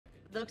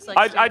Looks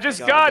like I just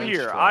got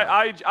here.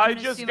 I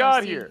just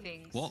got here.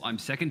 Things. Well, I'm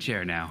second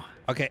chair now.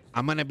 Okay,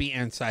 I'm gonna be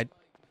inside.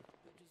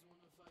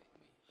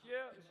 Yeah.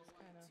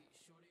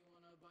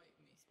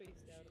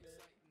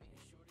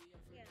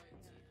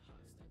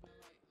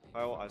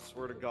 I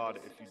swear to God,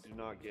 if you do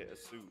not get a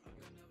suit.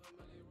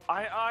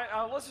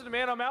 Listen,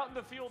 man. I'm out in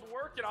the field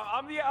working.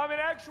 I'm an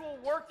actual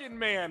working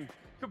man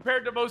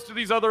compared to most of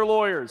these other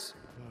lawyers.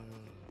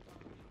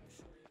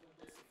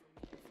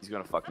 He's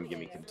gonna fucking give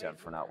me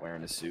contempt for not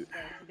wearing a suit.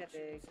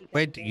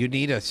 Wait, you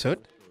need a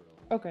suit?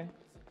 Okay.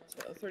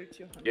 So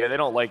 3,200. Yeah, they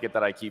don't like it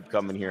that I keep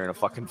coming here in a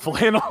fucking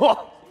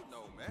flannel.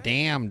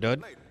 Damn,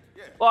 dude.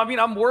 Well, I mean,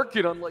 I'm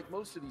working unlike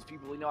most of these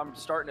people. You know, I'm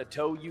starting a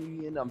tow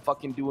union. I'm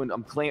fucking doing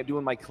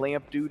my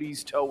clamp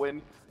duties,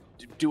 towing,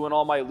 doing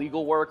all my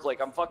legal work. Like,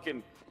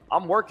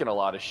 I'm working a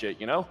lot of shit,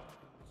 you know?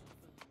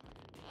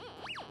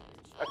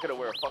 I could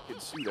wear a fucking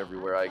suit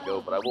everywhere I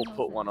go, but I will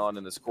put one on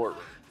in this courtroom.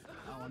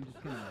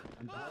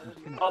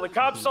 Oh, the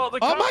cops saw the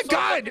cops. Oh my saw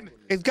God! fucking,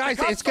 It's guys,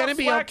 it's gonna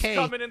be okay.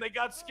 Coming and they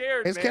got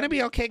scared. It's gonna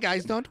be okay,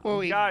 guys. Don't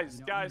worry.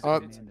 Guys,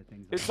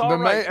 it's all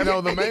right.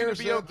 The mayor be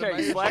said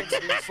okay.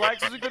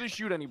 Slacks isn't gonna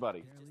shoot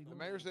anybody. The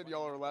mayor said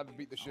y'all are allowed to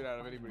beat the shit out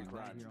of anybody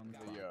crying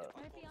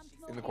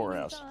in the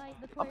courthouse.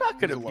 I'm not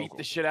gonna beat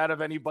the shit out of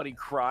anybody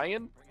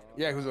crying.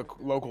 Yeah, who's a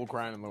local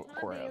crying in the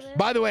courthouse.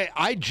 By the way,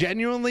 I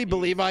genuinely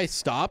believe I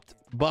stopped,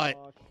 but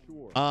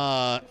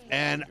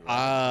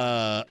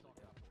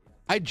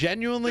I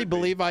genuinely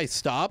believe I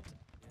stopped,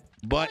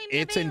 but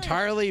it's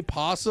entirely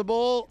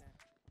possible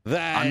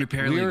that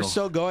we are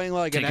still going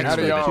like an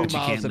extra 2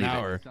 miles an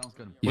hour,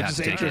 which is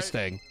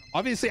interesting.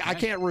 Obviously, I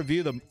can't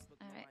review them.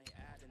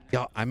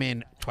 Yo, I'm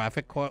in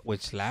traffic court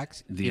with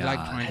Slacks. The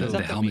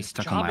helmet's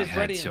stuck on my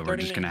head, so we're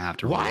just gonna have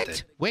to roll with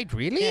it. Wait,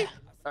 really? Yeah.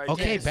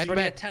 Okay, bet.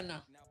 bet.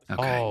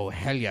 Okay. Oh,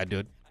 hell yeah,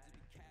 dude.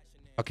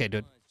 Okay,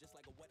 dude.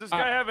 Does this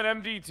guy have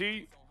an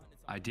MDT?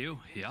 I do,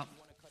 yep.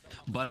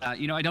 But,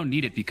 you know, I don't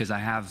need it because I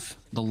have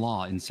the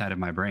law inside of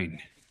my brain.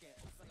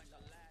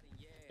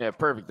 Yeah,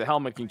 perfect. The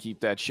helmet can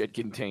keep that shit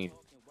contained.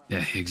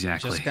 Yeah,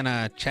 exactly. Just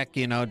gonna check,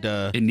 you know,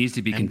 the It needs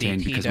to be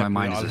contained MDT because that my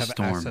mind we is all a have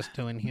storm. access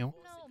to in here.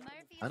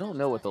 I don't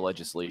know what the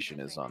legislation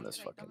is on this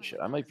fucking shit.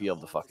 I might be able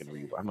to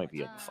fucking I might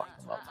be able to fuck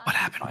them up. What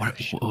happened?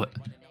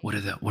 What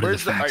are the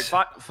Where's facts? All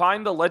right,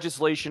 find the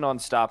legislation on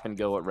stop and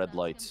go at red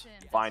lights.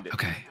 Find it.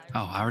 Okay.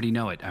 Oh, I already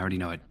know it.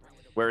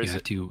 Where is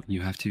it?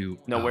 You have to.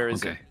 No, where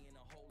is it?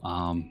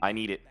 I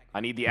need it. I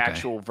need the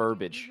actual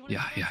verbiage.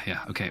 Yeah.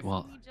 Okay.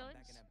 Well.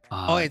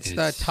 Oh, it's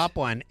the top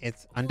one.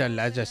 It's under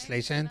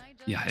legislation.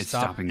 Yeah, it's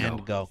stop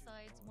and go.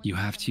 You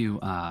have to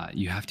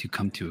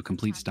come to a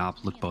complete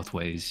stop, look both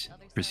ways,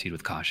 proceed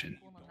with caution.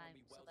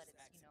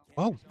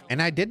 Oh,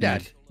 and I did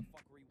that.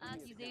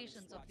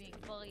 Accusations of being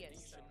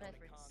biased,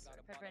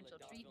 preferential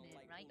treatment,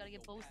 right? Gotta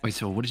get both. Wait,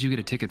 so what did you get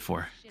a ticket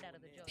for?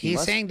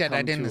 He's saying that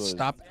I didn't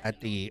stop at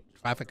the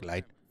traffic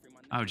light.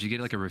 Oh, did you get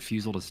like a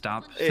refusal to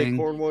stop Hey, thing?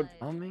 Cornwood.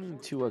 Coming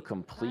to a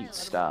complete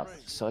stop,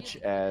 such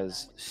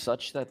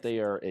that they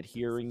are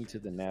adhering to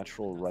the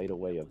natural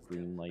right-of-way of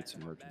green lights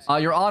emergency.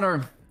 Your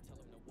Honor.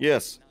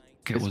 Yes.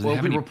 Okay, This well, will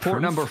have be any report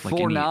proof, number like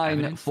any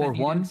evidence that he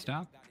 4941. didn't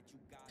stop?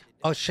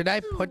 Oh, should I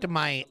put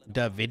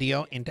the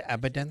video into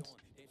evidence?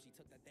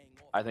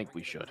 I think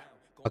we should.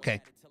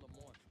 Okay.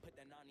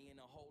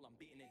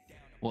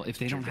 Well, if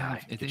they don't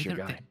have if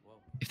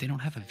they don't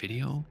have a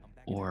video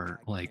or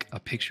like a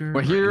picture,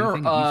 We're or here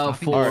anything of you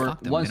stopping, for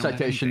fuck them. one They don't have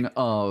citation anything.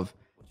 of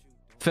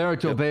failure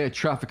to obey a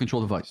traffic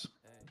control device.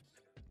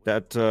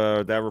 That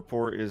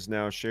report is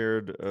now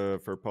shared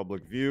for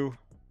public view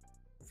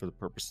for the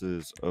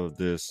purposes of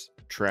this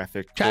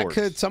traffic Chat, court.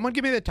 could someone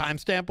give me the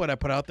timestamp when I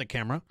put out the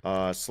camera?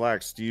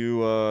 Slacks, do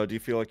you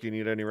feel like you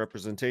need any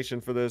representation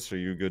for this? Or are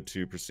you good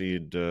to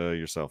proceed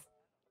yourself?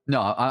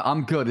 No,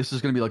 I'm good. This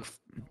is going to be like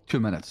 2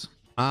 minutes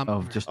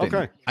of just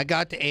okay. I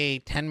got a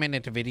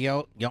 10-minute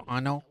video, Your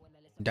Honor,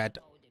 that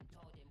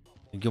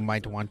you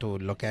might want to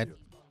look at.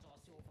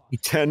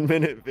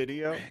 10-minute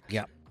video?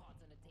 Yeah.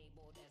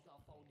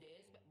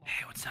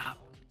 Hey, what's up?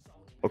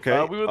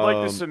 Okay. We would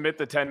like to submit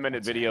the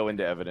 10-minute video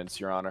into evidence,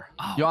 Your Honor.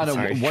 Oh, Your Honor,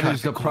 sorry. what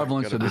is the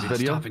prevalence of this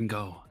video? Stop and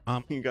go.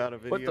 You got a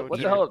video?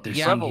 What the hell They're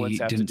does saying prevalence he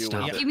have to didn't do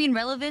stop. with it? You mean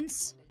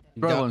relevance?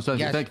 Prevalence.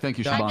 Yes. Thank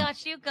you, I Siobhan.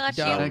 got you.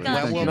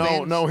 Thank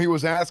you. No, he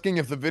was asking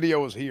if the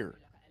video was here.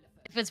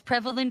 If it's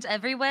prevalent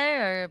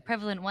everywhere or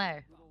prevalent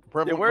where?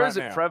 Prevalent Where right is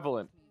it now.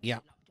 prevalent? Yeah.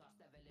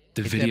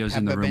 The Is it video's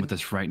in the room peppermint? with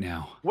us right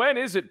now. When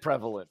is it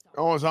prevalent?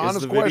 Oh, it's an Is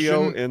honest the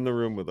video question. in the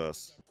room with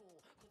us?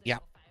 Yeah.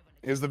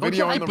 Is the Don't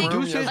video you in the think-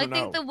 room? I Yes I or think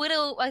no?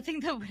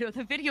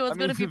 the video is I mean,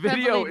 going to be the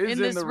video prevalent is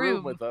in this the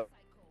room with us.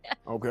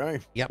 Okay.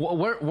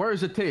 Where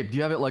is the tape? Do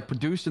you have it like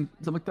produced and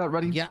something like that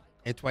ready? Yeah,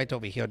 it's right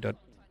over here, dude.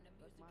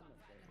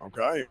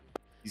 Okay.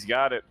 He's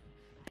got it.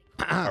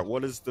 Alright,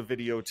 what is the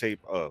videotape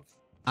of?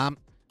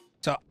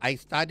 So I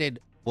started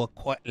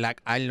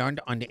I learned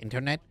on the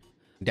internet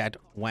that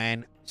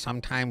when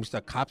sometimes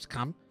the cops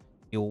come,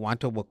 you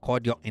want to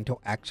record your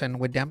interaction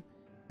with them.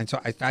 And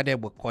so I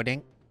started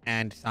recording,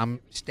 and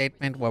some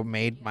statement were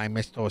made by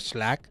Mr.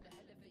 Slack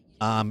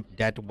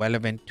that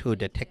relevant to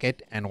the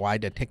ticket and why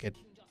the ticket.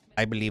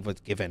 I believe was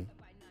given.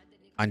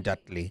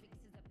 Undoubtedly.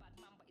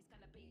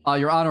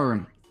 Your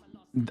Honor,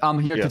 I'm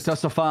here Yes. to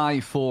testify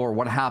for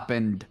what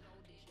happened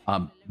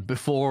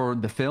before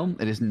the film.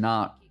 It is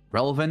not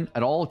relevant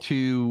at all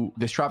to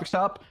this traffic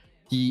stop.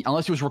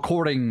 Unless he was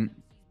recording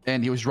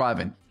and he was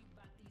driving.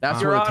 That's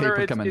Your where the Honor, tape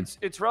would come in.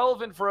 it's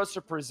relevant for us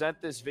to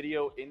present this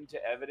video into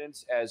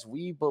evidence, as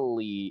we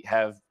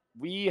have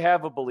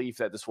a belief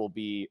that this will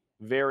be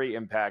very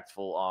impactful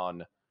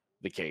on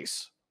the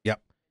case.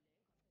 Yep.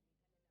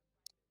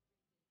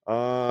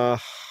 I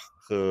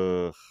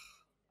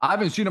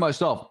haven't seen it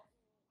myself.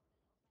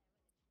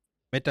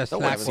 Mr.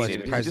 Slack was He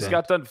just present.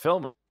 got done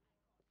filming.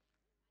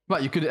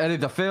 But you could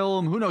edit the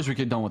film. Who knows what you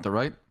get done with it,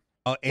 right?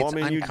 Oh, it's Well, I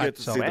mean, you uncut, get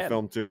to so- see the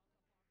film too.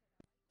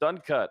 Done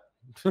cut.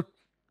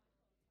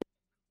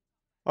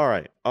 All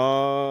right.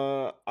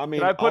 I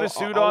mean, Can I put a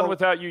suit on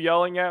without you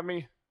yelling at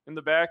me in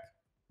the back?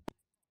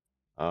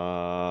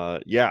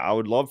 Yeah, I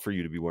would love for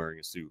you to be wearing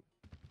a suit.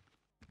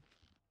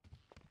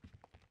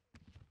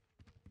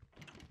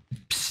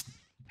 Psst.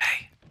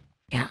 Hey.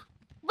 Yeah.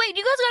 Wait,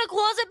 you guys got a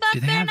closet back Do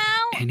they there have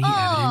now? any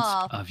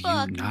oh, evidence of you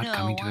fuck not no.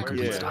 coming to a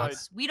complete stop?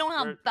 We don't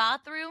have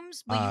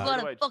bathrooms, but you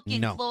got a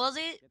fucking no.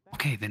 closet?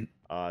 Okay, then.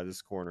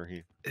 This corner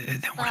here. Then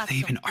what are they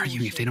even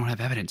arguing if they don't have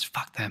evidence?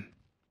 Fuck them.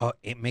 Oh,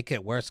 it make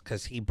it worse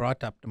because he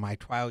brought up my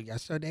trial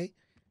yesterday,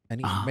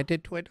 and he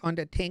admitted to it on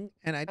the thing,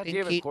 and I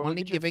think he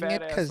only giving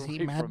it because he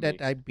mad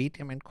that I beat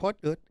him in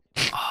court, dude.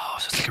 Oh,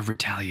 so it's like a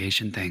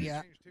retaliation thing.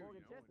 Yeah.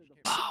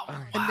 Oh,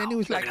 wow. And then he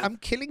was like, "I'm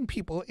killing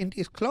people in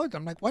these clothes."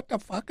 I'm like, "What the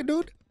fuck,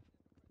 dude?"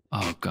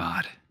 Oh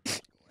God.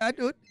 Yeah,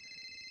 dude.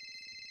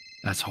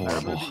 That's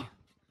horrible.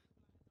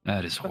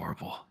 That is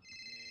horrible.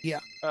 Yeah.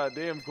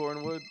 Damn,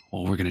 Cornwood.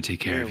 Well, we're gonna take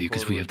care of you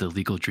because we have the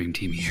legal dream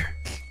team here.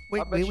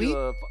 Wait, I bet you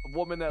a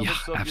woman that Yeah,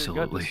 looks up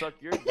absolutely. your gut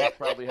to suck your dick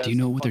probably has Do you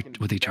know some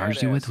what they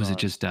charged you with? badass Was it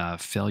on.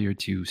 just failure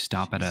to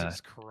stop at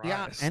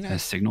a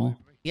signal?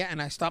 Yeah,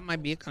 and I stopped my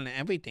vehicle and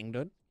everything,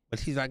 dude. But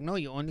he's like, "No,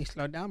 you only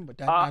slow down."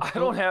 But I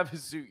don't have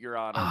his suit, Your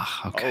Honor.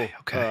 Ah, okay.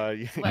 Yeah,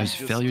 It was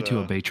just, failure to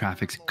obey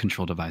traffic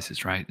control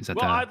devices, right? Is that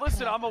Well, the?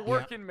 listen, I'm a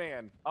working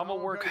man. I'm a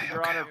working,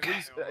 Your Honor.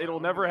 Please,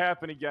 it'll never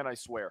happen again. I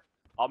swear.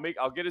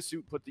 I'll get a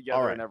suit put together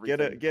All right, and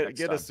everything.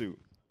 get a suit.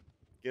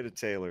 Get it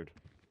tailored.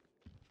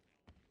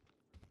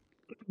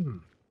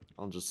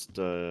 I'll just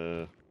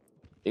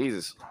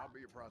Jesus. I'll be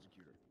your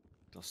prosecutor.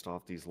 dust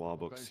off these law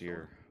books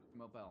here.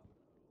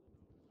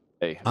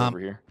 Hey, over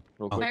here.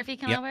 Real quick. Murphy,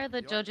 can I wear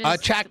the judges?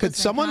 Chat, could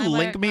listen, someone can I wear-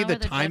 link me can I the wear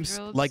judge times,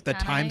 robes? like the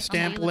Can I?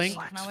 timestamp Okay, link?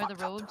 Can I wear the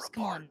robes?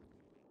 Come on.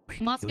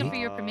 Wait, I'm asking for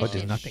your Oh, permission.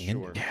 there's nothing in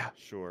Sure, there. Yeah.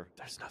 Sure.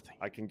 There's nothing.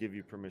 I can give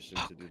you permission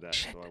to do that,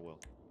 so I will.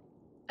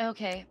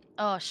 Okay.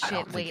 Oh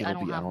shit! Wait, I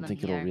don't have them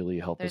think it'll here. really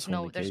help There's us win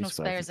no, the there's no case,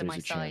 but I think spares in my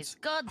there's a chance. size.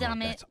 God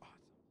damn it!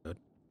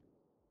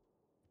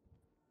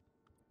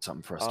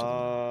 Something for us to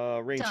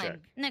do. Rain check.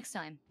 Time. Next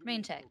time.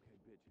 Rain check.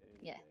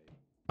 Yeah.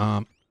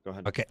 Go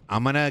ahead. Okay,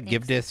 I'm gonna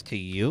give this to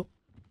you.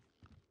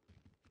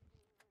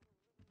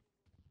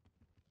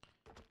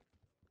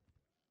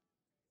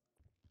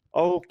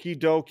 Okie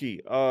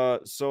dokie.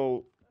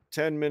 So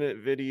 10-minute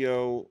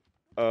video,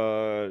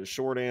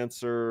 short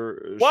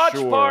answer. Watch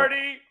sure.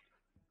 party.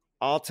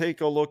 I'll take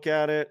a look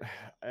at it,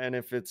 and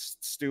if it's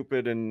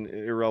stupid and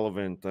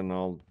irrelevant, then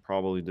I'll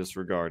probably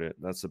disregard it.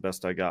 That's the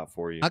best I got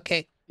for you.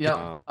 Okay.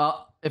 Yeah.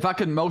 If I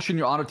could motion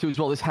Your Honor to as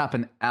well, this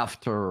happened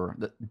after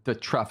the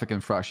traffic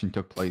infraction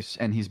took place,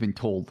 and he's been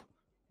told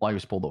why he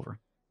was pulled over.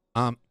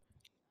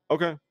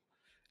 Okay.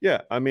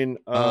 Yeah, I mean,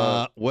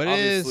 what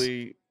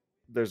obviously,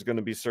 there's going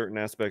to be certain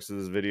aspects of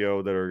this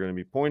video that are going to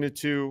be pointed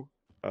to.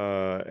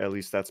 At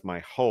least that's my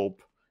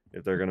hope.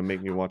 If they're going to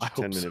make me watch a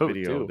 10-minute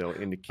video, they'll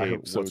indicate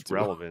what's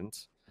relevant.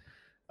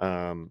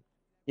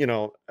 You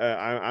know,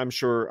 I'm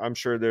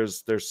sure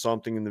there's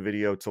something in the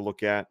video to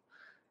look at.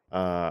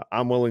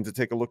 I'm willing to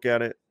take a look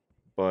at it,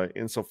 but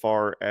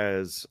insofar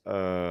as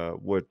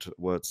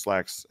what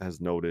Slacks has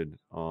noted,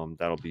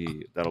 that'll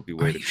be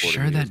Are you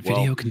sure that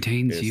video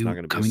contains it's you not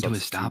gonna be coming to a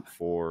stop?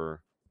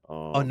 For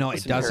Oh no,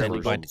 it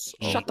doesn't. But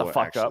Shut the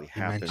fuck up.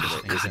 Happened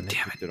Oh, that God isn't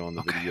damn it. depicted on the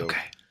Okay, video.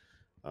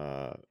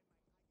 okay.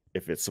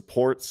 If it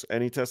supports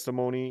any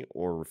testimony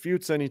or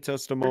refutes any We're here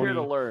testimony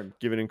to learn.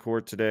 given in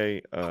court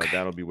today, Okay.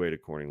 that'll be weighed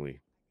accordingly.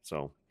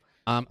 So,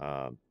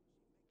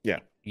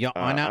 Your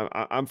Honor,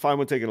 I'm fine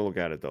with taking a look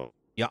at it though.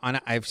 Your Honor,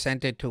 I've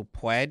sent it to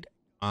Pwed,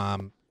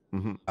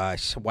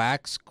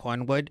 Swax,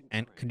 Cornwood,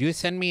 and could you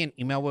send me an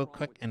email real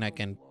quick and I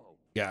can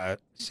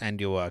send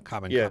you a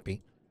carbon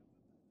copy?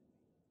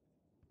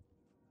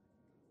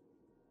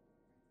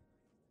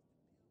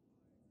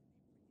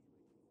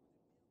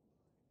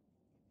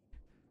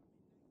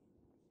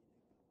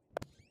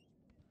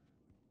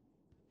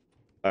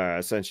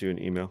 I sent you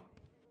an email.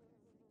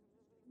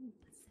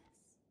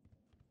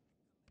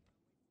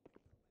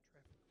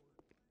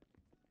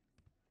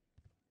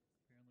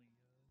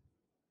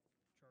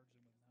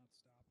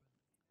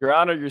 Your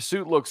Honor, your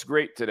suit looks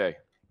great today.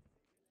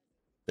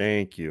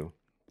 Thank you.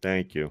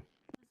 Thank you.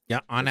 Yeah,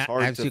 Honor,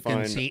 hard as to you can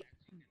find see,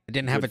 I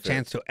didn't have a good fit.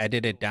 chance to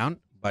edit it down,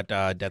 but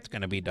that's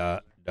gonna be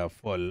the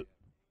full,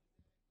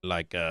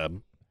 like,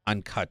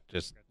 uncut.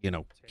 Just,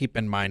 keep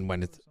in mind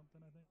when it's...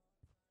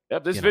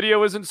 Yep, this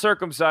video isn't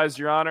circumcised,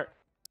 Your Honor.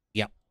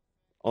 Yep.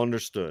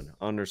 Understood.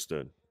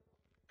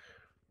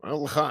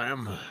 Well,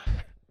 Chaim.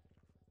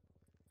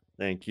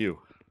 Thank you.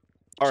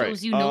 All right.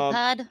 Shows you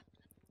notepad.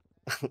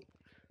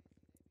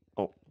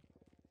 Oh.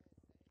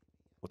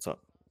 What's up?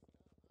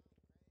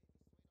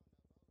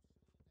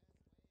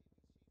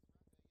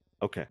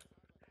 Okay.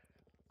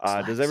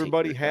 Does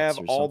everybody have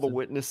all the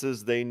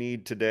witnesses they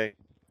need today?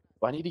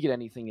 Do I need to get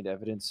anything into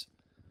evidence?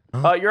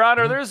 Your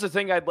Honor, there's a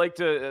thing I'd like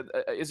to...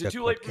 is it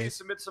too late for me to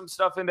submit some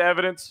stuff into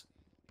evidence?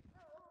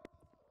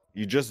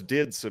 You just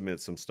did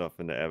submit some stuff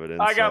into evidence.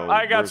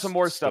 I got some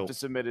more stuff to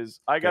submit.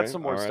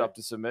 Stuff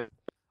to submit.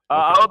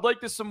 I would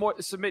like to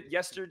submit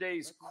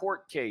yesterday's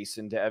court case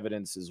into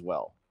evidence as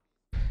well.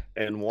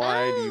 And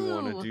why do you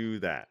want to do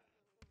that?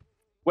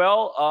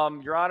 Well,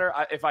 Your Honor,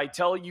 if I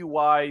tell you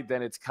why,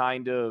 then it's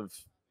kind of...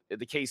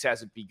 The case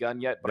hasn't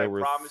begun yet, but there I were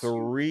promise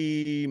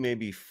three,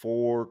 maybe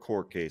 4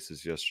 court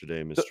cases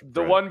yesterday, Mr.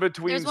 The one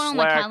between one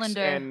Slacks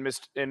and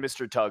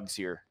Mr. Tuggz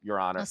here,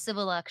 Your Honor. A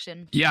civil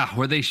action. Yeah,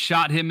 where they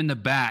shot him in the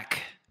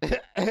back.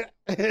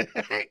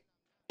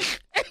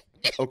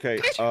 Okay.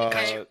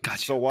 Gotcha.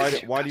 So why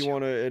do you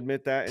want to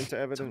admit that into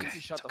evidence? Okay,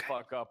 shut the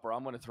fuck up, or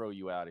I'm going to throw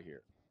you out of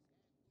here.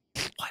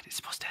 What is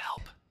supposed to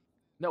help?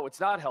 No, it's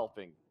not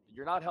helping.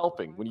 You're not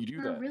helping when you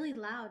do that. Really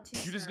loud too.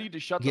 You just need to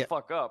shut the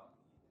fuck up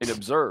and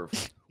observe.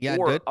 Yeah,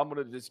 or I'm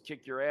gonna just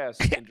kick your ass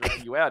and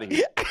drag you out of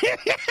here.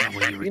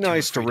 Be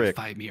nice to Rick.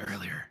 Fight me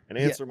earlier. And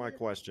answer my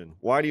question.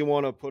 Why do you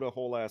want to put a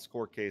whole ass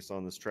court case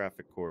on this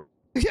traffic court?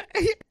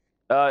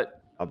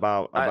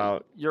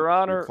 About Your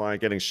Honor, your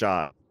client getting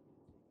shot.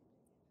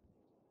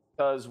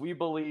 Because we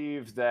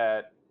believe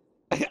that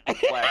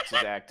Slacks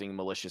is acting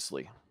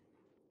maliciously.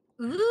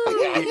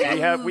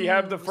 Ooh, we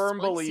have the firm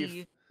spicy.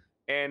 belief,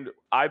 and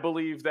I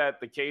believe that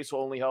the case will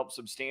only help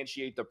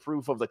substantiate the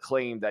proof of the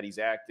claim that he's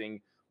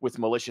acting with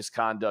malicious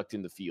conduct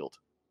in the field.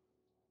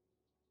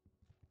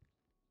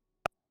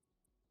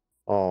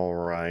 All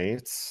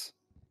right.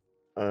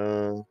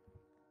 Your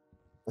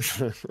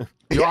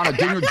Honor,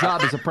 doing your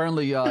job is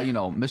apparently,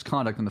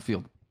 misconduct in the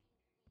field.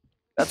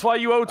 That's why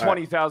you owe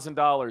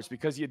 $20,000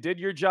 because you did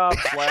your job,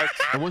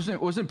 Slacks. It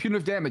wasn't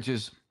punitive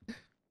damages.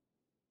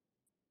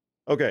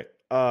 Okay.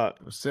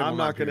 I'm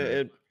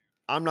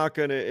not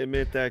gonna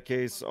admit that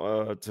case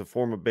to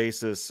form a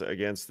basis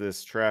against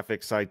this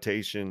traffic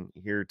citation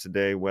here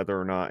today. Whether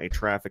or not a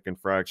traffic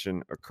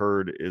infraction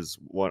occurred is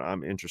what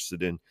I'm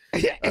interested in.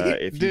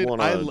 If Dude, you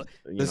want to,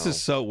 this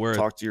is so weird.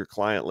 Talk to your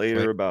client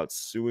later about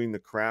suing the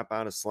crap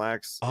out of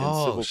Slacks in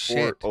civil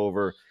court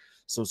over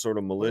some sort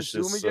of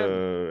malicious,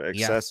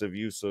 excessive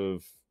use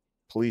of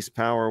police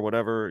power,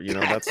 whatever.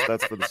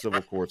 That's for the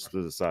civil courts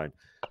to decide.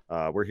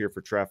 We're here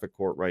for traffic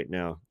court right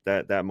now.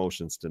 That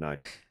motion's denied.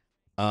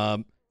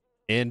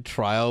 In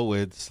trial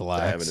with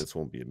Slacks. The evidence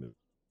won't be admitted.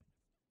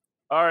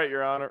 All right,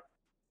 Your Honor.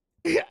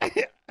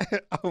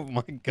 Oh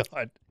my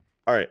God.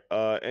 All right.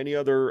 Any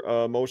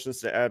other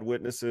motions to add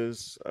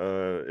witnesses?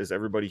 Is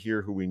everybody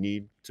here who we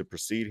need to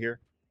proceed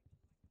here?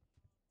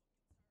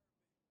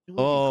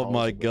 Oh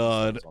my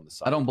God.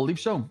 I don't believe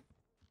so.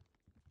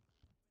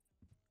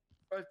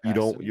 You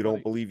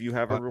don't believe you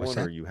have everyone,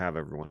 or you have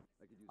everyone?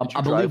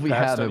 I believe we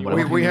have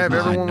everyone. We have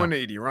everyone we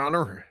need, Your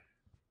Honor.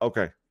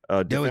 Okay.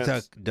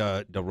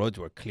 The roads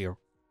were clear.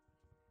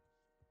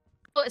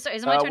 Oh, sorry,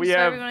 is it my turn to swear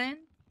everyone in?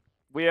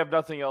 We have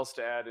nothing else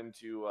to add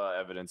into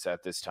evidence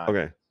at this time.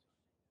 Okay.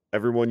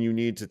 Everyone you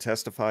need to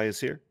testify is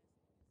here?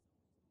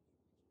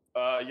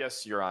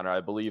 Yes, Your Honor.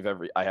 I believe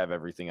I have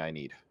everything I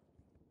need.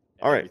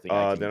 All right.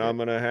 Then I'm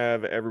going to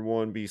have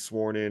everyone be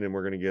sworn in, and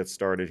we're going to get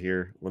started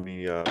here. Let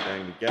me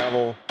bang the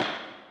gavel.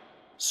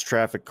 It's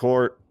traffic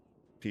court.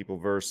 People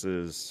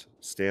versus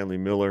Stanley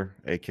Miller,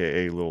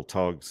 a.k.a. Little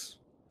Tuggz.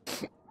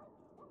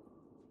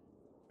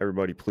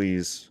 Everybody,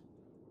 please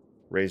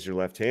raise your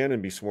left hand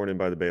and be sworn in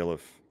by the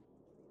bailiff.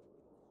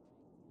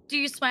 Do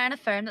you swear and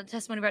affirm that the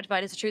testimony about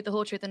provided is the truth, the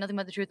whole truth, and nothing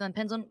but the truth, and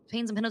pains and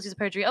penalties of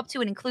perjury, up to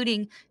and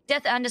including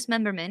death and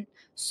dismemberment?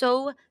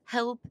 So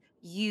help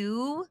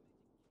you.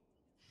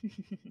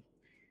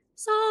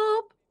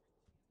 Soap.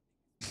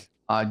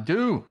 I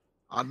do.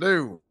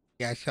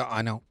 Yeah, sure,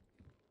 I know.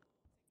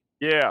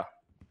 Yeah.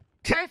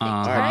 Perfect.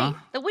 Right.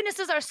 The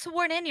witnesses are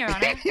sworn in, Your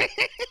Honor.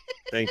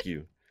 Thank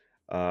you.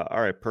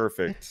 All right,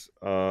 perfect.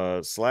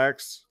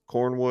 Slacks,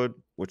 Cornwood,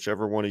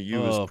 whichever one of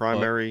you is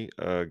primary,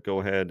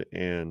 go ahead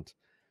and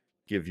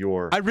give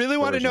your... I really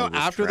want to know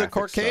after the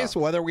court case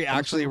whether we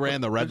actually ran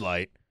the red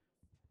light.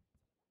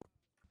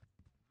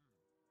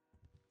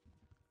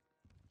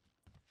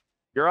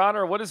 Your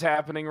Honor, what is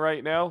happening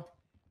right now?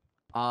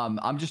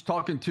 I'm just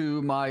talking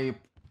to my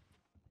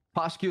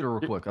prosecutor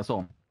real quick. That's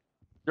all.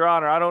 Your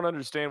Honor, I don't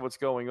understand what's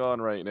going on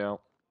right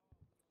now.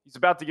 He's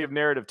about to give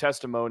narrative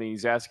testimony.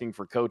 He's asking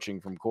for coaching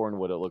from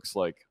Cornwood, it looks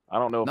like. I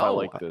don't know if I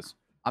like this.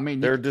 I mean,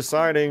 they're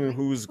deciding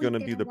who's going to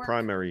be the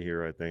primary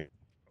here, I think.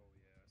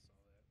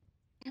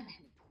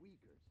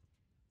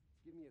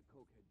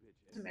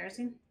 It's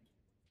embarrassing.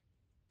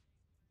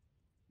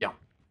 Yeah.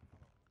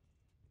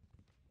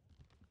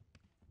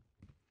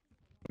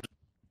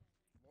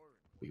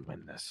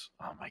 win this.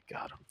 Oh my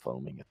god, I'm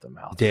foaming at the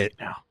mouth Did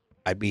right now.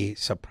 I'd be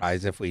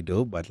surprised if we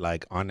do, but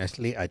like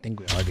honestly, I think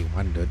we already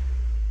won, dude.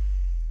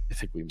 I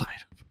think we might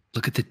have.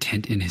 Look at the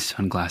tint in his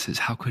sunglasses.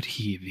 How could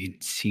he have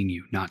even seen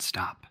you not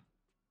stop?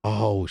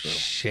 Oh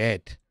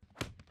shit!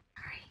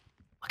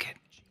 Look at,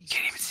 you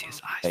can't even see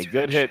his eyes. Hey,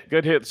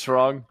 good hit,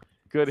 Strong.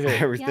 Good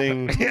hit.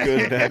 Everything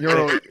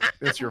good.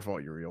 It's your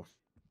fault, Uriel.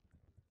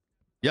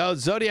 Yo,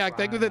 Zodiac,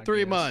 thank you for the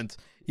 3 months.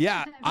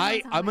 Yeah,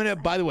 I'm gonna.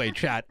 By the way,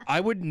 chat,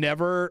 I would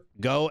never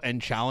go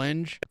and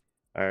challenge.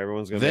 All right,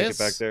 everyone's gonna make it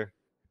back there.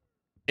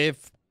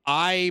 If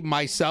I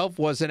myself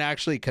wasn't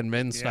actually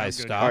convinced I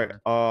stopped.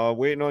 All right,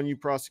 waiting on you,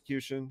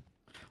 prosecution.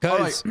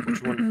 Because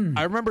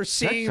I remember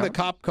seeing the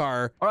cop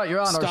car. All right, Your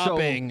Honor.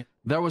 Stopping. So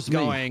there was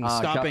going, me,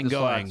 stopping,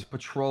 going,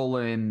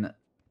 patrolling.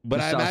 But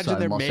I imagine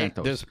there's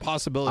there's a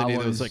possibility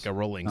there was like a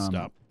rolling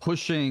stop.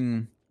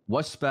 Pushing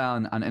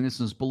westbound on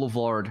Innocence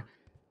Boulevard.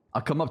 I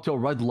come up to a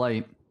red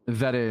light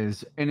that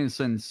is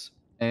Innocence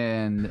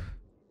and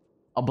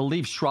I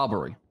believe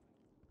Strawberry.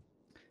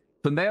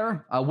 From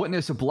there, I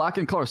witness a black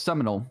and color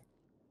Seminole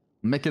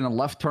making a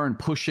left turn,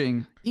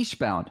 pushing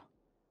eastbound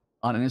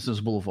on Innocence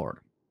Boulevard.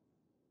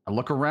 I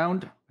look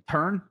around,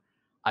 turn,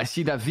 I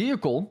see that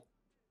vehicle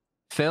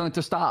failing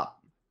to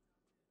stop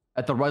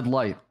at the red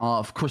light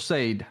of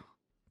Crusade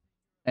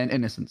and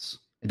Innocence.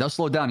 It does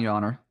slow down, Your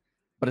Honor,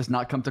 but it's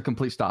not come to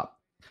complete stop.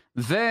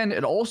 Then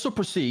it also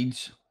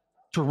proceeds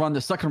to run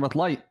the second red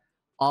light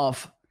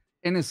of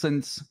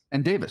Innocence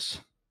and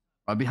Davis,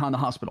 right behind the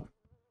hospital.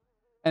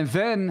 And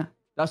then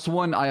that's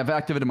when I have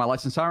activated my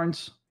lights and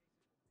sirens,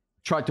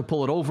 tried to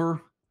pull it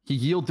over. He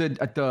yielded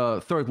at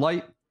the third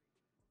light,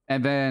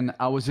 and then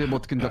I was able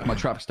to conduct my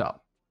traffic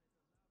stop.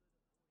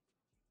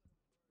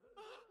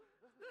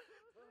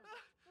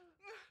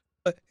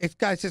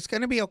 Guys, it's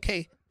gonna be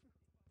okay.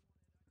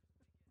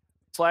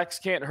 Slacks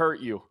can't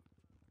hurt you.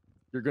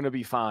 You're gonna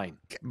be fine.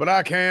 But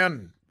I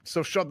can.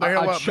 So shut the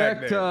hell up. I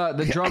checked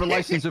the driver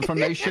license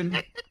information.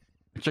 I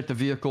checked the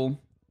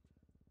vehicle,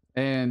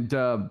 and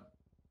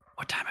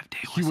what time of day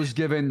he was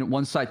given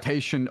one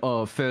citation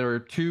of failure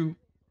to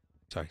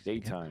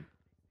daytime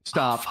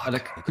stop at a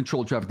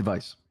controlled traffic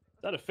device. Is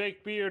that a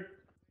fake beard?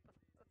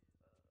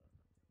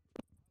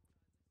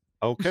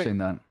 Okay. Who's saying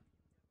that?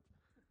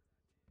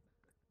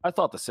 I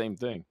thought the same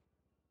thing.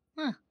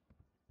 Huh.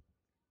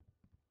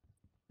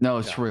 No,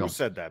 it's real. Who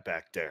said that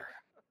back there?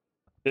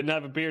 Didn't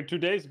have a beard 2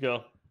 days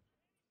ago.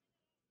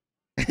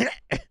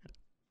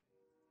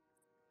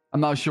 I'm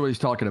not sure what he's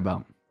talking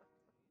about.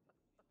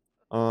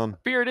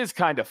 Beard is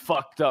kind of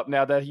fucked up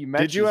now that he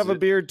mentions. Did you have a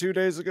beard 2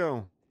 days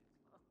ago?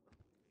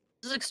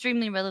 This is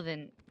extremely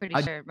relevant,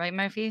 pretty sure, right,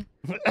 Murphy?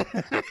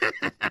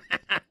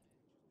 It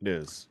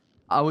is.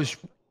 I was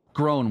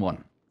grown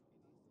one.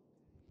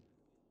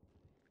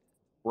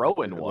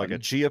 Growing one? Like a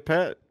chia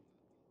pet?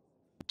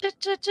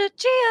 Chia.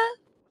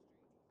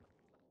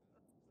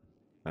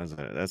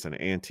 That's an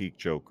antique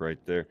joke right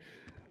there.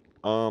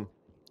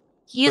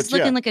 He is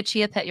looking like a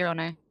chia pet, Your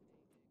Honor.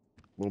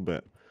 A little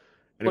bit.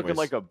 Looking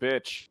like a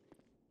bitch.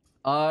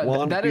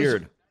 That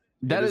beard.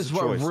 That is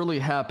what really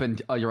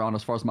happened, Your Honor,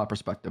 as far as my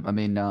perspective. I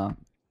mean, that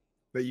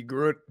you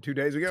grew it 2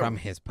 days ago? From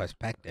his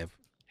perspective.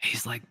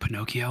 He's like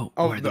Pinocchio,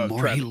 where the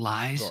more he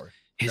lies,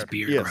 his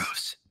beard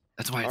grows.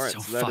 That's why it's so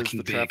fucking that is the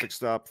big. traffic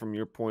stop from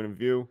your point of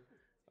view.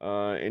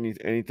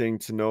 Anything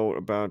to note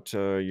about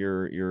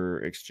your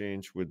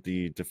exchange with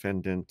the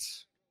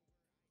defendant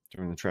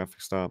during the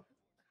traffic stop?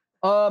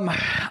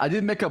 I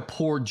did make a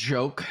poor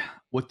joke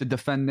with the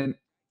defendant.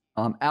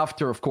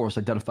 After, of course,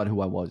 identified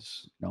who I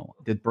was. I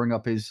did bring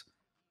up his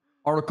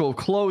article of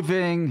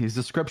clothing, his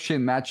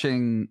description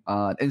matching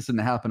an incident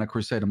that happened at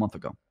Crusade a month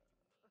ago.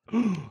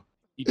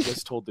 He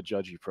just told the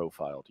judge he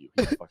profiled you.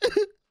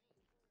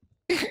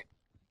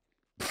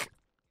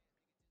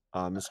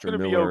 Mr.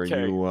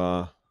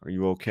 Miller, are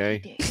you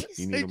okay?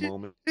 You need a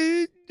moment?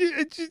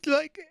 It's just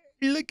like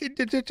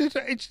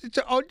it's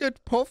all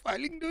that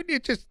profiling, dude.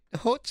 It just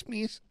hurts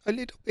me a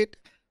little bit.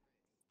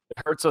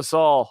 It hurts us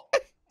all.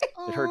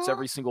 It hurts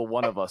every single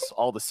one of us,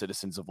 all the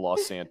citizens of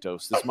Los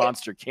Santos. This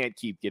monster can't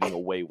keep getting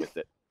away with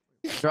it.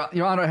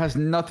 Your Honor, it has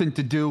nothing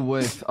to do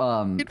with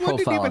It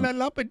wasn't even a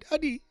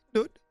lapidary,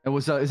 dude. It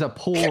was a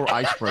poor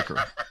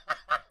icebreaker.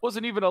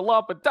 Wasn't even a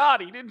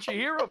Lampadati. Didn't you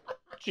hear him?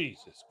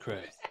 Jesus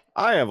Christ.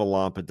 I have a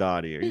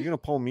Lampadati. Are you going to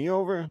pull me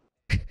over?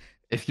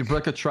 If you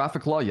break a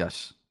traffic law,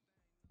 yes.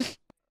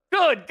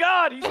 Good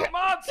God, he's a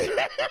monster.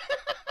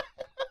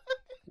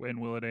 When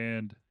will it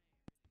end?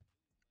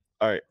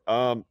 All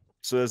right.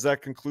 So does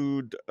that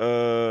conclude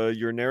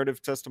your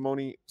narrative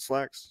testimony,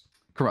 Slacks?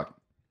 Correct.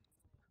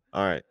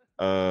 All right.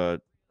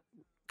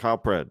 Kyle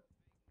Pred, do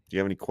you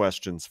have any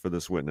questions for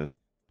this witness?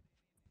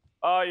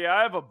 Yeah,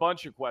 I have a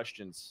bunch of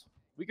questions.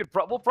 We'll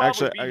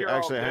probably be here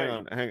all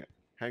day.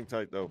 Hang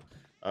tight though.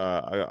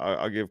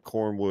 I'll give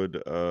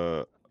Cornwood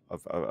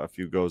a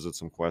few goes at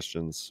some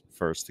questions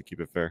first to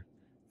keep it fair.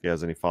 If he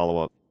has any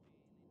follow up.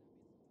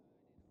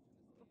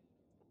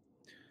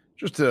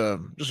 Just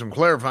some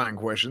clarifying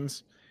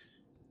questions.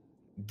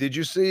 Did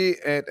you see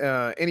at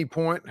any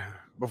point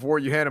before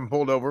you had him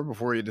pulled over,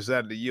 before you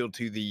decided to yield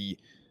to the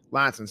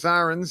lights and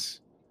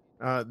sirens,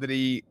 that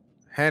he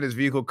had his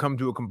vehicle come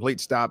to a complete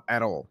stop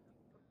at all?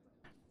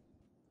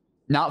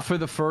 Not for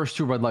the first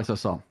 2 red lights I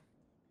saw.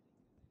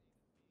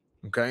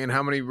 Okay, and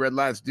how many red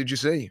lights did you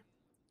see?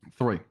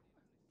 3.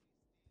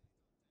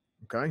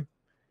 Okay.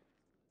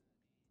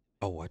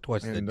 Oh, what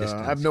was the And,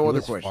 distance? I have no He other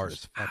was far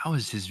questions. as fuck. How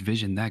is his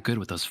vision that good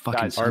with those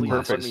fucking Guys, let me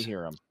sunglasses?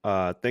 hear him.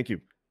 Thank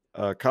you.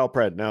 Kyle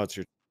Pratt, now it's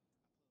your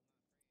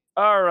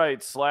All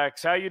right,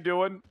 Slacks, how you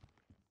doing?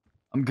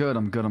 I'm good.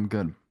 I'm good. I'm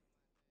good.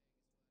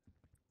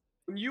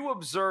 When you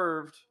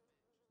observed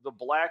the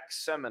Black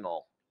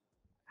Seminole,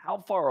 how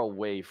far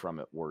away from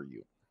it were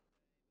you?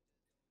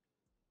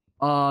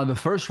 The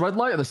first red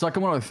light or the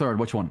second one or the third?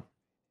 Which one?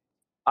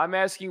 I'm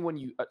asking when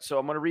you, so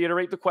I'm going to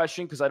reiterate the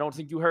question because I don't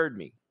think you heard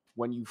me.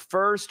 When you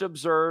first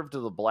observed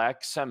the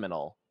Black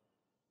Seminole,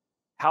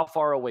 how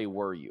far away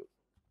were you?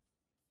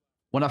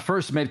 When I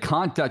first made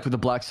contact with the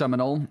Black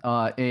Seminole,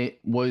 it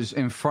was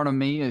in front of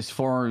me as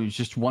far as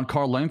just 1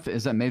 car length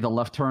as it made the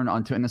left turn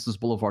onto Innocence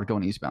Boulevard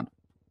going eastbound.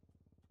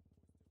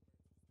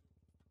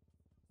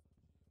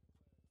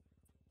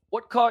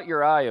 What caught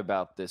your eye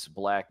about this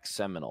Black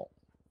Seminole?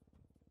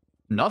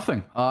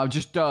 Nothing.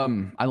 Just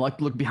I like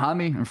to look behind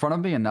me, in front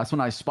of me, and that's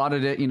when I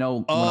spotted it. You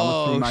know, when I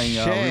looked through my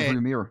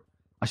rearview mirror,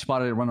 I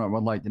spotted it run a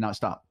red light, did not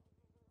stop.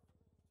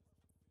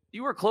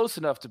 You were close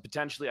enough to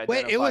potentially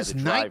identify it was the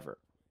driver.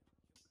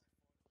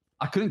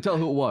 I couldn't tell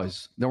who it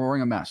was. They were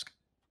wearing a mask.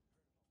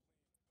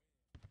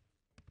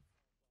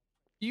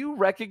 Do you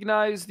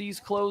recognize these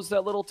clothes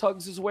that little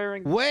Tuggz is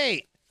wearing?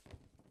 Wait.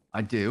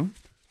 I do.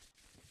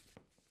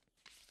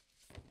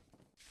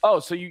 Oh,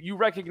 so you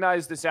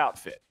recognize this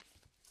outfit?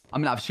 I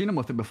mean, I've seen him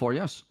with it before,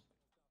 yes.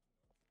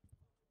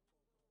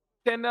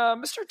 Can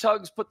Mr.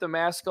 Tuggz put the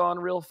mask on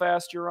real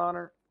fast, Your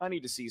Honor? I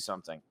need to see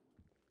something.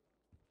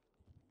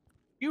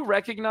 You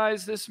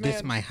recognize this man? This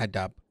is my head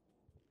up.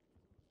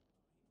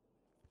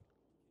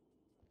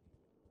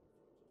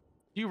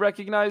 Do you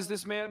recognize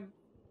this man?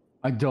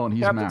 I don't.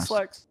 He's Captain masked.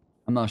 Slacks.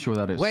 I'm not sure who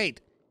that is.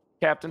 Wait.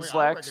 Captain Wait, I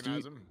Slacks.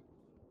 recognize him.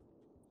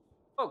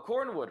 Oh,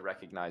 Cornwood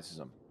recognizes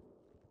him.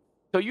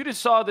 So you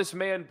just saw this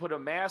man put a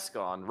mask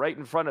on right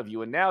in front of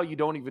you, and now you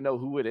don't even know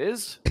who it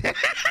is?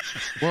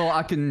 Well,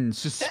 I can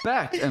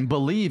suspect and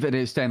believe it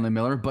is Stanley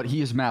Miller, but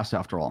he is masked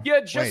after all.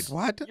 Yeah, just... Wait,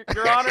 what?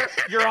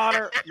 Your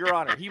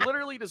Honor. He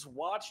literally just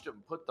watched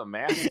him put the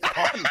mask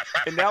on,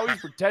 and now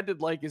he's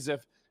pretended like as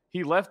if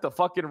he left the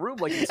fucking room,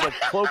 like it's like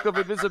Cloak of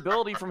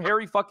Invisibility from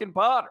Harry fucking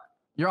Potter.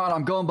 Your Honor,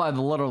 I'm going by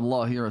the letter of the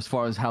law here as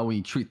far as how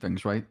we treat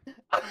things, right?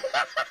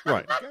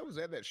 right. The guy was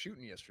at that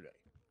shooting yesterday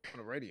on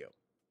the radio.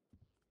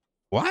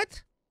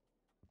 What?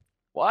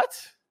 What?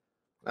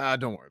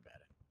 Don't worry about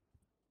it.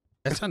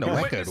 That's on the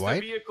record, The right?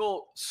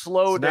 vehicle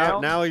slow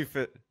down. Now he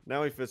fits.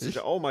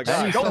 Oh my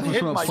God! Don't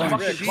hit my fucking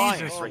Jesus,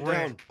 clients right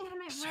right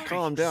down.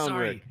 Calm down,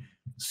 Rick.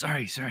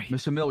 Sorry.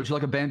 Mr. Miller, would you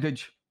like a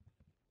bandage?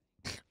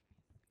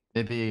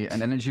 Maybe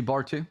an energy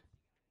bar too?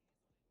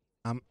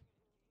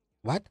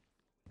 What?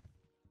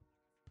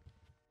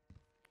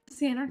 What's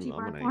the energy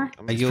bar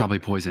for? He's probably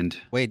poisoned.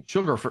 Wait,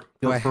 Sugar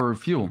for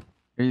fuel.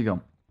 Here you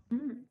go.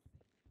 Mm.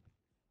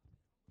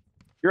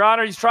 Your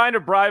Honor, he's trying to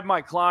bribe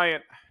my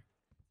client.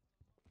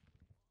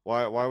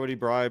 Why would he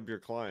bribe your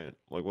client?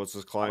 Like, what's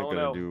this client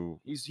gonna do?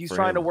 He's for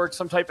trying to him? work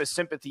some type of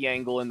sympathy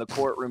angle in the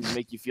courtroom to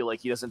make you feel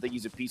like he doesn't think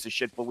he's a piece of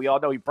shit. But we all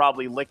know he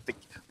probably licked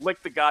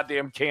the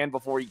goddamn can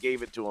before he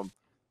gave it to him.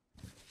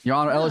 Your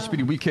Honor,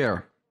 LSPD, we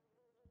care.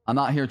 I'm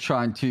not here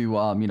trying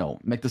to,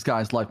 make this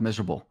guy's life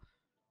miserable.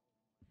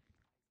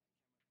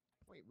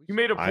 You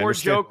made a poor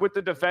joke with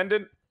the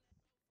defendant.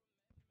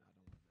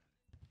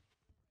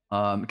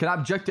 Can I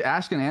object to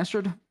asked and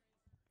answered?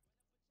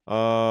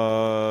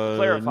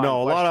 Clarifying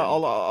no, question. a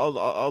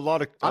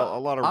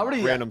lot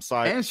of random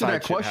side. Answer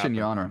that question,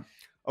 Your Honor.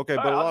 Okay,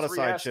 but a I'll lot of just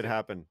side re-ask shit it.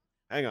 happened.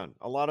 Hang on,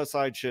 a lot of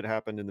side shit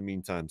happened in the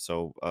meantime.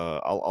 So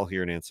I'll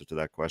hear an answer to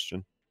that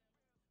question.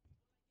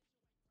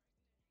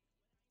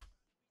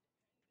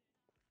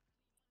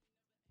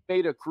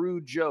 Made a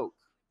crude joke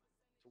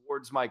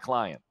towards my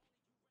client.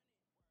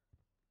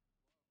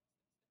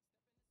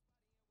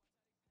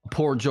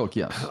 Poor joke,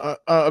 yes.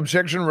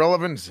 Objection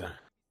relevance.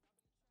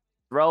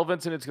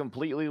 Relevance, and it's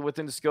completely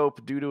within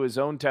scope due to his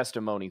own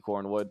testimony,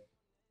 Cornwood.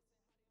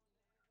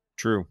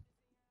 True.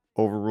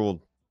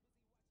 Overruled.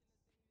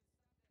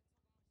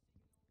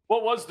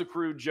 What was the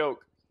crude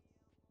joke?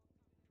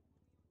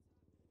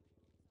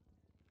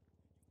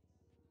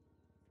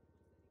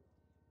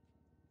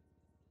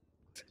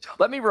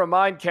 Let me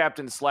remind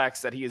Captain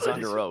Slacks that he is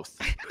under oath.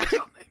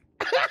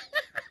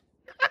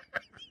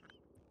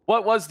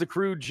 What was the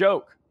crude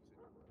joke?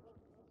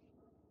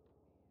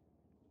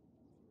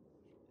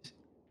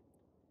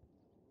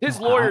 His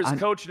lawyer's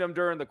coaching him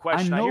during the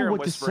question. I hear him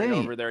whispering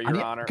over there,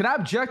 Your Honor. Can I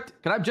object?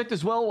 Can I object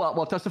as well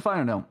while testifying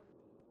or no?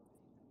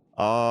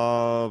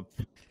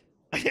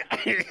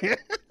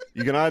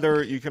 You can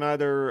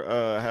either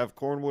have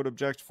Cornwood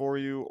object for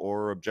you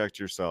or object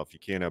yourself. You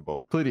can't have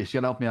both. Please, you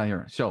gotta help me out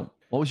here. So,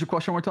 what was your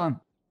question one more time?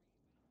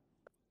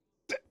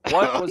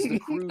 What was the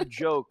crude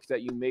joke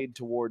that you made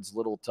towards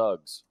little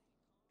Tuggz?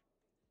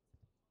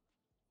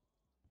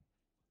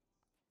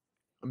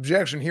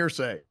 Objection,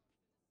 hearsay.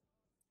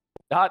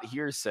 Not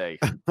hearsay.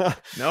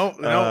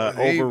 No,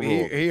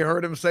 he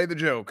heard him say the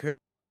joke.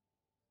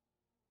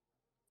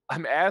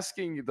 I'm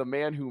asking the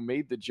man who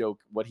made the joke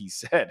what he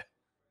said.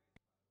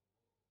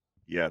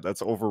 Yeah,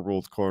 that's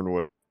overruled,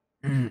 Cornwood.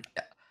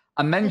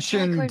 I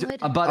mentioned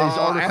about his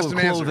article of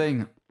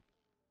clothing.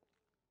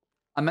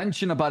 I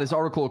mentioned about his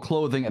article of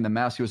clothing and the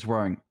mask he was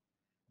wearing.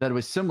 That it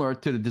was similar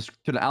to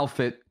the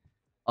outfit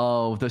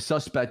of the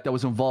suspect that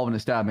was involved in the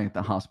stabbing at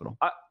the hospital.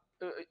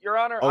 Your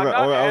Honor, okay, I'm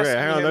not asking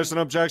hang on. him... There's an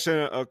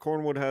objection.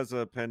 Cornwood has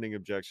a pending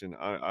objection.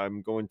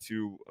 I'm going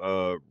to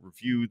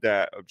review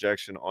that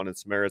objection on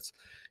its merits.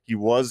 He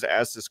was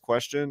asked this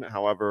question.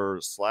 However,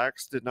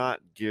 Slacks did not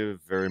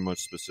give very much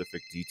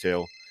specific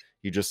detail.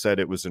 He just said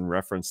it was in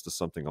reference to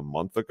something a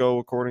month ago,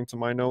 according to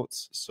my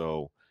notes.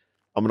 So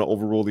I'm going to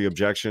overrule the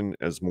objection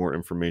as more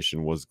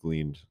information was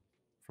gleaned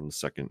from the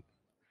second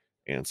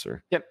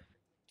answer. Yeah.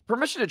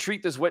 Permission to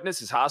treat this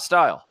witness as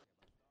hostile.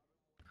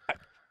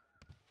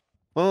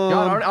 I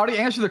already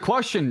answered the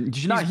question.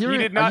 Did you not hear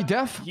it? Are you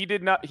deaf? He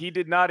did not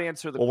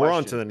answer the question. We're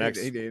on to the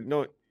next.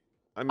 No,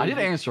 I mean, I did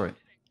answer it.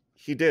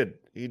 He did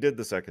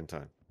the second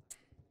time.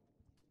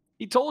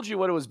 He told you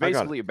what it was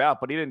basically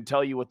about, but he didn't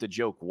tell you what the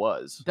joke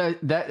was. How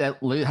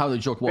the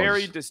joke was.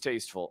 Very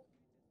distasteful.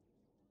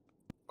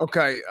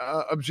 Okay,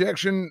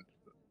 objection.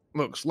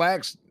 Look,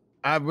 Slacks,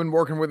 I've been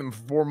working with him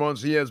for 4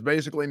 months. He has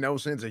basically no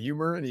sense of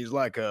humor, and he's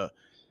like a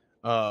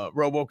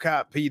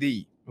RoboCop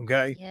PD.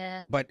 Okay.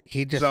 Yeah. But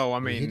he just. So I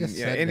mean,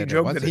 any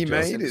joke that he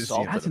made is.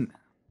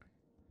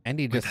 And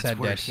he just said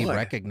that he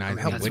recognized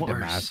me with the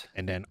mask,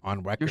 and then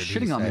on record, you're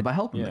shitting on me by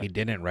helping me. He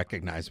didn't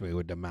recognize me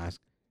with the mask.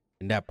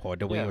 And that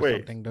part away or Wait,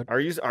 something, dude. Are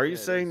you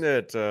saying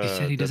that he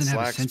said he doesn't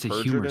have a sense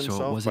of humor,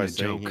 so it wasn't a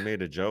joke. He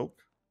made a joke?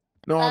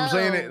 No, I'm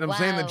saying it. I'm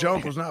saying the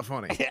joke was not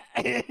funny,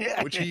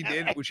 which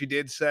he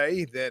did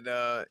say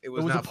that it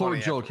was not a poor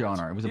funny joke, Your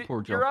Honor. It was a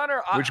poor joke. Your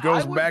Honor, which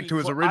goes back to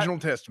his original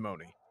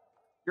testimony.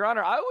 Your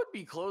Honor, I would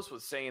be close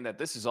with saying that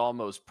this is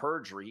almost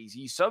perjury.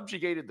 He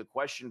subjugated the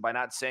question by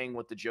not saying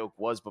what the joke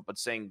was, but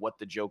saying what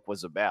the joke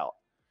was about.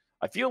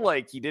 I feel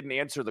like he didn't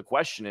answer the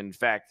question. In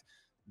fact,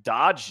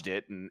 dodged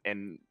it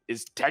and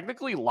is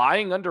technically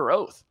lying under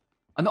oath.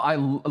 I know. I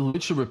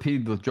literally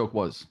repeated what the joke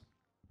was.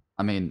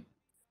 I mean,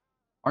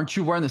 aren't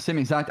you wearing the same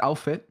exact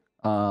outfit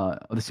of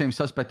the same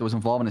suspect that was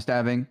involved in a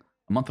stabbing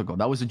a month ago?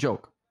 That was a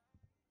joke.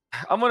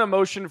 I'm going to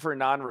motion for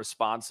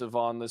non-responsive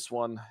on this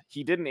one.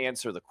 He didn't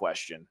answer the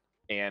question.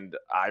 And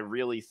I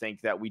really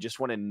think that we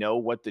just want to know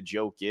what the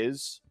joke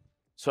is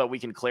so that we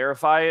can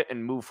clarify it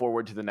and move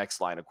forward to the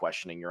next line of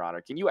questioning, Your Honor.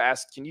 Can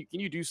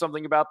you do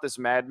something about this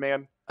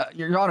madman?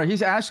 Your Honor,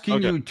 he's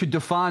asking you to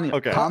define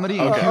comedy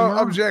and humor.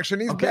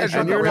 Objection. He's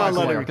and you're not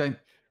letting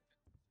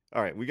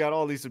All right, we got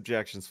all these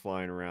objections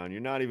flying around.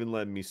 You're not even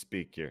letting me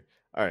speak here.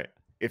 All right,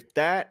 if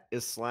that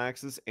is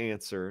Slacks'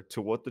 answer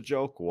to what the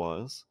joke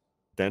was,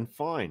 then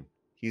fine.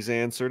 He's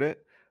answered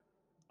it.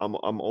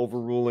 I'm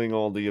overruling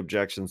all the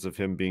objections of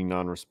him being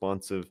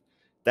non-responsive.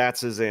 That's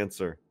his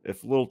answer.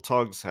 If Little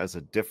Tuggz has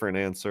a different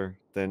answer,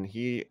 then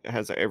he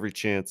has every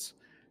chance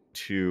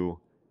to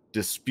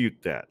dispute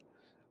that.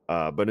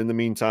 But in the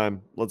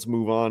meantime, let's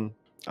move on.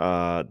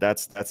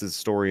 That's his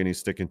story, and he's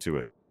sticking to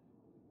it.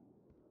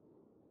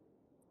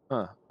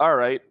 Huh. All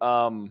right.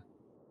 All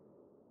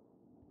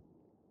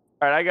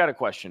right, I got a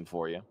question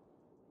for you.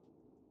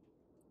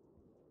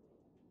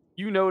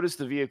 You noticed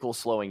the vehicle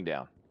slowing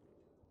down.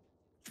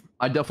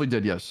 I definitely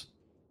did, yes.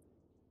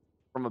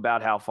 From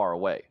about how far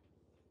away?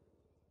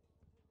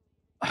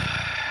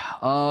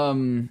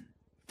 4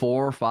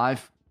 or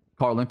 5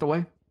 car length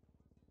away.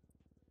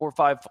 4 or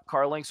 5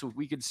 car lengths. So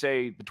we could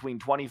say between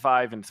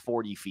 25 and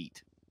 40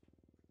 feet.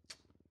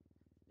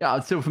 Yeah,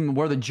 I'd say from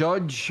where the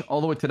judge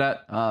all the way to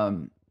that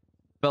the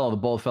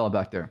bald fella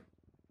back there.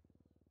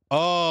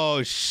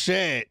 Oh,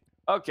 shit.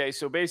 Okay,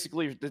 so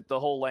basically the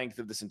whole length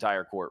of this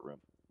entire courtroom.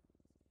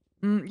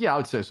 Yeah, I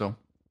would say so.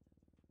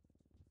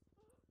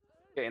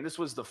 Okay, and this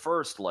was the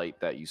first light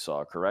that you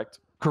saw, correct?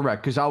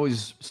 Correct, because I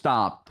was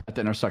stopped at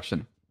the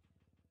intersection.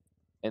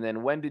 And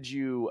then when did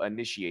you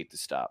initiate the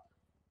stop?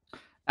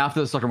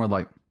 After the second red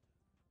light.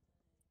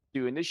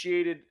 You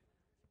initiated.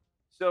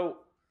 So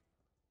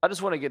I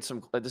just want to get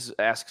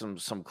ask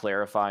some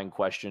clarifying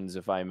questions,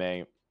 if I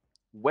may.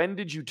 When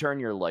did you turn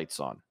your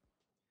lights on?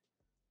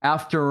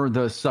 After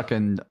the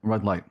second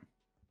red light.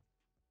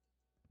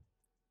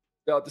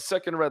 Now, at the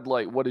second red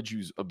light, what did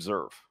you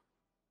observe?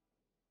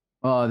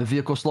 The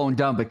vehicle slowing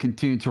down, but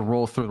continued to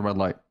roll through the red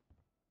light.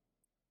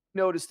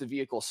 Notice the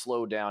vehicle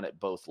slow down at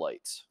both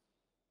lights.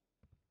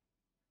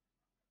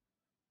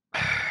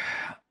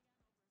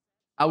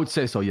 I would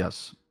say so,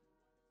 yes.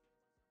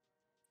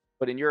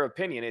 But in your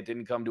opinion, it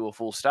didn't come to a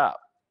full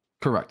stop.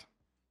 Correct.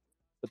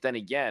 But then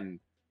again,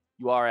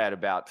 you are at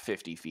about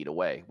 50 feet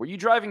away. Were you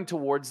driving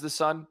towards the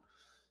sun?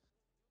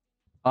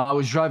 I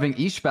was driving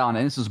eastbound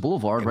Innocence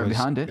Boulevard,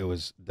 behind it.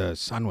 The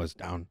sun was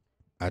down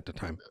at the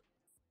time.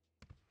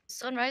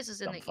 Sunrise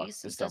is in the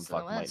east and sets in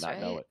the west,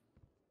 right?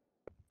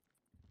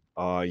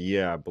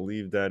 Yeah, I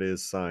believe that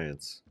is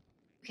science.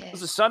 Okay.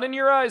 Is the sun in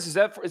your eyes? Is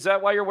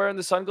that why you're wearing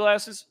the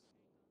sunglasses?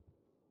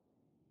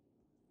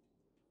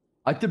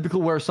 I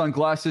typically wear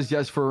sunglasses,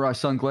 yes, for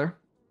sun glare.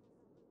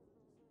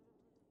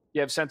 You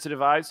have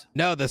sensitive eyes?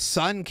 No, the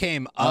sun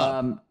came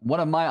up. One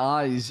of my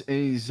eyes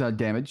is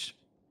damaged.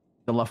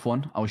 The left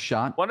one. I was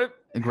shot. How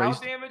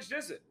grazed. damaged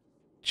is it?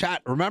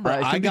 Chat, remember,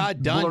 I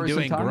got done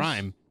doing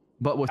grime.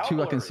 But with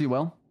two, I can see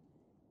well.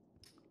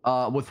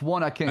 With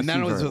one, I can't see And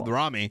then it was very with well.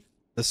 Rami.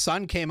 The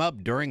sun came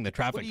up during the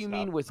traffic What do you stop.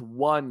 mean with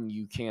one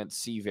you can't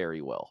see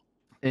very well?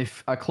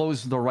 If I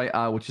close the right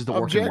eye, which is the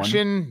working one.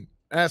 Objection.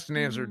 Asked and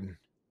answered.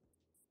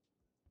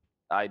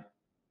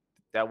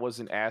 That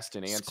wasn't asked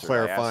and answered.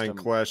 Clarifying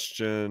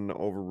question.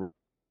 Overruled.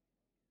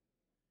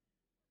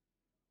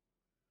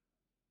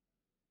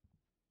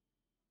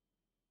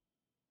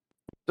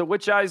 So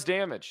which eye's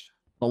damaged?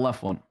 The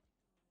left one.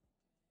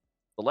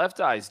 The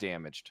left eye's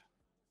damaged.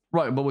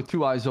 Right, but with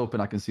two eyes open,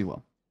 I can see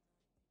well.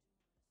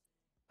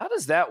 How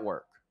does that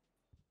work?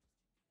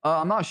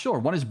 I'm not sure.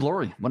 One is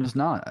blurry, one is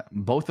not.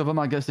 Both of them,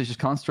 I guess, they just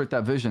concentrate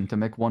that vision to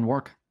make one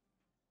work.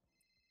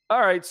 All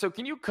right, so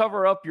can you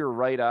cover up your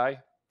right eye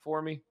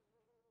for me?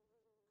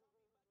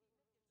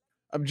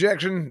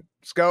 Objection.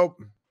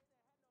 Scope.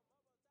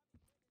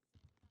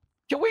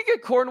 Can we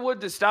get Cornwood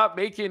to stop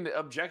making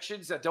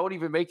objections that don't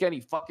even make any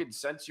fucking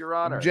sense, Your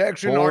Honor?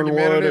 Objection. Cornwood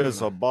Argumentative.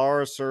 is a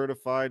bar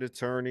certified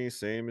attorney,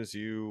 same as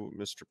you,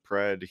 Mr.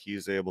 Pred.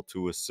 He's able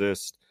to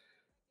assist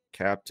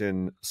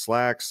Captain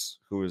Slacks,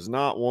 who is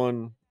not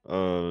one,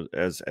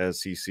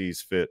 as he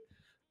sees fit.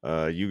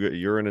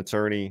 You're an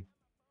attorney.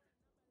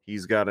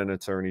 He's got an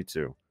attorney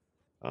too.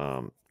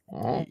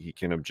 He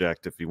can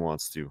object if he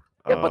wants to.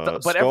 Yeah,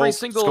 but every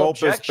single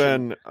objection has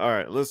been all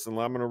right. Listen,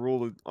 I'm going to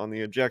rule on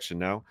the objection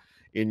now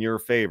in your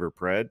favor,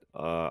 Pred.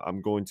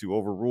 I'm going to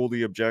overrule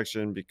the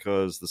objection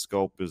because the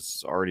scope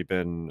has already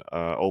been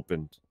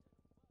opened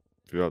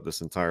throughout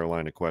this entire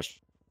line of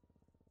question.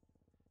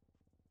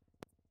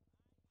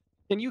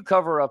 Can you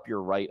cover up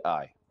your right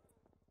eye?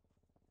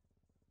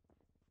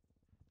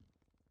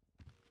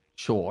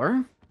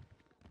 Sure.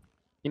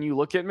 Can you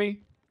look at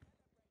me?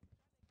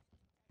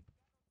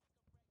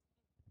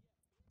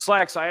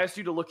 Slacks, I asked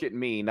you to look at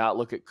me, not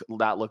look at.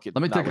 Let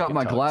me take out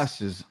my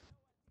glasses.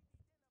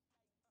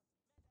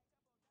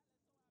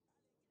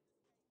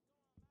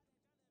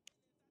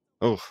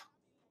 Oh,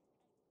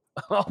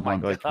 Oh my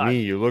like God.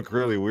 me, you look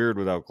really weird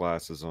without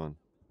glasses on.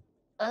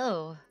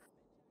 Oh.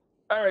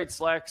 All right,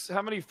 Slacks,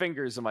 how many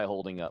fingers am I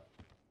holding up?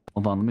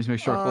 Hold on, let me just make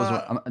sure I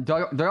close. Do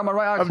I got my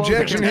right eye closed?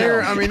 Objection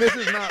here. I mean, this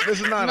is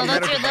not No, a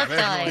that's medical your left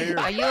professional eye. here.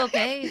 Are you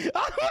okay?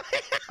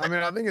 I mean,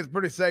 I think it's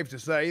pretty safe to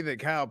say that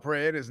Kyle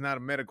Pred is not a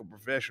medical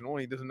professional.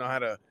 He doesn't know how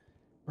to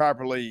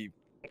properly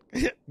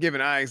give an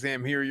eye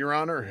exam here, Your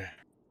Honor.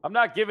 I'm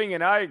not giving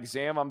an eye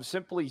exam. I'm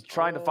simply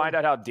trying to find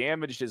out how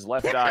damaged his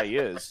left eye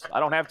is. I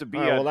don't have to be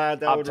an that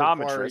would require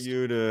optometrist.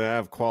 you to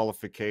have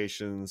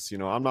qualifications. You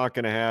know, I'm not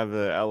going to have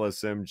the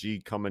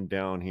LSMG coming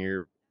down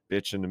here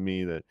bitching to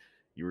me that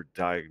you were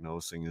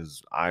diagnosing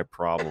his eye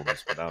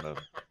problems without a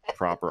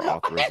proper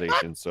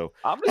authorization. So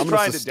I'm going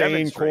trying to to sustain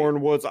demonstrate.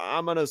 Cornwood's.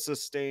 I'm going to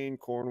sustain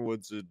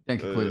Cornwood's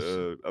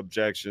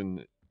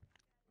objection.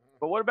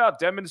 But what about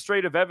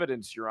demonstrative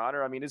evidence, Your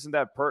Honor? I mean, isn't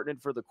that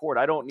pertinent for the court?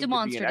 I don't need to be an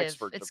Demonstrative.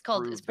 expert It's to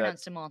called. prove It's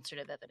pronounced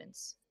demonstrative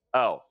evidence. that.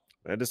 Oh,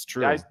 That is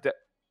true. guys,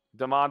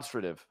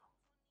 demonstrative.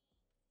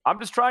 I'm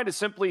just trying to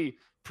simply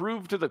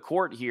prove to the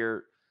court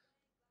here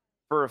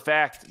for a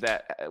fact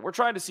that we're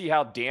trying to see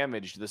how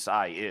damaged this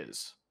eye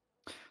is.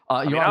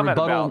 I mean, I'm at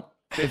about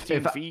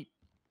 15 feet.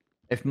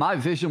 If my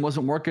vision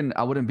wasn't working,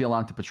 I wouldn't be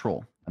allowed to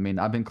patrol. I mean,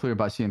 I've been cleared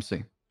by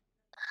CMC.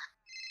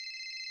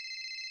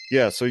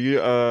 Yeah, so you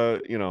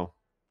know,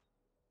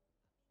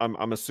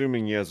 I'm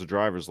assuming he has a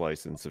driver's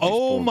license. If he's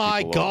Oh pulling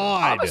my people over.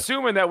 God. I'm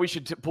assuming that we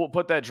should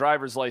put that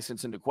driver's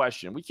license into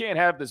question. We can't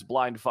have this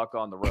blind fuck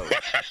on the road.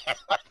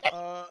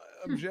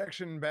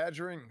 Objection,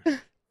 badgering.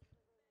 Thank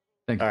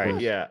you. All right,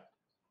 yeah.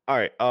 All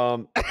right,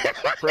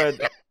 Fred,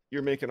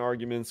 you're making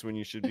arguments when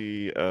you should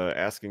be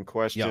asking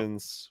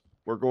questions.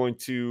 We're going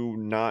to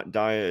not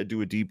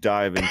do a deep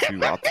dive into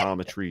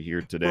optometry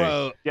here today.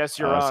 Bro, Yes,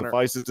 Your Honor.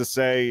 Suffice it to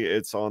say,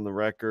 it's on the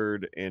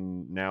record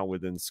and now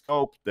within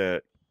scope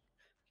that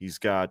he's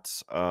got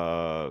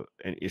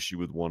an issue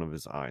with one of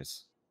his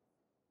eyes.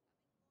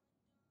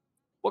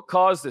 What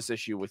caused this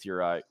issue with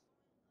your eye?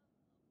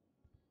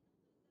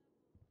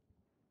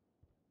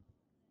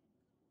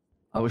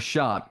 I was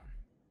shot,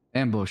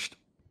 ambushed.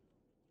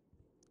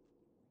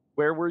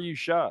 Where were you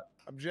shot?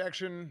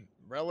 Objection,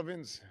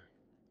 relevance.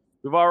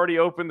 We've already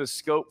opened the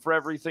scope for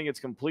everything. It's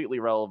completely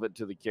relevant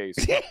to the case.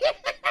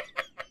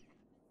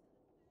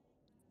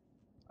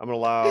 I'm gonna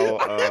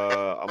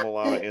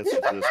allow an answer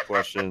to this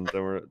question.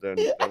 Then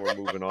we're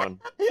moving on.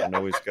 I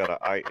know he's got an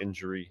eye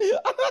injury.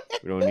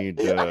 We don't need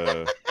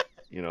the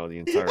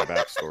entire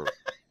backstory.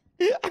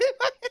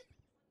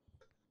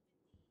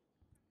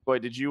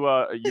 Wait, did you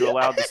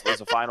allow this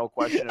as a final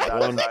question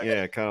about his eye?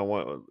 Yeah, kind of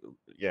one.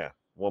 Yeah,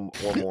 one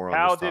more. On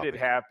How this did it topic.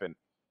 happen?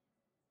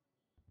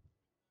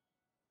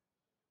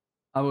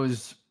 I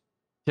was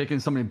taking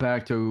somebody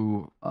back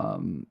to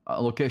a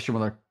location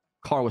where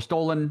car was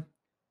stolen.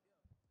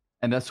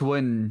 And that's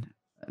when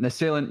an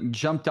assailant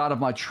jumped out of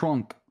my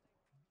trunk,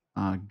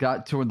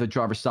 got toward the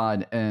driver's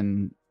side,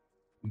 and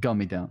gunned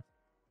me down.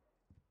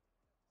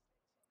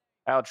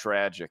 How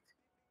tragic.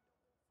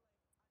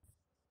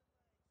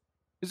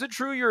 Is it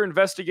true you're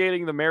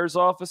investigating the mayor's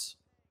office?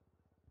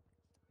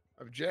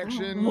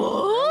 Objection.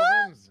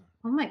 What?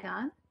 Oh my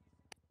god.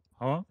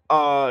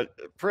 Huh?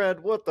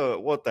 Fred, what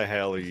the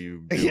hell are you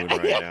doing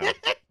right now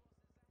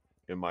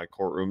in my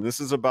courtroom? This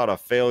is about a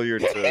failure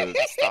to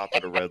stop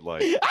at a red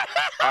light.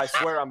 I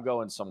swear I'm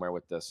going somewhere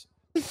with this.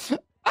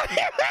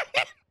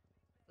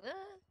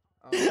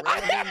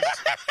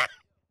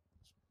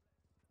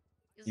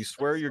 You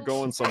swear you're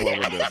going somewhere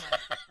with this?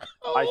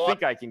 I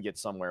think I can get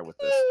somewhere with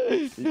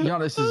this. Yeah,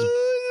 this is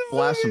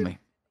blasphemy.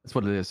 That's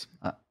what it is.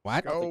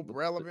 What? Scope,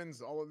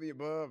 relevance, all of the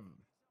above.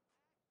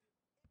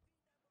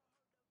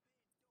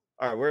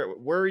 All right,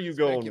 where are you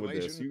going with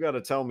this? You got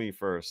to tell me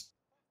first.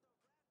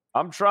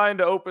 I'm trying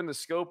to open the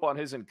scope on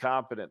his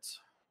incompetence.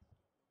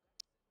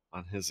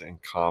 On his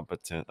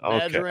incompetent.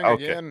 Badgering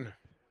Okay. again.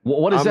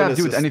 What does that have to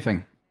do with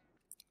anything?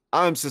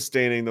 I'm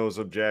sustaining those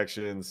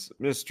objections.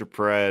 Mr.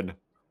 Pred,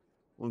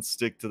 let's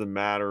stick to the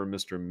matter of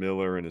Mr.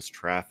 Miller and his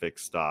traffic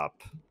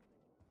stop.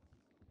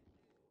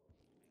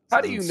 How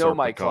do you know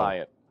my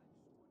client?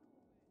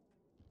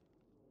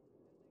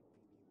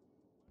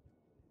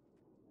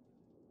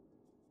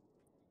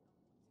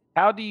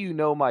 How do you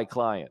know my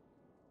client?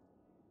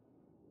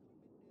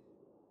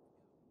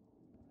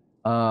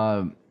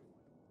 I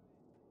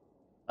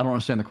don't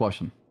understand the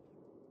question.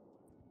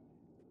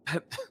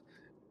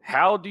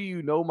 How do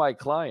you know my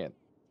client?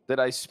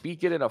 Did I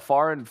speak it in a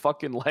foreign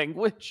fucking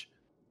language?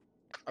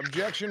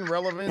 Objection,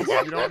 relevance.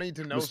 You don't need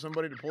to know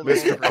somebody to pull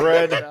Mr. over.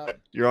 Pred,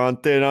 you're on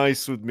thin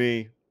ice with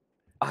me.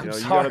 I'm you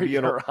sorry,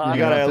 you Your Honor.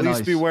 gotta at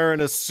least be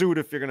wearing a suit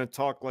if you're gonna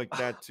talk like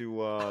that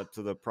to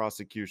the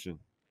prosecution.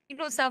 You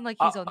don't sound like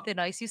he's on thin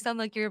ice. You sound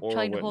like you're Or a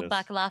trying to hold witness.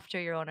 back laughter,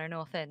 Your Honor.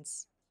 No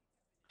offense.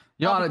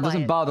 Your I'll Honor, be it doesn't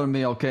quiet. bother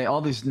me, okay? All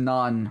these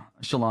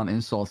nonchalant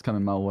insults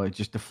coming my way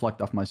just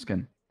deflect off my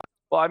skin.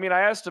 Well, I mean,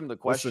 I asked him the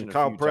question. Listen,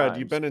 Kyle a few Pred, times.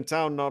 you've been in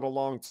town not a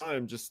long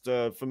time. Just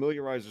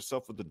familiarize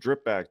yourself with the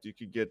Drip Act. You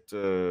could get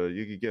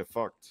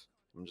fucked.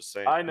 I'm just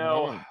saying. I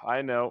know.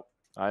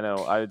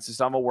 It's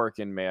just I'm a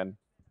working man.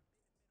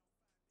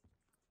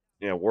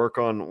 Yeah, work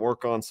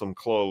on some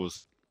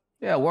clothes.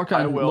 Yeah, work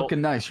on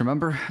looking nice,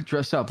 remember?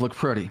 Dress up, look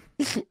pretty.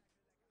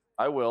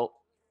 I will.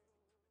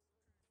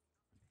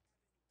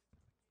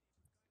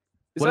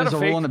 What is a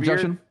rule and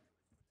objection?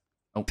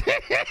 Oh.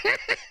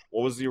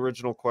 What was the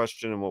original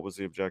question and what was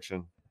the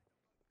objection?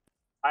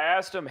 I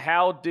asked him,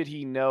 how did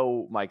he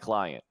know my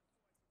client?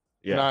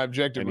 Yeah, and I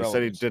objected. And he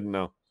said he didn't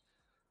know.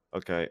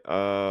 Okay.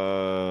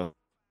 Because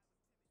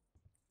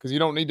you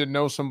don't need to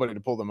know somebody to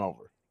pull them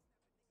over.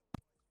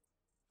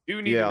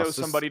 You need to know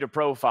somebody to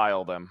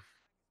profile them.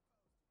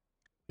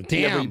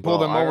 Yeah, but you pull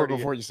them over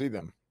before you see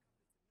them.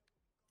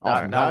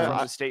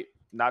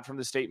 Not from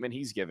the statement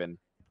he's given.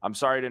 I'm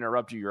sorry to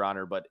interrupt you, Your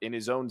Honor, but in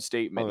his own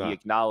statement, he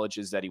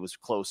acknowledges that he was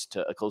close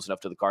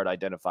enough to the car to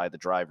identify the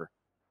driver.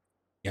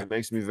 It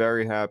makes me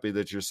very happy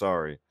that you're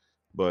sorry,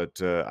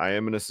 but I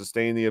am going to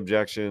sustain the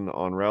objection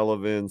on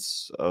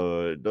relevance.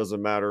 It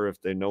doesn't matter if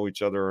they know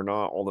each other or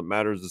not. All that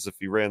matters is if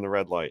he ran the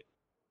red light.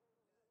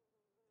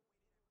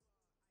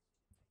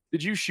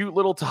 Did you shoot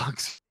little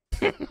Tuggz?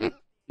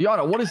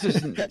 Yana, what is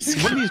this?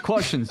 What are these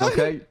questions,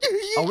 okay?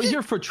 Are we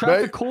here for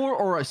traffic court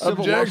or a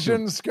civil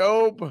objection lawsuit?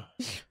 scope?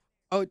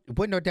 Oh,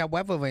 well, no, that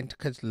weather went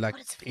because, like,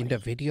 in the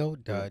video,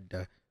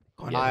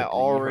 I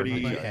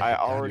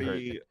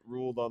already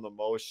ruled on the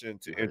motion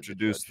to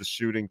introduce the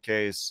shooting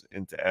case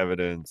into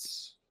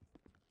evidence.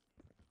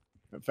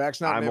 The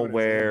fact's not. I'm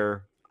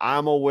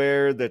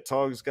aware that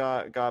Tuggz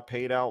got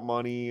paid out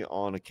money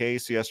on a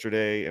case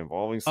yesterday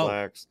involving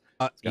Slacks.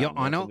 Your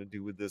Honor, nothing to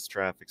do with this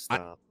traffic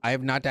stop. I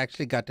have not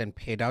actually gotten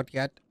paid out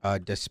yet,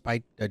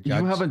 despite the judge.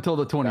 You have until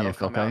the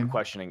 20th, okay?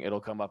 Questioning. It'll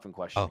come up in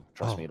questioning.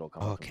 Trust me, it'll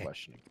come up in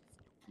questioning.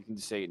 You can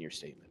just say it in your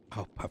statement.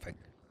 Oh,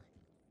 perfect.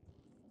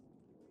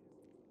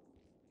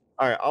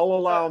 All right, I'll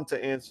allow him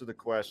to answer the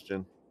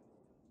question.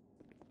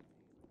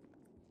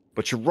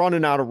 But you're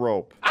running out of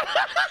rope.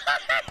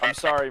 I'm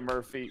sorry,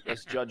 Murphy.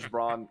 It's Judge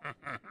Braun.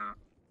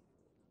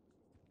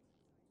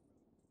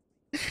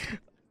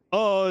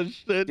 Oh,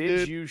 shit,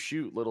 Did you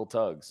shoot little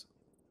Tuggz?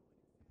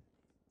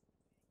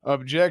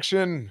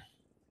 Objection.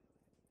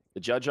 The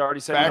judge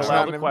already said you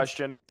allow the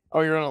question.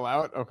 Oh, you're gonna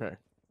allow it? Okay.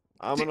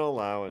 I'm gonna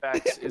allow it.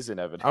 Facts isn't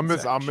evidence. I'm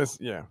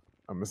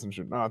missing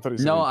shit. No, I thought he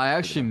said. No, I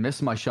actually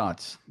missed my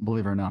shots,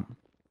 believe it or not.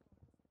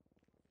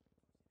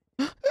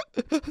 I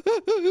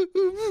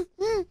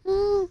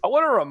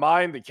want to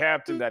remind the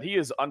captain that he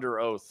is under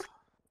oath.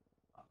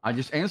 I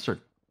just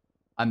answered.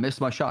 I missed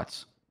my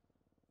shots.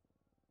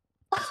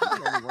 Was he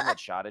the only one that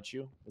shot at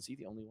you? Was he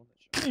the only one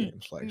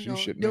that shot at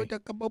you? There were a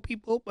couple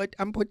people, but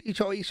I'm pretty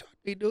sure he shot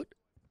me, dude.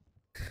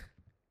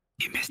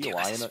 He missed you.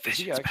 Is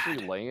he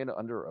actually laying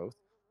under oath?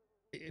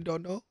 I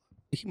don't know.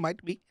 He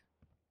might be.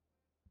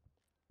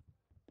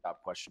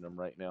 Stop questioning him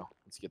right now.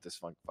 Let's get this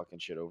fucking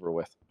shit over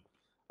with.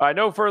 All right,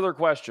 no further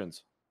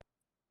questions.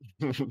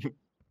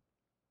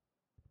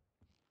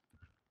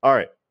 All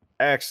right.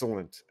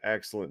 Excellent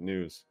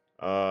news.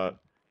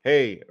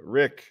 Hey,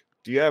 Rick,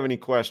 do you have any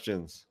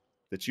questions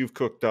that you've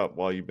cooked up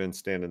while you've been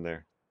standing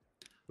there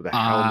with a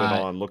helmet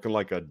on, looking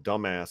like a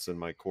dumbass in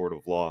my court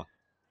of law?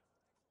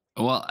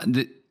 Well,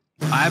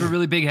 I have a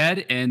really big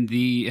head, and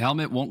the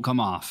helmet won't come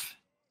off.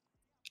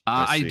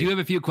 I do have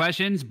a few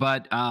questions,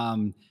 but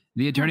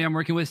the attorney I'm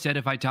working with said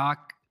if I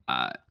talk,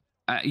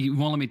 he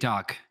won't let me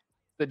talk.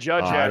 The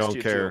judge asked I don't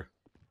you care.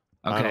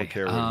 To. Okay. I don't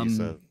care what he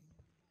said.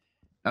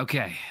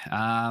 Okay.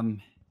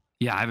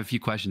 Yeah, I have a few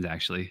questions,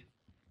 actually.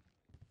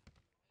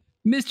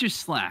 Mr.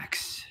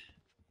 Slacks.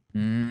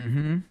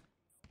 Mm-hmm.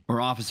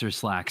 Or Officer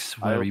Slacks,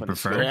 whatever you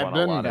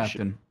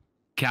prefer.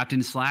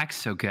 Captain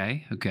Slacks?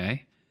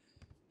 Okay.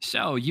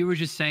 So, you were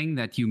just saying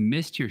that you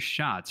missed your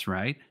shots,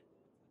 right?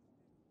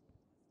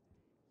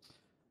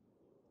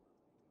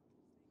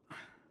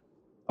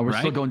 Are we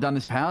still going down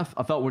this path?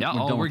 I thought we're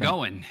done. We're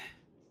going.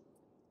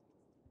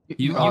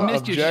 You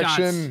missed your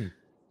shots.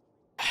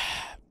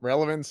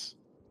 Relevance.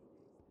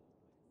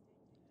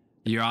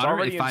 Your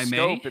Honor, if I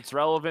may, it's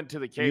relevant to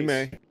the case. You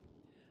may.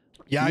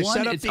 Yeah, I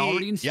set up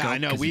I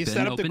know. We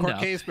set up the court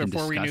case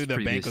before we knew the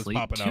bank was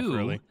popping up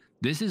early.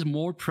 This is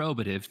more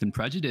probative than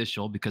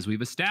prejudicial because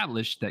we've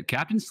established that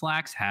Captain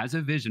Slacks has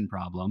a vision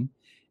problem,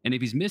 and if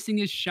he's missing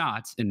his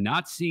shots and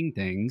not seeing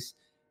things,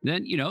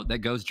 then that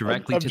goes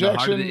directly to the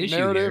heart of the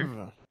issue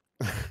here.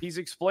 He's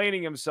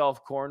explaining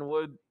himself,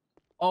 Cornwood.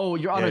 Oh,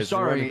 Your Honor,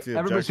 sorry.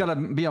 Everybody's got to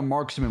be a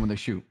marksman when they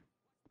shoot.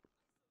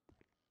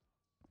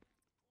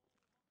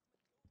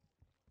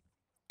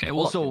 Okay,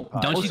 well,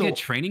 don't you get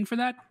training for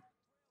that?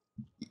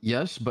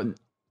 Yes, but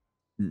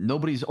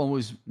nobody's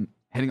always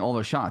hitting all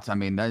their shots. I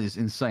mean, that is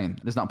insane.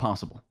 That's not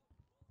possible.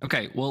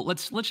 Okay, well,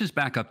 let's just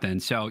back up then.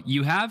 So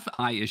you have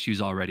eye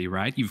issues already,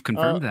 right? You've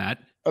confirmed that.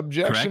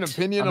 Objection, correct?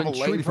 opinion of a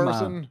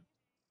layperson.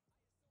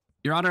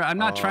 Your Honor, I'm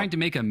not trying to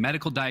make a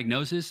medical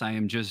diagnosis. I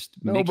am just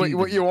but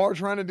what you are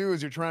trying to do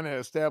is you're trying to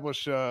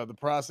establish the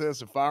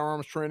process of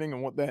firearms training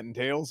and what that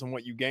entails and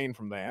what you gain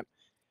from that.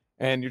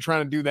 And you're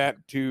trying to do that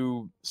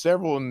to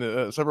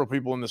several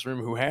people in this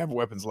room who have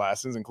weapons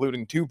license,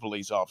 including 2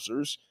 police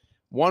officers,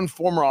 1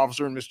 former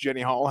officer in Miss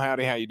Jenny Hall.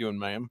 Howdy, how you doing,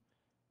 ma'am?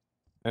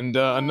 And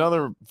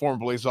another former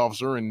police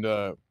officer and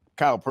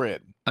Kyle Pred.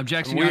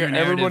 Objection.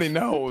 Everybody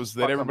knows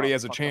that everybody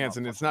has a chance,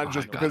 and it's not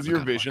just because of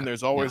your vision.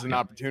 There's always an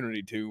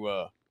opportunity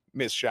to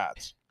miss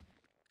shots.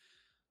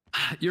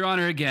 Your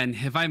Honor, again,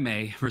 if I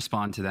may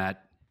respond to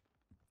that.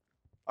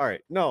 All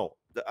right. No,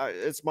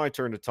 it's my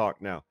turn to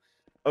talk now.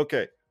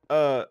 Okay.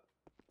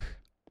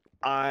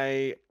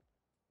 I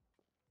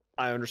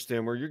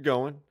understand where you're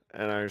going,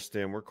 and I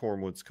understand where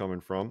Cornwood's coming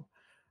from.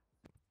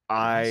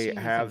 I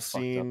have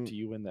seen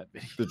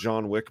the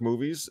John Wick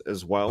movies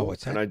as well,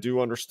 and I do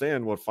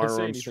understand what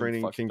firearms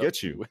training can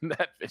get you.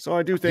 So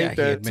I do think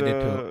that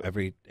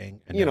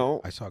everything.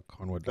 I saw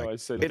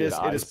Cornwood. It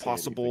is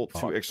possible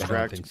to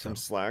extract from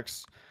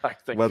Slacks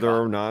whether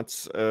or not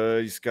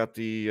he's got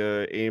the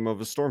aim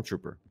of a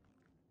stormtrooper.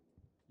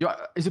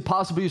 Is it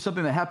possible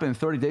something that happened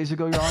 30 days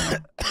ago, Your Honor?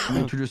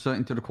 Introduce that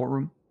into the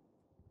courtroom.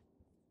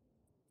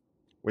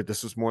 Wait,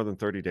 this was more than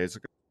 30 days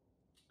ago?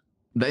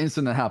 The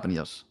incident that happened,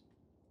 yes.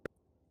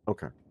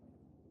 Okay.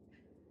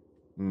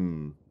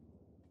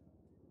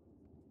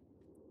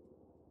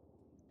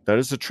 That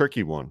is a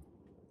tricky one.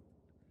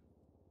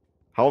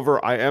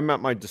 However, I am at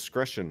my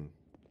discretion.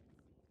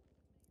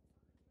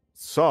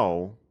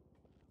 So,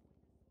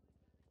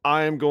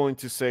 I am going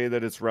to say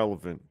that it's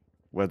relevant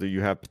whether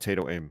you have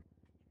potato aim.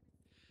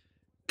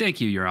 Thank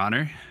you, Your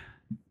Honor.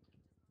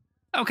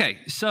 Okay,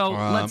 so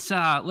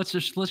let's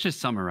just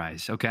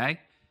summarize, okay?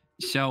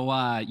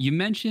 So you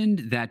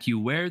mentioned that you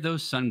wear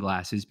those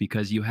sunglasses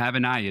because you have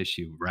an eye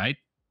issue, right?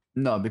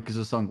 No, because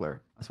of sun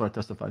glare. That's what I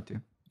testified to.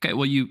 Okay,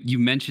 well, you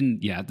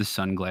mentioned, the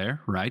sun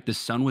glare, right? The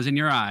sun was in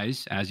your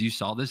eyes as you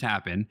saw this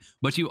happen,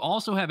 but you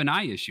also have an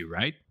eye issue,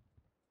 right?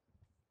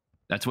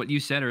 That's what you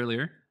said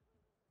earlier.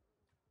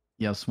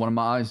 Yes, one of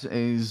my eyes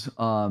is,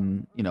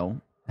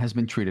 has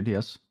been treated,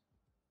 yes.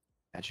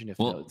 Imagine if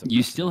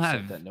you still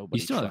have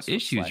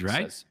issues,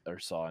 right? Or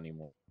saw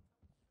anymore.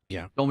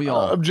 Yeah. Don't we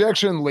all?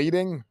 Objection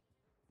leading.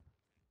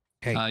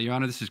 Hey, Your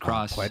Honor, this is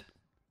Cross.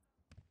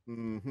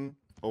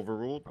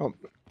 Overruled.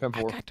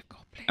 10-4.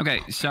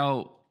 Okay,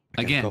 so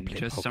again,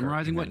 just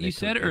summarizing what you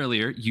said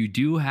earlier, you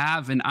do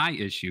have an eye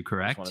issue,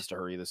 correct? I want us to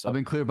hurry this up. I've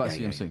been clear about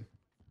CMC.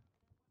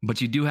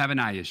 But you do have an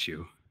eye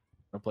issue.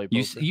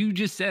 You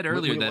just said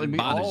earlier that it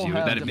bothers you,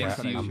 that it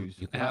makes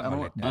you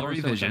have blurry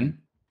vision.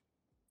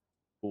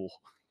 Cool.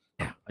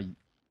 Yeah.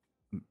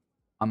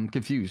 I'm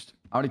confused.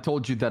 I already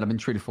told you that I've been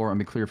treated for. I'm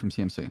been clear from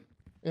CMC.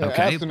 Yeah,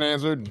 okay. Asked and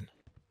answered.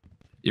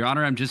 Your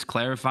Honor, I'm just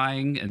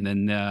clarifying, and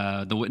then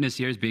the witness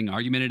here is being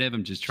argumentative.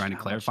 I'm just trying to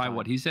clarify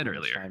what he said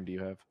earlier. How much time do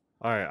you have?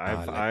 All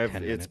right,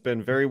 it's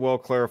been very well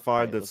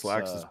clarified that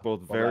Slacks is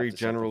both very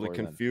generally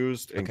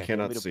confused and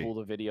cannot see. Pull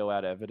the video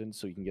out of evidence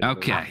so you can get.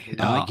 Okay,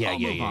 I'll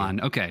move on.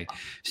 Okay,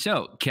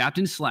 so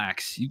Captain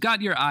Slacks, you got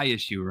your eye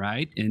issue,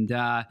 right? And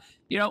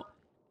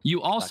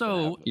You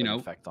also, you know,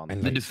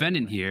 the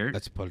defendant here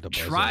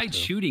tried too.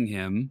 shooting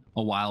him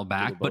a while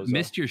back, but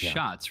missed your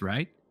shots,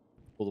 right?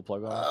 Pull the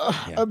plug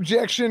on.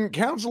 Objection.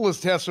 Counsel is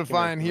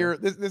testifying here.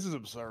 This is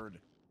absurd.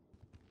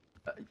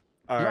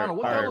 Your Honor,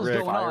 what the hell is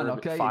going on?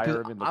 Okay, All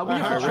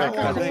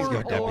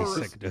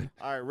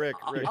right, Rick.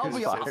 I'll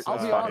be honest.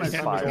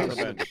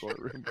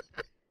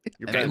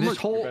 This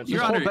whole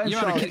bench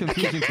trial is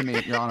confusing to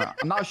me, Your Honor.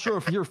 I'm not sure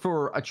if you're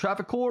for a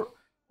traffic court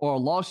or a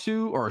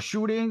lawsuit or a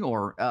shooting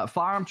or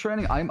firearm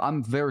training.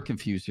 I'm very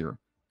confused here.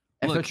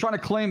 If they're trying to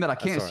claim that I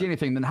can't see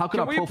anything, then how can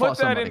I profile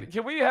somebody?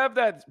 Can we have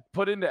that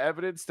put into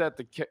evidence that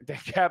the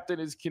captain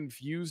is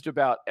confused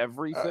about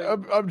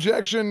everything?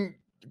 Objection.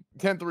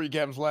 10-3,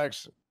 Captain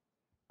Slacks.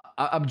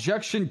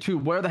 Objection to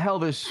where the hell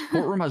this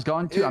courtroom has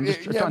gone to. I'm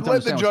just trying to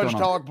let the judge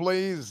talk,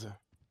 please.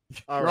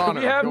 All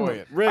right. Go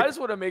ahead. Rick, I just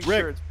want to make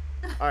sure it's...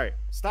 All right,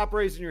 stop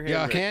raising your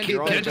hand. Yeah,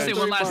 Rick. Can I just say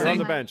one last You're thing? on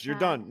the bench. You're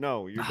done.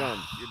 No, you're done.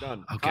 You're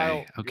done. Okay,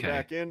 Kyle, okay. You're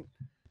back in.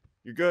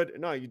 You're good.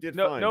 No, you did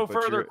fine. No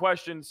further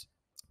questions.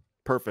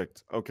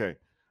 Perfect. Okay.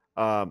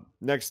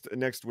 Next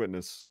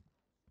witness.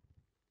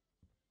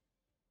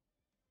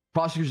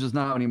 Prosecutors does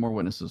not have any more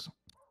witnesses.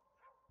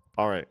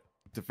 All right.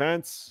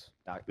 Defense.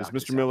 Is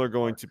Mr. Miller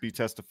going to be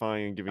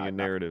testifying and giving a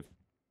narrative?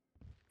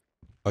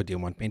 Oh, do you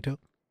want me to?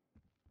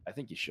 I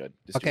think you should.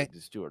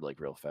 Just do it like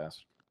real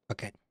fast.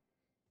 Okay.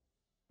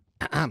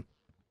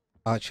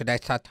 Should I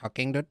start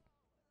talking, dude?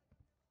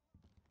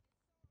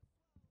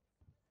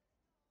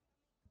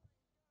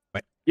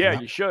 Wait, yeah,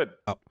 you should.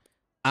 Oh.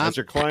 Has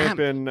your client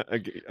been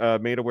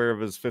made aware of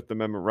his Fifth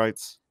Amendment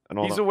rights and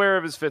all He's that? aware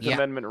of his Fifth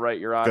Amendment right,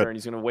 Your Honor, Good. and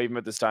he's going to waive him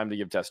at this time to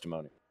give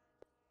testimony.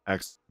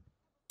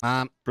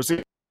 Excellent.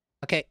 Proceed.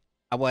 Okay.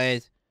 I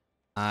was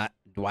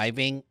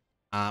driving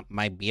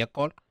my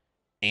vehicle,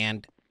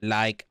 and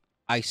like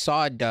I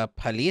saw the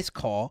police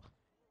call,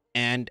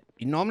 and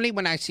normally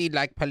when I see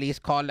like police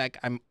call, like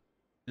I'm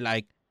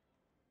like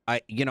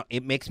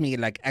it makes me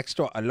like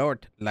extra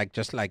alert, like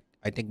just like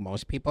I think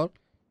most people,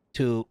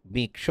 to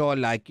make sure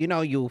like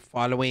you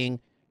following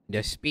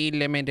the speed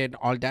limit and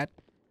all that.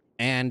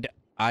 And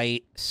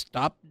I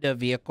stopped the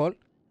vehicle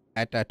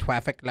at a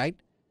traffic light,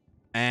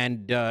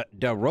 and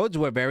the roads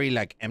were very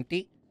like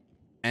empty.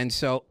 And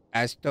so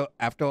after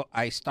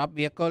I stop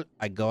vehicle,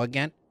 I go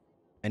again,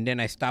 and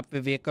then I stop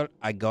the vehicle,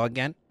 I go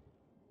again,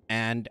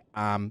 and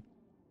the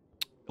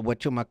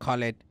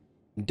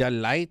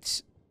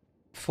lights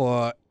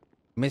for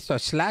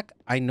Mr. Slack,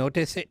 I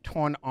notice it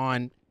turn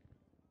on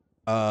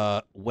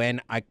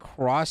when I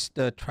cross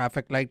the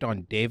traffic light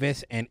on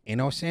Davis and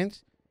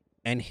Innocence,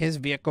 and his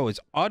vehicle is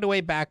all the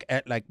way back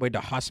at like where the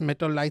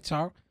hospital lights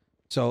are.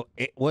 So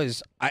it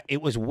was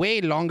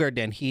way longer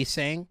than he's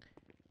saying.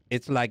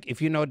 It's like,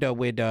 if you know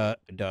where the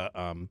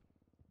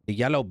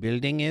yellow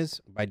building is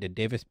by the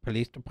Davis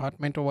Police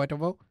Department or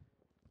whatever,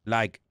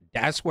 like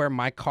that's where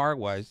my car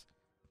was,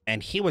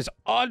 and he was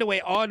all the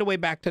way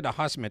back to the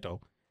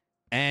hospital.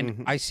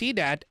 And I see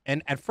that,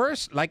 and at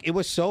first, like it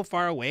was so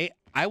far away,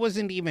 I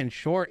wasn't even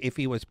sure if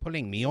he was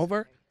pulling me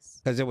over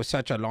because it was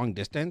such a long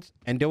distance,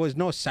 and there was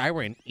no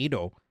siren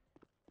either.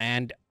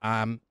 And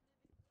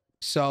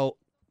so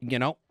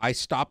I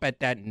stop at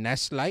that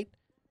Nest light.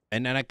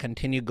 And then I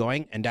continue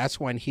going, and that's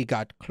when he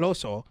got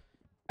closer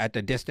at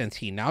the distance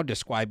he now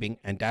describing,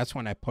 and that's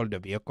when I pulled the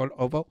vehicle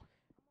over.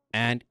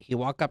 And he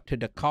walked up to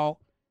the car,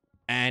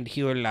 and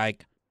he was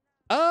like,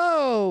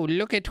 "Oh,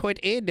 look at what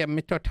it is,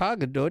 Mr.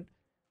 Tuggz, dude.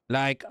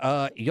 Like,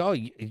 yo,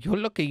 you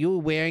look at you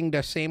wearing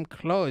the same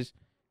clothes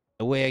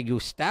where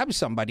you stabbed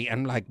somebody."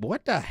 I'm like,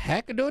 "What the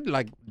heck, dude?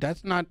 Like,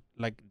 that's not,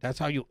 like, that's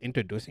how you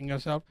introducing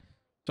yourself?"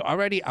 So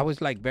already I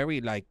was like very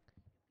like,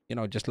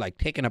 just like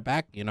taken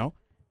aback,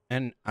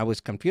 And I was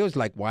confused,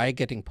 like, why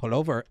getting pulled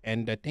over?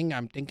 And the thing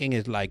I'm thinking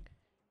is, like,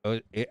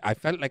 I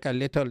felt like a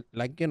little,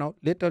 like,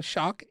 little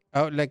shark,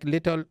 like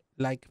little,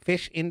 like,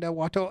 fish in the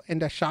water,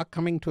 and the shark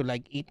coming to,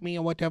 like, eat me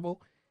or whatever.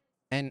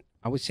 And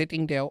I was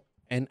sitting there,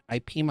 and I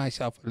pee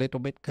myself a little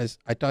bit because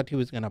I thought he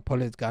was going to pull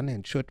his gun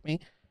and shoot me.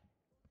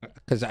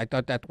 Because I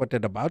thought that's what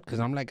it's about. Because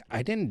I'm like,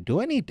 I didn't do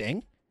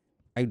anything.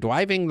 I'm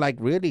driving, like,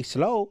 really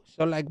slow.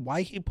 So, like,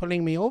 why he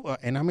pulling me over?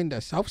 And I'm in the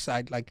south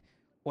side, like,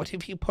 what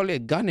if he pull a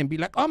gun and be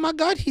like, "Oh my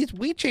God, he's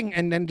reaching,"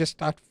 and then just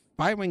start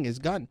firing his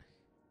gun?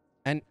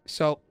 And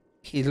so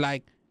he's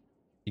like,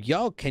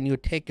 "Yo, can you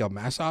take your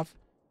mask off,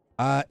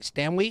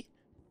 Stanley?"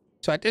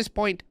 So at this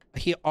point,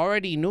 he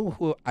already knew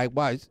who I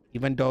was,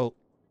 even though,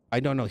 I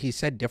don't know, he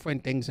said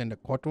different things in the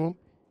courtroom.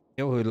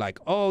 He was like,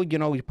 "Oh,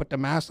 you put the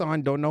mask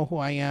on, don't know who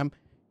I am."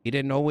 He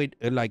didn't know it,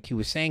 like he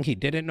was saying he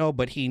didn't know,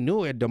 but he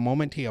knew it the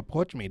moment he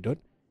approached me, dude.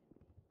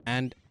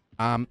 And, Is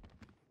that on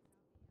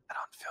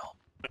film?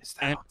 Is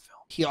that on film?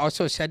 He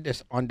also said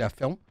this on the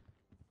film.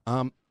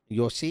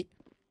 You'll see.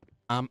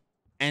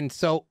 And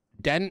so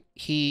then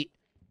he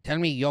tell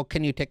me, "Yo,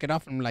 can you take it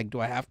off?" I'm like, "Do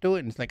I have to?"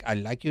 And it's like,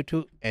 "I'd like you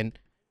to." And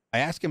I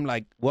asked him,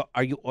 like, "What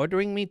are you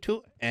ordering me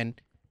to?" And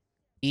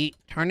he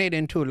turned it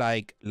into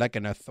like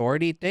an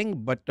authority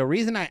thing. But the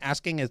reason I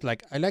asking is,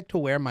 like, I like to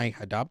wear my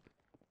hijab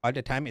all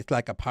the time. It's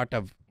like a part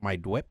of my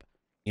whip,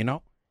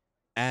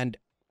 And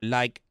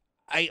like,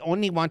 I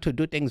only want to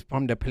do things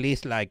from the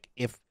police, like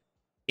if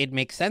it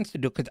makes sense to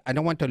do, because I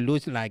don't want to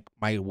lose like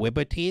my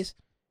liberties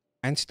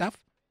and stuff.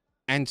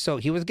 And so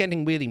he was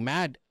getting really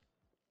mad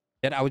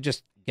that I was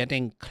just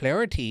getting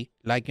clarity,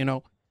 like, you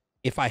know,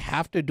 if I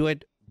have to do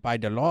it by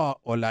the law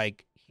or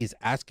like he's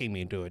asking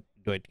me to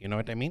do it, you know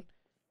what I mean?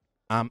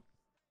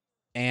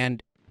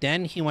 And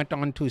then he went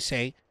on to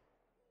say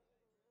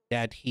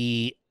that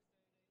he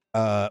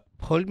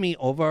pulled me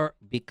over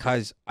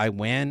because I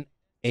ran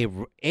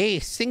a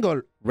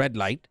single red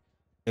light.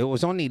 It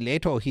was only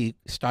later he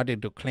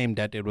started to claim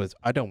that it was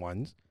other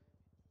ones.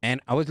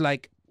 And I was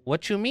like,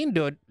 what you mean,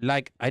 dude?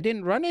 Like, I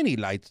didn't run any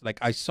lights. Like,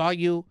 I saw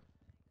you.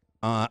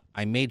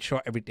 I made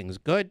sure everything's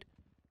good.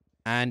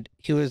 And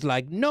he was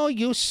like, no,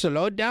 you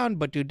slowed down,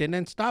 but you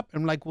didn't stop.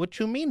 I'm like, what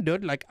you mean,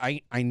 dude? Like,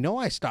 I know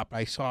I stopped.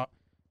 I saw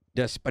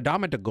the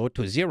speedometer go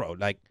to 0.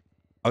 Like,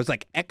 I was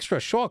like extra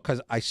sure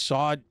because I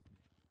saw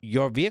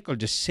your vehicle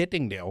just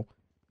sitting there.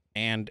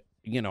 And,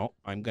 you know,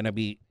 I'm going to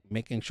be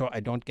making sure I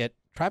don't get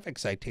traffic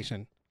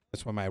citation.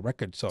 That's why my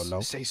record's so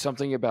low. Say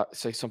something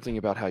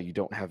about how you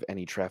don't have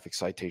any traffic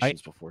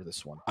citations before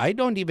this one. I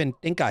don't even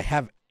think I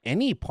have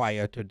any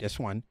prior to this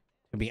one,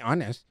 to be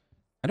honest.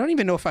 I don't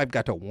even know if I've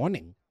got a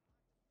warning.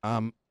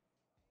 What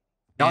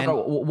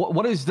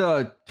is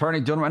the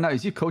attorney doing right now?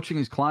 Is he coaching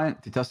his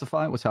client to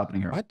testify? What's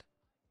happening here? What?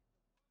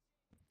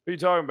 What are you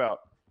talking about?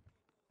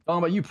 Talking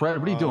about you, Fred.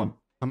 What are you doing?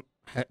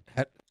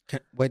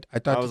 Wait, I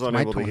thought I was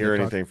unable to hear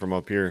anything from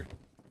up here.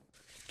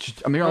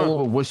 I'm hearing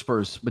little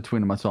whispers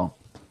between them. That's all.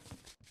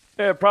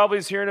 Yeah, probably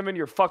is hearing them in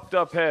your fucked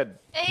up head.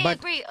 Hey,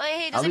 Bree.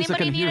 Hey, does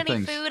anybody need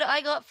any food? I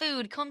got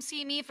food. Come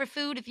see me for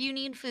food if you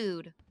need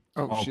food.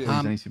 Oh shit!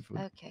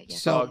 Okay. Yeah.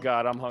 So, oh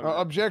God, I'm hungry.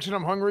 Objection!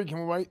 I'm hungry. Can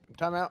we wait?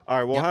 Time out.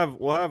 All right,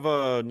 we'll have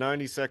a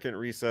 90-second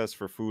recess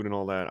for food and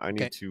all that. I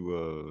need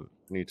to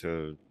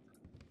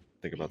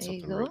think about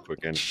something real quick.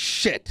 And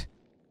shit.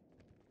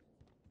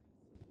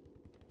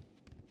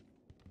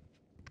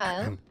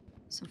 Kyle,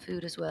 some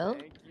food as well.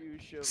 Thank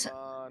you,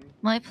 Siobhan.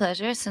 My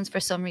pleasure. Since for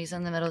some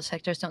reason the metal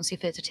detectors don't see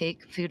fit to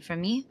take food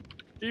from me,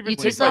 you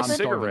take my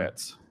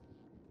cigarettes.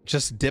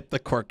 Just dip the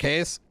court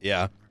case.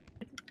 Yeah.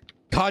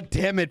 God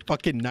damn it,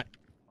 fucking nut.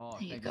 Oh,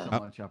 thank you so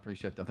much. I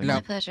appreciate that. My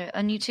pleasure.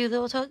 And you too,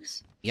 little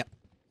Tuggz? Yep.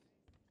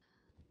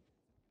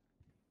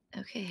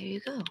 Okay, here you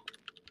go.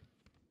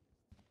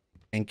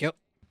 Thank you.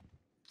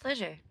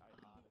 Pleasure.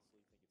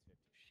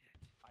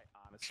 I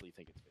honestly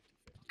think it's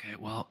 50-50. Okay,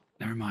 well,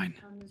 never mind.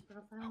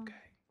 Okay.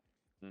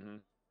 All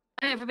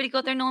right, everybody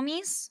got their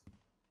normies?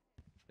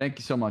 Thank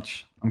you so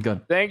much. I'm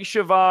good. Thanks,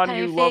 Siobhan,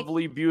 you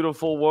lovely,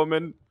 beautiful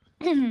woman.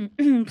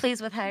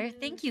 Pleased with her.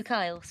 Thank you,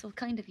 Kyle. So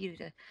kind of you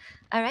to.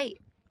 All right.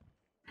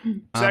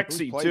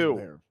 Sexy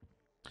too.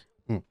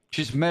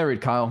 She's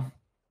married, Kyle.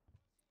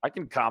 I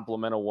can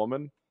compliment a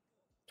woman.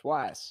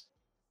 Twice.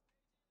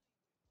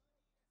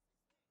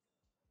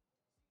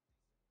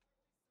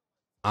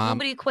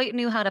 Nobody quite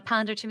knew how to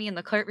pander to me in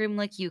the courtroom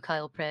like you,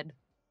 Kyle Pred.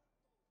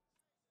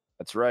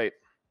 That's right.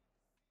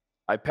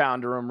 I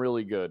pounder him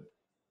really good.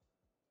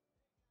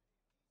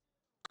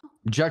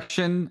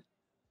 Objection.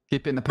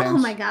 Keep it in the pants. Oh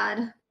my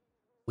god.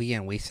 We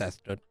in recess,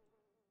 dude.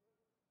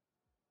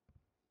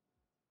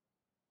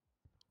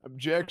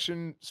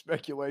 Objection.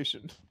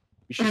 Speculation.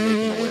 You should make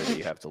him aware that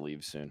you have to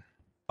leave soon.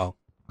 Oh,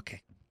 okay.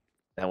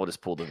 And we'll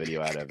just pull the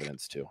video out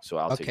evidence too. So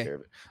I'll take care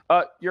of it.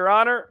 Your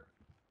Honor.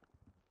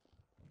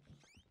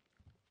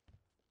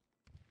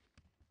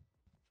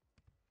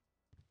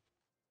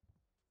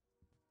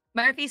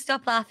 Murphy,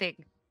 stop laughing.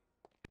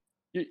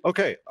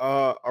 Okay.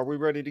 Are we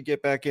ready to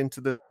get back into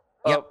the?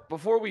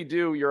 Before we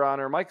do, Your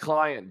Honor, my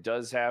client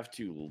does have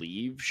to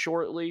leave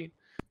shortly.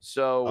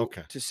 So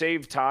to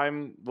save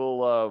time,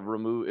 we'll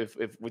remove,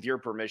 if with your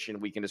permission,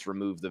 we can just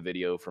remove the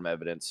video from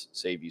evidence,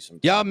 save you some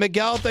time. Yeah,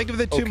 Miguel, thank you for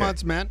the 2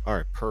 months, man. All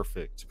right,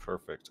 perfect.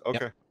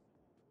 Okay.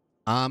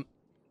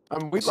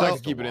 We'd like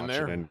to keep it in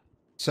there.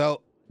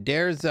 So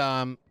there's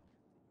where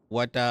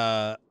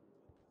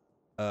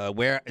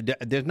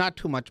there's not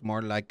too much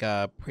more, like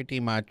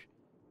pretty much,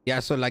 yeah.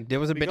 So like there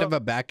was a bit of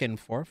a back and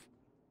forth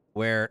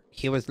where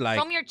he was like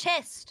from your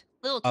chest,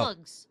 little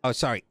Tuggz. Oh,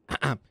 sorry.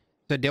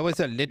 So there was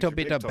a little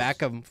bit of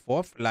back and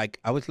forth. Like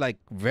I was like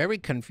very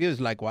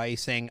confused, like why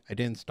he's saying I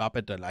didn't stop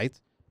at the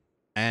lights.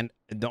 And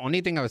the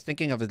only thing I was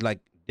thinking of is like,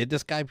 did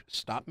this guy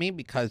stop me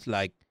because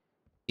like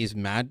he's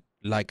mad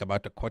like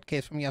about the court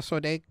case from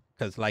yesterday?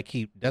 Because like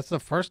that's the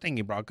first thing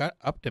he brought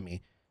up to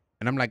me,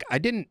 and I'm like, I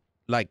didn't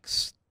like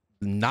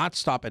not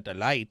stop at the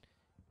light,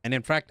 and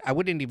in fact I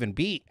wouldn't even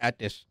be at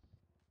this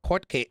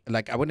court case.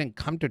 Like I wouldn't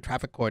come to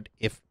traffic court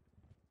if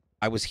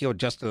I was here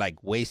just to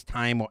like waste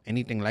time or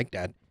anything like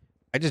that.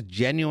 I just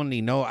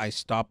genuinely know I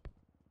stopped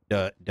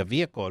the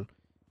vehicle,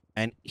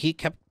 and he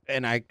kept,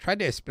 and I tried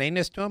to explain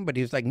this to him, but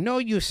he was like, no,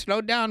 you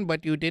slowed down,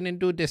 but you didn't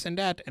do this and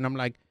that. And I'm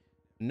like,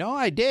 no,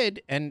 I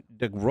did. And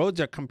the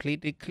roads are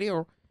completely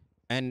clear.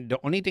 And the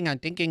only thing I'm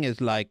thinking is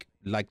like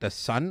the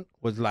sun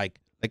was like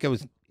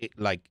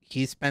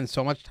he spent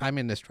so much time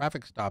in this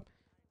traffic stop.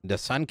 The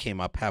sun came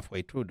up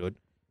halfway through, dude.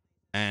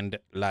 And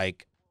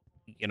like,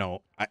 you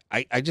know,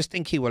 I just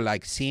think he was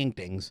like seeing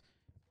things.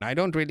 I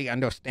don't really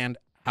understand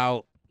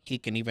how he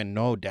can even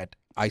know that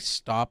I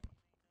stopped,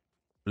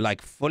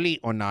 like, fully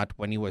or not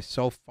when he was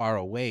so far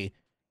away.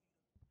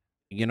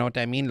 You know what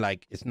I mean?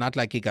 Like, it's not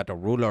like he got a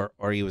ruler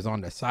or he was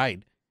on the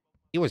side.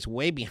 He was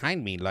way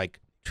behind me, like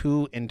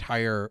 2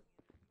 entire,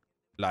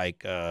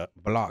 like,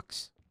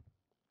 blocks.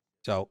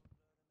 So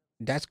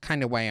that's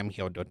kind of why I'm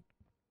here, dude.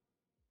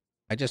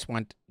 I just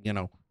want, you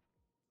know,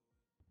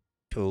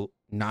 to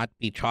not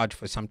be charged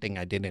for something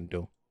I didn't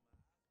do.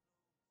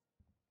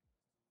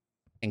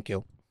 Thank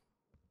you.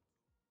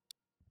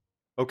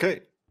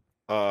 Okay.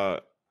 Mr.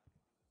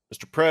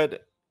 Pred,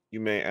 you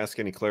may ask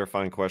any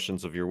clarifying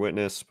questions of your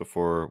witness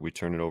before we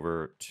turn it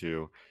over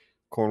to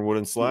Cornwood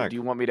and Slag. Do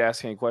you want me to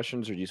ask any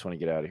questions, or do you just want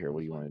to get out of here? What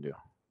do you want to do?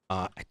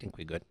 I think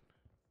we're good.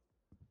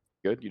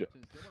 Good? You do.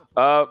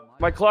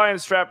 My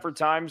client's strapped for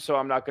time, so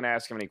I'm not going to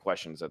ask him any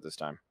questions at this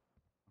time.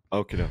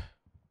 Okay.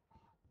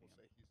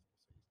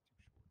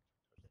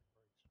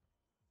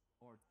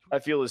 I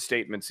feel his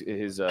statements,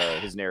 his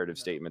narrative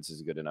statements,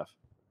 is good enough.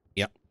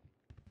 Yep.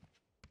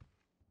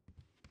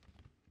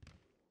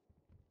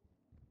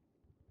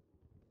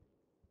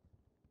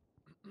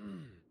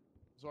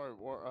 Sorry,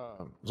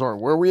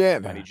 where are we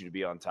at? I need you to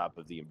be on top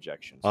of the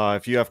objections.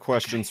 If you have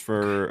questions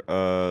for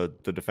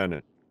the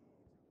defendant.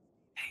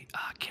 Hey,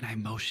 can I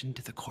motion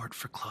to the court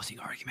for closing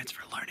arguments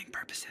for learning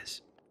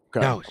purposes?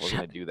 Okay. No, I was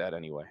going to do that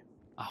anyway.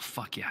 Oh,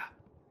 fuck yeah.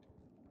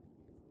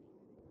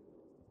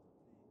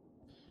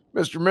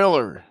 Mr.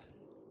 Miller.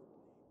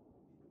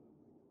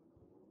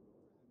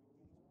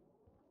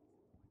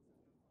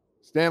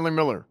 Stanley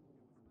Miller.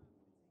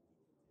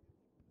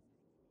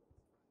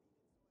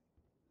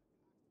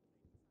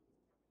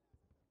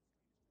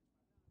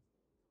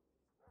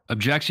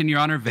 Objection, Your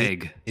Honor.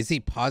 Vague. Is he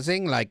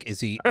pausing? Like, is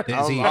he? Is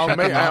I he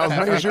was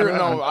making sure.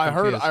 No, I'm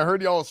I confused.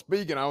 heard y'all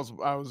speaking. I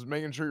was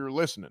making sure you were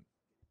listening.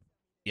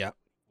 Yeah.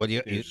 Well,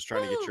 you He's just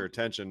trying to get your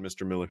attention,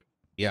 Mr. Miller.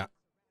 Yeah.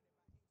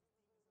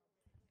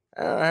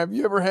 Have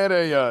you ever had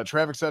a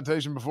traffic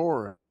citation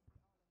before?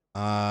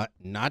 Not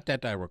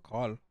that I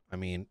recall. I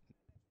mean,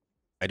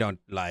 I don't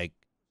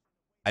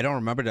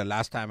remember the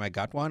last time I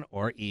got one,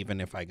 or even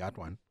if I got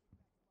one.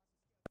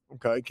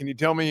 Okay. Can you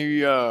tell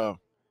me?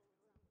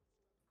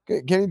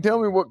 Can you tell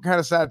me what kind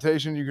of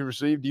citation you can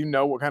receive? Do you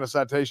know what kind of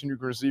citation you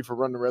can receive for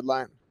running the red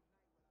light?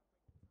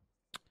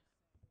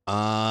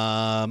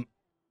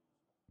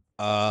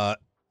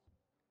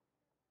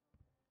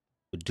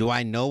 Do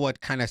I know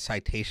what kind of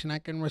citation I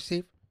can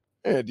receive?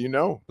 Yeah. Do you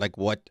know? Like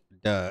what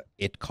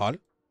it called?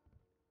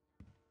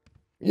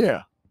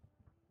 Yeah.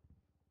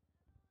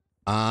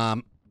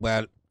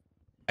 Well,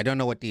 I don't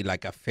know what the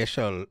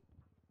official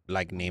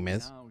name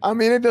is. I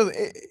mean, it doesn't.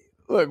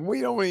 Look,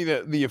 we don't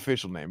need the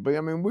official name, but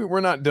I mean,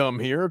 we're not dumb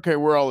here. Okay,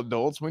 we're all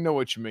adults. We know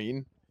what you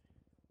mean.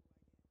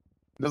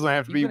 It doesn't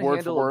have to be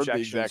word for word the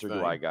exact thing. Or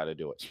do I got to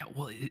do it? Yeah,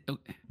 well,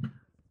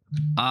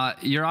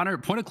 Your Honor,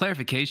 point of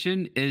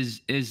clarification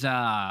is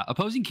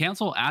opposing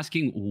counsel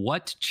asking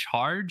what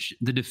charge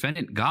the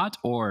defendant got,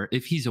 or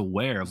if he's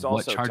aware of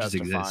what charges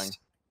exist?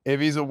 If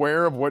he's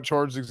aware of what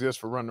charges exist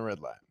for running the red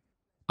light.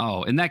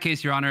 Oh, in that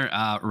case, Your Honor,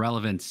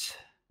 relevance.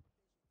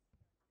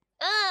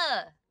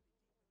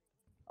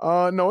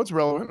 No, it's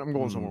relevant. I'm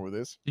going somewhere with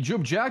this. Did you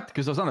object?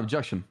 Because there's not an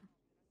objection.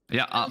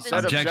 Yeah,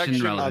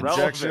 objection relevance.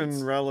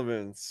 Objection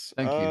relevance.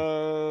 Thank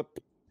you.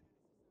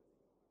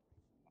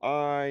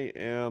 I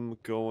am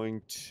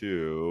going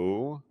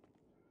to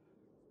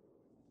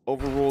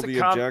overrule the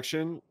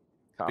objection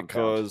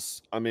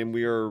because I mean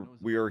we are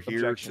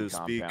here to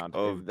speak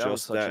of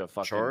just that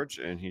charge,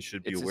 and he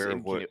should be aware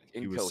of what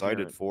he was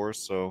cited for.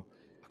 So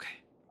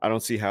I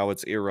don't see how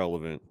it's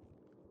irrelevant.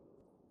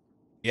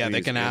 Yeah, Please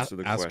they can answer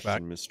the question,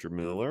 back. Mr.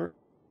 Miller.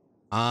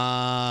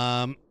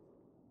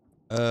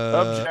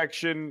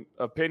 Objection.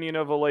 Opinion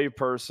of a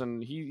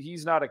layperson.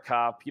 He's not a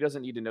cop. He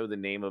doesn't need to know the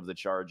name of the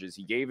charges.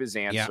 He gave his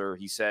answer. Yeah.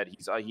 He said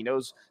he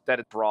knows that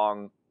it's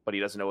wrong, but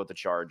he doesn't know what the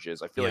charge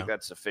is. I feel like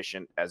that's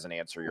sufficient as an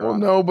answer. Your Honor.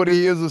 No, but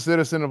he is a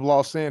citizen of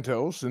Los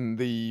Santos, and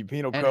the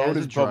penal code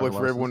is public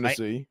for everyone to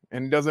see,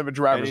 and he doesn't have a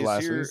driver's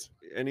license.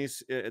 And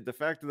he's the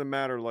fact of the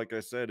matter, like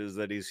I said, is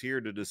that he's here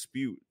to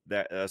dispute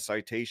that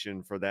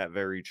citation for that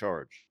very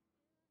charge.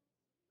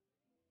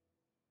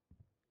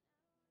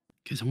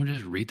 Can someone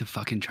just read the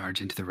fucking charge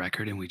into the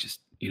record and we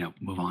just,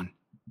 move on?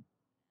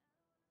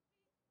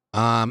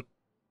 I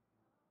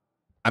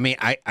mean,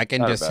 I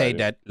can just say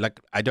that,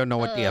 I don't know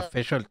what the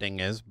official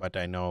thing is, but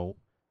I know,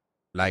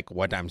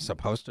 what I'm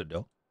supposed to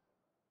do.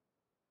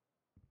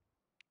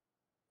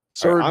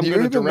 Sir, I'm do you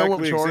going to even know what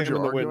directly charge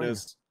examine you're the arguing?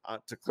 witness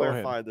to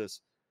clarify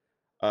this.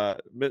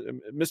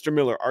 Mr.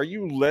 Miller, are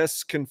you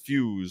less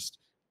confused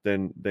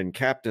than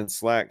Captain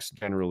Slacks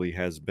generally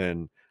has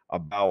been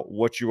about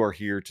what you are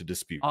here to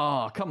dispute?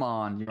 Oh, come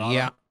on.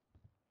 Yeah.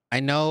 I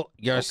know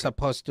you're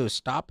supposed to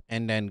stop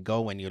and then go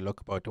when you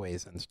look both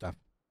ways and stuff.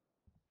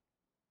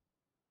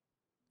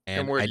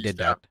 And where I did you did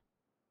stop? that.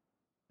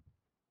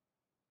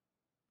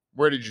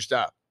 Where did you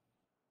stop?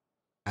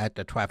 At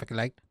the traffic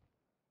light.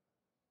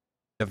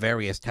 The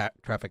various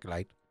traffic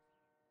light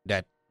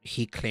that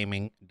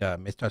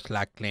Mr.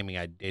 Slack claiming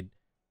I did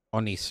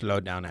only slow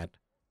down at.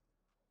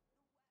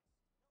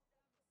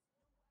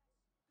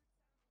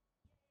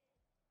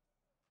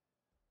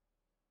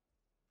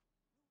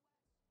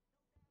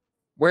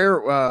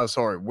 Where?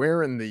 Sorry.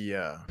 Where in the?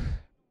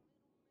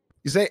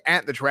 You say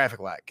at the traffic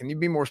light. Can you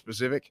be more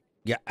specific?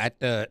 Yeah, at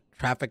the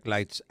traffic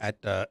lights.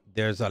 At the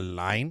there's a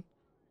line,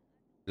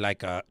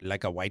 like a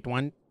white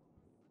one.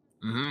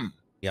 Mm-hmm.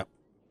 Yep.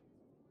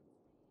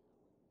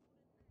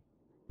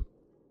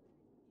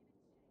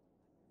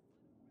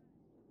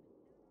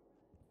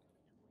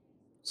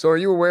 So are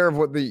you aware of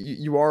what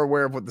you are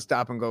aware of what the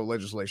stop and go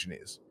legislation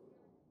is?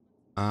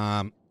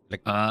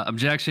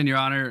 Objection, Your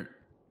Honor.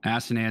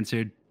 Asked and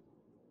answered.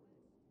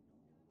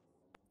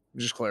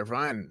 Just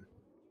clarifying.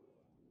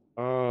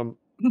 Was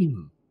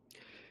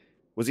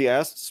he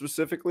asked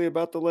specifically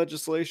about the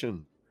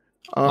legislation?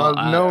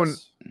 No.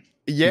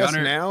 Yes,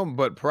 Honor, now,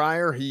 but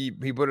prior he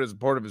put it as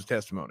part of his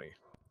testimony.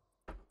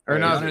 Or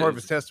not as part of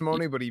his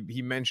testimony, but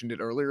he mentioned it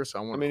earlier.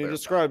 So I mean,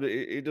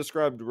 he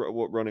described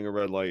what running a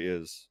red light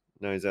is.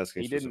 Now he's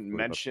asking. He didn't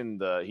mention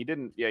he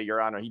didn't. Yeah,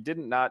 Your Honor, he did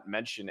not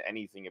mention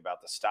anything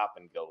about the stop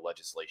and go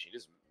legislation. He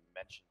just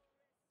mentioned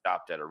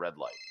stopped at a red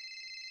light.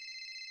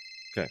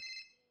 Okay.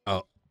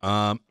 Oh.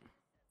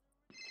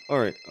 All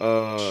right.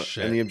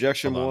 Shit. And the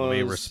objection was. Let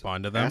me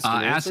respond to them.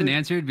 Asked and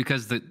answered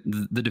because the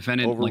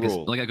defendant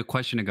like a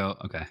question ago.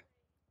 Okay.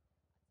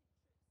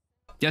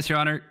 Yes, Your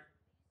Honor.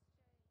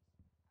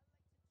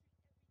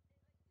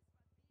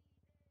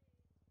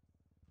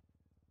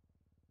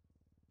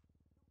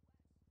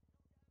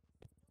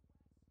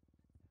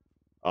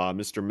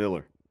 Mr.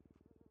 Miller.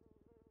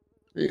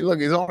 Look,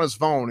 he's on his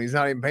phone. He's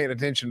not even paying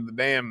attention to the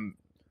damn.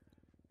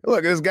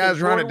 Look, this guy's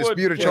trying to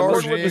dispute a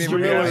charge. I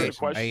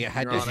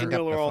had to hang up the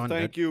phone.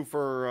 Thank you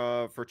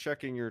for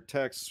checking your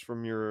texts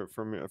from your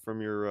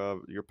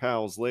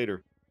pals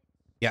later.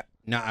 Yeah,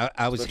 no,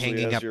 I was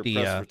hanging up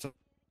the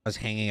I was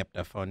hanging up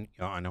the phone,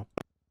 Your Honor.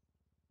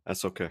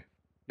 That's okay.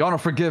 Your Honor,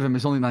 forgive him.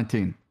 He's only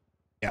 19.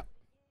 Yeah.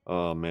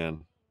 Oh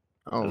man.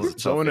 Oh,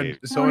 so an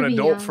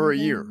adult for a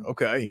year.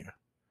 Okay.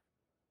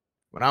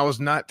 When I was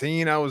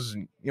 19, I was,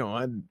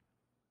 I had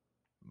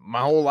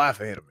my whole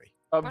life ahead of me.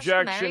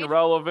 Objection,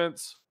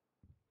 relevance.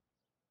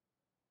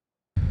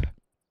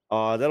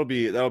 That'll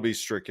be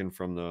stricken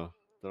from the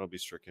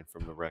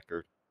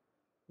record.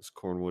 This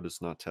Cornwood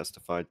is not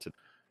testified to.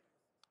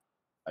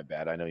 I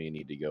bet. I know you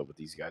need to go, but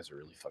these guys are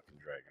really fucking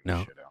dragging this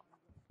shit out.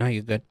 No,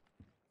 you're good.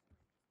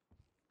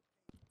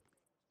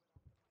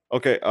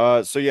 Okay.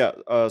 So yeah.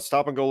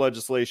 Stop and go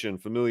legislation.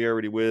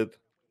 Familiarity with.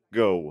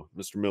 Go,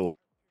 Mr. Miller.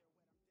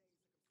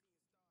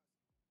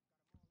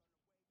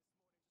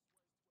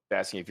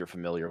 Asking if you're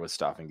familiar with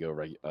stop and go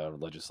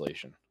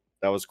legislation.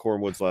 That was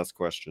Cornwood's last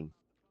question.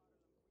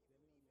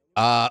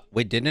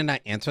 Wait, didn't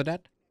I answer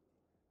that?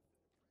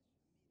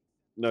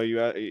 No,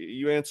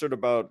 you answered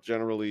about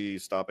generally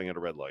stopping at a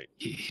red light.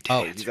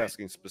 He's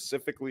asking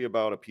specifically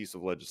about a piece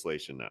of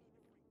legislation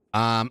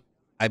now.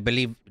 I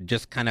believe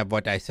just kind of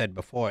what I said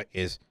before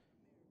is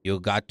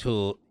you got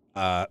to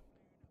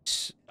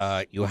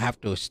you have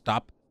to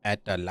stop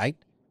at the light,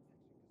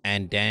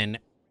 and then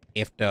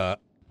if there's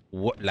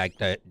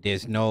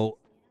no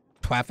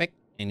traffic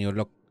and you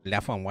look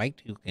left and right,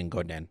 you can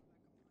go then.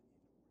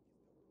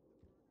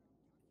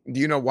 Do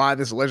you know why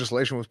this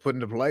legislation was put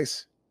into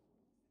place?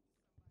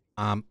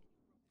 I'm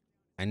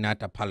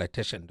not a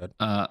politician, dude.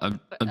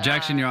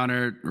 Objection, Your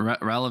Honor.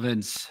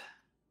 Relevance.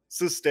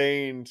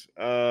 Sustained.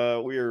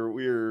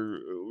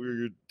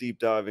 We're deep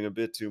diving a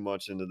bit too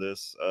much into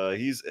this.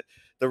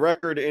 The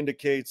record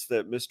indicates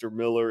that Mr.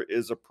 Miller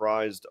is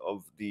apprised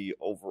of the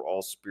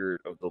overall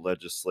spirit of the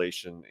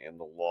legislation and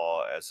the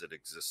law as it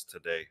exists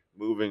today.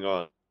 Moving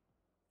on.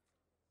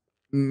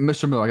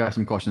 Mr. Miller, I got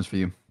some questions for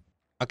you.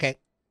 Okay.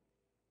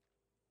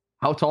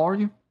 How tall are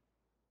you?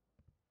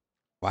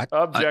 What?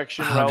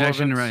 Objection.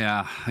 Objection.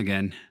 Yeah.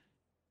 Again.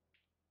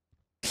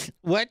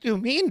 What do you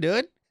mean,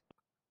 dude?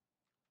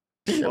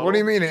 What do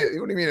you mean? What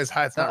do you mean his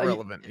height's not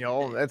relevant?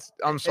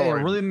 I'm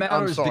sorry. It really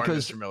matters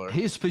because Mr. Miller.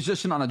 his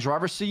position on a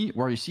driver's seat,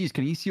 where he sees,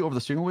 can he see over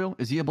the steering wheel?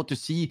 Is he able to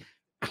see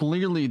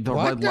clearly the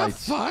red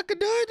lights? What the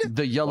fuck, dude?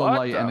 The yellow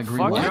light and the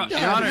green light.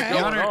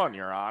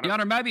 Your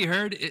Honor, might be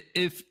heard.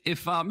 If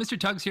Mr.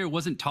 Tuggz here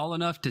wasn't tall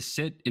enough to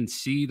sit and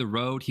see the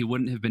road, he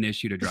wouldn't have been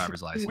issued a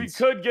driver's license. We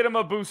could get him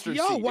a booster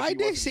seat. Yo, why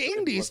they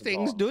saying these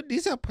things, dude?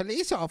 These are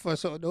police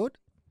officers, dude.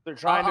 They're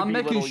trying to I'm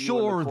making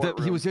sure that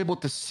he was able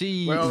to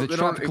see the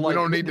traffic light. We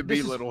don't need to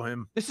belittle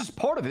him. This is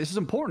part of it. This is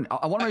important.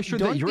 I want to make sure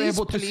that you're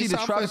able to see the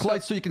traffic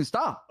lights so you can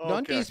stop.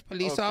 Don't these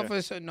police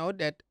officers know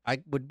that I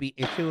would be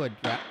issued a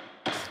draft?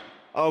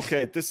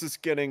 Okay, this is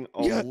getting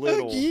a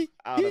little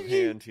out of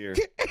hand here.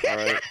 All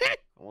right, I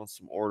want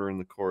some order in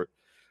the court.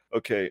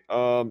 Okay,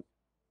 I'm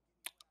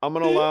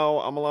gonna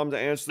allow him to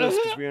answer this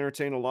because we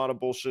entertain a lot of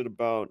bullshit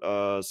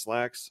about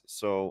slacks.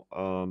 So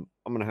I'm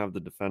gonna have the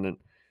defendant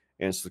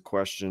answer the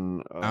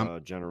question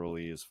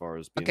generally as far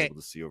as being able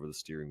to see over the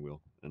steering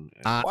wheel. And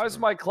why is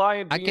my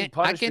client being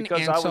punished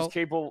because I was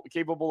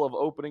capable of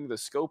opening the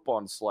scope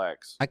on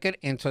slacks? I can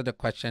answer the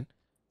question.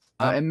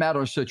 It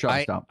matters to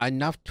traffic stop.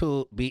 Enough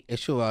to be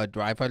issued a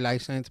driver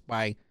license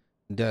by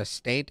the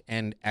state,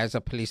 and as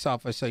a police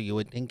officer, you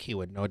would think he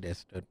would know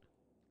this, dude.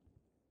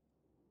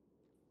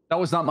 That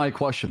was not my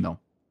question, though.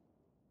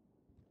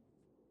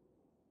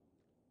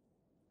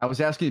 I was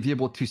asking if you're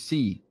able to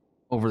see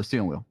over the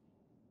steering wheel.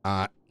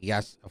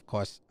 Yes, of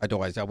course.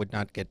 Otherwise, I would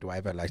not get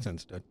driver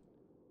license, dude.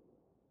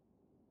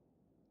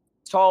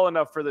 Tall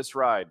enough for this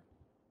ride.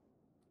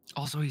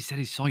 Also, he said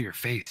he saw your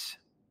face.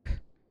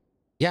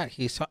 Yeah,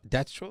 he saw.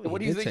 That's true. What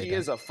do you think he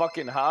is, a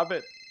fucking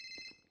hobbit?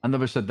 I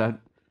never said that.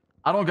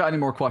 I don't got any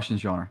more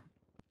questions, Your Honor.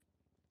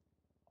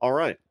 All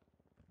right.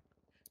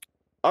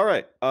 All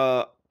right.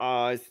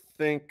 I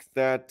think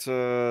that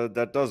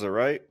that does it,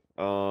 right?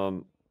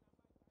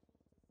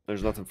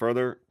 There's nothing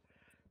further.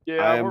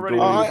 Yeah, we're ready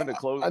to move into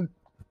close.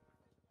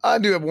 I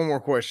do have one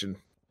more question.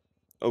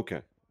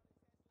 Okay.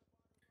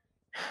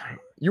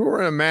 You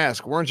were in a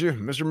mask, weren't you,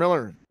 Mr.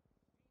 Miller?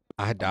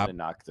 I'm gonna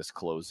knock this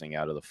closing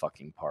out of the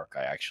fucking park.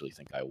 I actually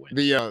think I win.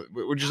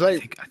 Would you say? I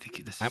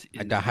think this is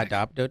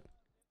hadab, dude.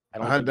 I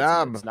don't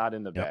think it's not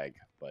in the bag,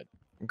 but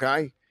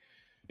okay.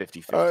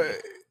 50-50.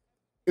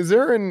 Is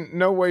there in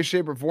no way,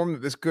 shape, or form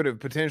that this could have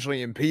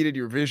potentially impeded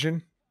your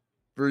vision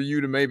for you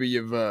to maybe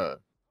have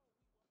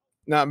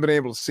not been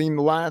able to see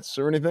the lights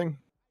or anything?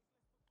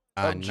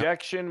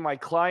 Objection. My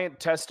client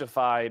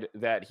testified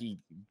that he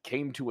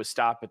came to a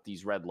stop at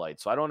these red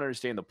lights, so I don't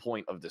understand the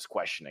point of this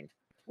questioning.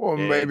 Well,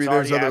 maybe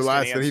there's other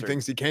lights that he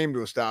thinks he came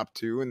to a stop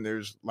to, and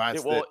there's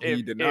lights that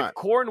he did not. If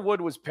Cornwood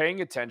was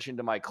paying attention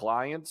to my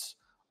client's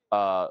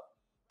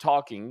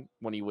talking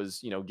when he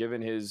was,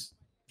 given his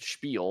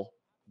spiel,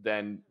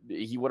 then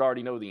he would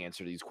already know the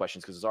answer to these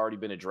questions because it's already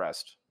been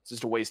addressed. It's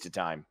just a waste of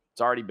time.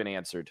 It's already been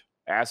answered.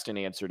 Asked and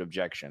answered.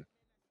 Objection.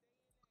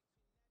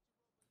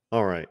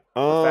 All right.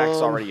 The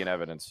fact's already in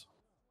evidence.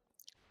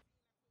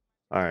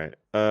 All right.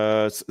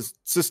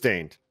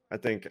 Sustained. I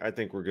think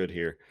we're good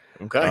here.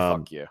 Okay.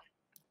 Fuck yeah.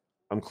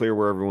 I'm clear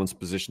where everyone's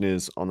position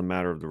is on the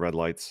matter of the red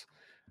lights.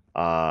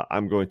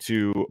 I'm going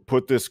to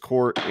put this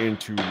court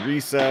into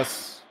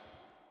recess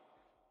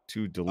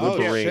to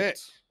deliberate. Oh, shit.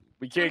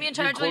 We can't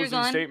do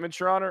closing statements,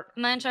 Your Honor.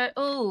 Am I in charge?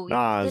 Oh,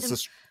 Nah, it's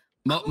just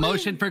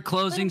motion for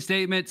closing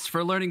statements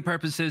for learning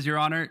purposes, Your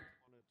Honor.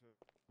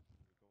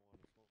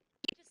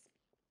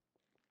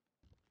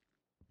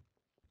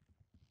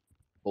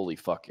 Holy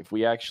fuck! If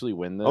we actually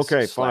win this,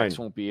 okay, Slacks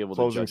fine. won't be able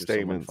closing to judge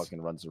if someone statements.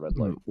 fucking runs the red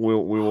light.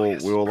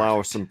 We'll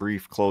allow some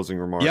brief closing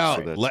remarks. Yo,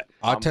 for this.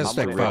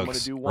 autistic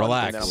folks,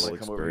 relax. And then I'm gonna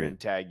come over here and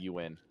tag you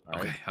in.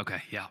 All right?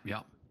 Okay, yeah.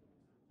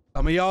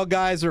 Some of y'all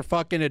guys are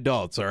fucking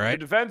adults, all right?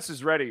 The defense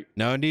is ready.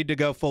 No need to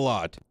go full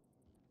out.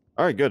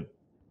 All right, good.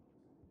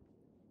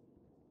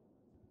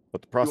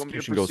 But the You want me to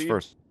prosecution goes proceed?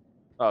 first.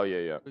 Oh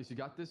yeah. Please, you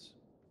got this?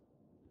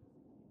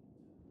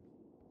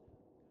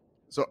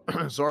 So,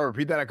 sorry,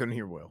 repeat that. I couldn't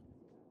hear well.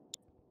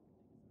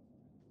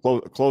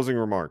 Closing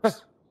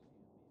remarks.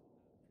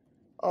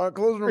 Closing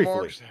Briefly.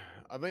 remarks.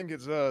 I think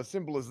it's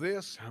simple as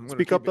this. I'm going to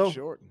Speak keep up, though. it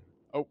short.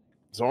 Oh,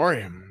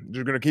 sorry. I'm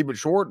just going to keep it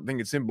short. I think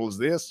it's simple as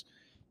this.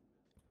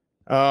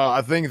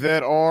 I think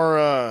that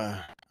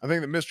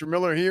Mr.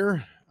 Miller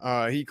here,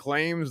 he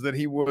claims that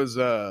he was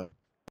that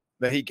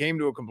he came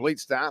to a complete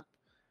stop.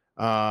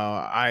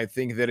 I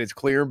think that it's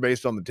clear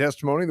based on the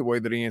testimony, the way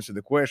that he answered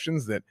the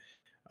questions, that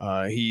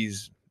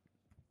he's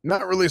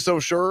not really so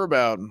sure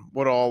about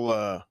what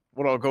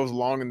all goes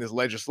along in this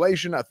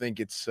legislation. I think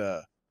it's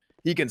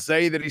he can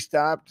say that he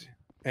stopped,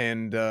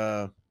 and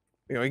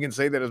he can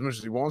say that as much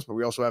as he wants, but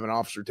we also have an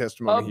officer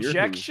testimony here.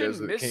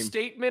 Objection,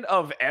 misstatement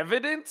of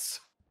evidence.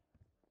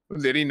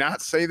 Did he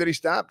not say that he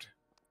stopped?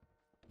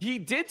 He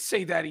did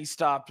say that he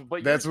stopped,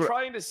 but That's you're what-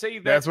 trying to say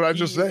that that's what I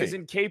just he said. is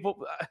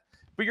incapable.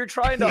 But you're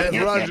trying to. That's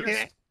what I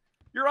just-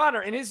 Your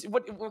Honor, and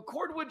what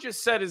Cordwood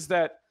just said is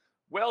that,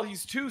 well,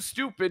 he's too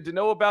stupid to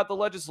know about the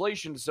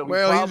legislation, so he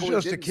Well, probably he's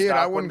just a didn't kid. stop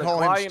I when wouldn't the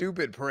call him client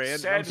stupid, Fred.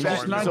 said I'm that sorry.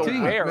 he's not So,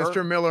 aware.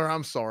 Mr. Miller,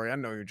 I'm sorry. I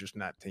know you're just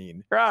not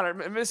teen. Your Honor,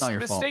 Not your fault.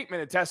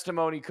 misstatement of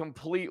testimony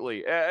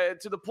completely,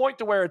 to the point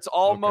to where it's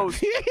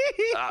almost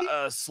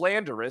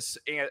slanderous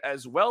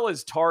as well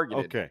as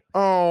targeted. Okay.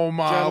 Oh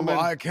my! Gentlemen.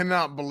 I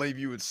cannot believe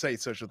you would say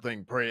such a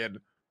thing, Fred.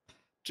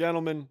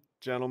 Gentlemen,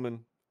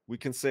 we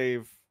can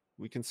save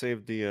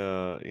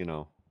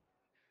the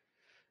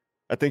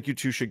I think you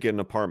two should get an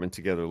apartment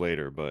together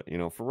later, but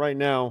for right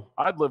now,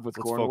 I'd live with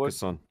let's Cornwood.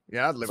 focus on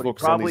Yeah, I'd live But with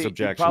focus on these he'd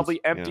objections.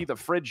 probably empty Yeah. the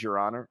fridge, Your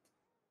Honor.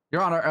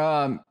 Your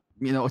Honor,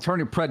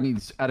 Attorney Pred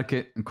needs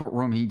etiquette in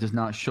courtroom. He does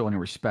not show any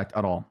respect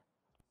at all.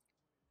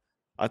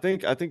 I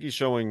think he's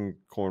showing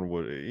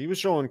Cornwood. He was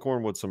showing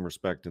Cornwood some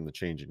respect in the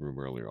changing room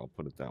earlier. I'll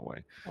put it that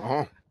way.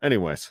 Uh-huh.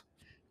 Anyways,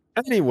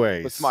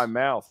 With my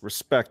mouth.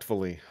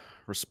 respectfully.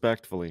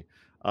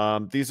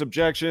 These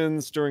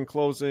objections during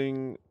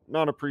closing,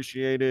 not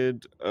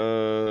appreciated.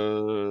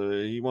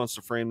 He wants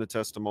to frame the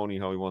testimony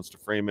how he wants to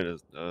frame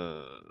it.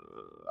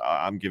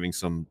 I'm giving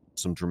some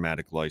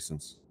dramatic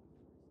license.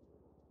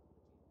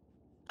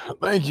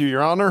 Thank you,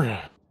 Your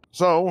Honor.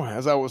 So,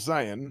 as I was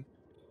saying,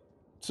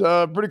 it's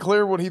pretty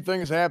clear what he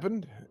thinks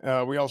happened.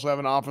 We also have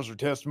an officer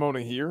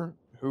testimony here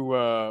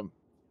who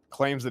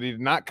claims that he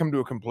did not come to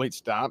a complete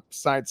stop,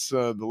 cites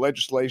the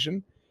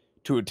legislation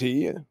to a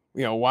T,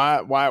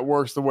 why it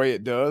works the way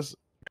it does.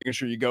 Making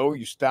sure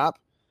you stop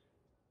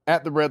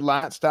at the red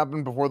light,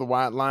 stopping before the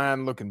white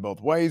line, looking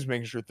both ways,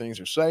 making sure things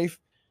are safe.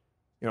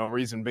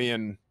 Reason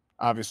being,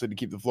 obviously, to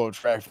keep the flow of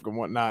traffic and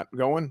whatnot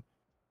going,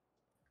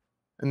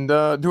 and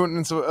doing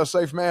it in a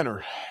safe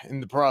manner in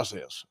the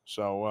process.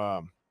 So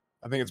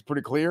I think it's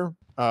pretty clear.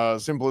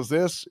 Simple as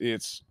this.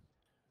 It's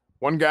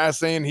one guy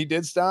saying he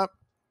did stop,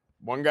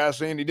 one guy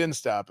saying he didn't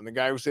stop, and the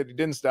guy who said he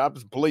didn't stop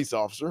is a police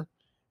officer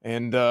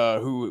and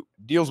who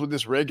deals with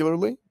this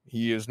regularly.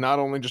 He is not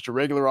only just a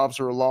regular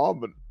officer of law,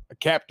 but a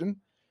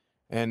captain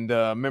and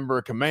a member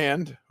of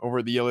command over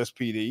at the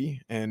LSPD.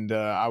 And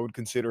I would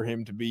consider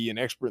him to be an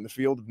expert in the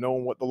field of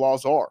knowing what the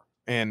laws are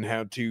and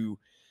how to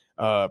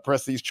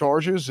press these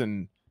charges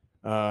and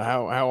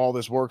how all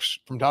this works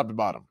from top to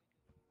bottom.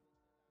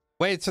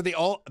 Wait, so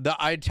the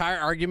entire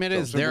argument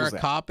is they're a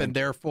cop and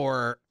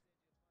therefore...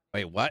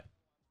 Wait, what?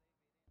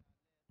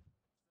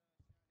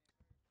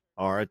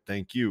 All right,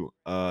 thank you.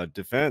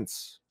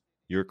 Defense,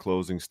 your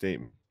closing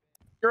statement.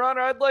 Your Honor,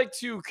 I'd like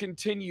to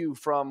continue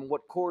from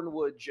what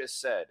Cornwood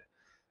just said.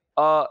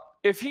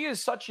 If he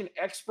is such an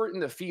expert in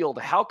the field,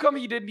 how come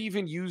he didn't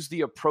even use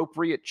the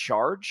appropriate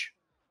charge?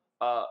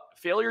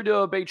 Failure to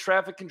obey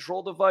traffic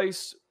control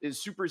device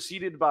is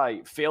superseded by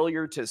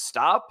failure to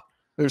stop.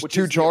 There's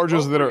two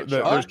charges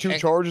there's two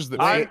charges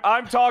that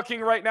I'm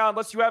talking right now.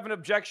 Unless you have an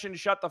objection,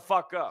 shut the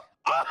fuck up.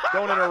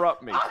 Don't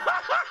interrupt me.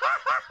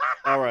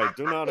 All right,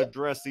 do not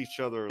address each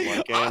other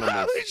like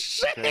animals.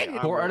 Okay,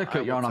 court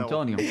etiquette, Jan, I'm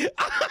telling you.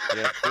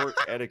 Yeah, court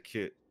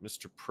etiquette,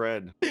 Mr.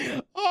 Pred.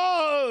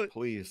 Oh,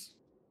 please.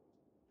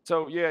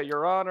 So, yeah,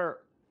 Your Honor,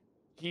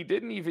 he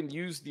didn't even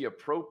use the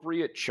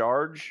appropriate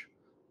charge.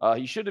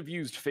 He should have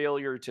used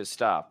failure to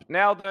stop.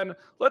 Now then,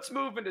 let's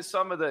move into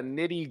some of the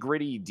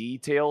nitty-gritty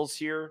details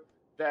here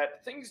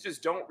that things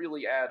just don't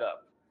really add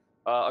up.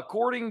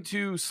 According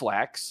to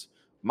Slacks,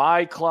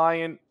 my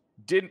client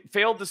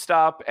failed to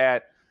stop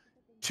at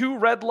 2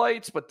 red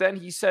lights, but then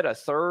he said a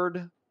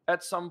third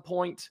at some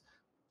point.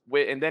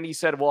 And then he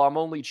said, well, I'm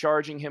only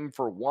charging him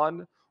for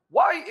 1.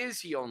 Why is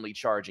he only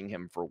charging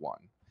him for 1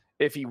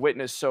 if he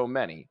witnessed so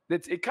many?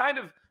 It kind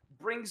of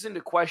brings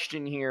into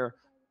question here,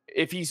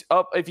 if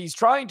he's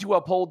trying to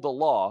uphold the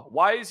law,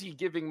 why is he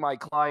giving my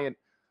client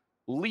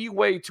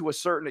leeway to a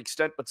certain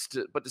extent, but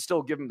to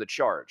still give him the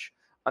charge?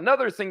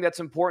 Another thing that's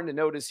important to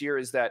notice here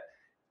is that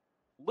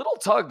Little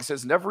Tuggz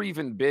has never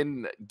even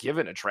been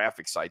given a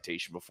traffic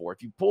citation before.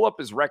 If you pull up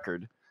his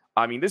record,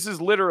 I mean, this is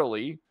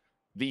literally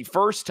the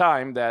first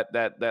time that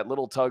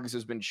Little Tuggz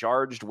has been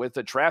charged with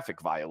a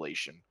traffic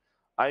violation.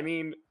 I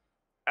mean,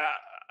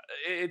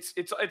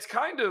 it's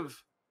kind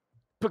of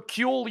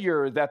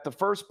peculiar that the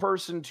first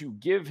person to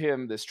give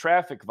him this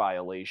traffic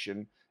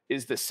violation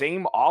is the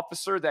same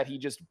officer that he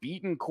just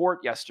beat in court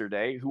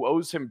yesterday, who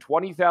owes him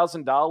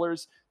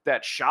 $20,000,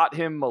 that shot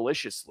him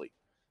maliciously.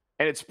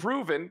 And it's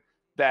proven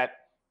that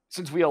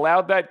since we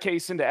allowed that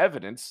case into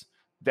evidence,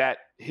 that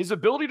his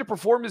ability to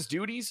perform his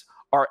duties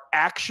are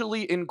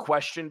actually in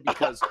question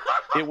because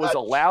it was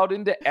allowed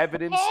into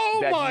evidence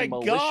that he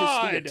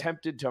maliciously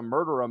attempted to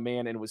murder a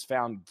man and was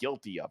found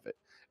guilty of it.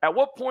 At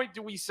what point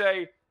do we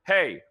say,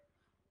 hey,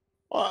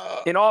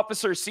 an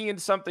officer seeing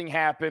something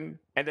happen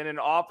and then an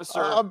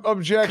officer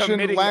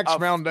objection lacks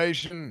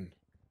foundation?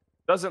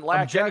 Doesn't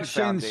lack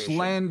objection, any foundation.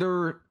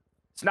 Slander.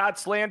 It's not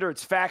slander,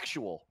 it's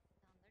factual.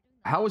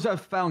 How is that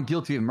found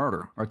guilty of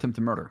murder or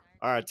attempted murder?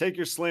 All right, take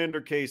your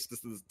slander case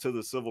to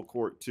the civil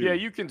court too. Yeah,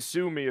 you can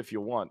sue me if you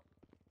want.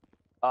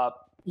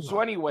 So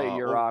anyway,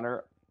 Your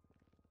Honor,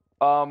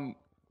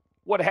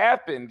 what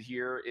happened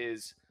here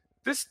is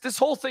this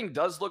whole thing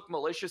does look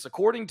malicious.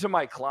 According to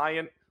my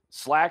client,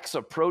 Slacks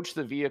approached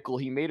the vehicle.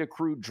 He made a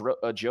crude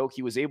joke.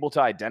 He was able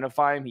to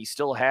identify him. He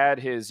still had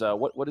his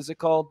what is it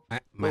called?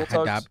 My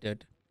Hadab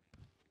did.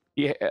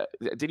 Yeah,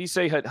 did he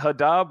say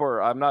Hadab,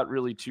 or I'm not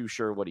really too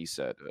sure what he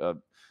said.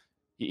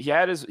 He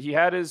had his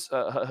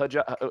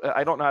hijab.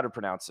 I don't know how to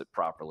pronounce it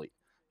properly.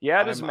 He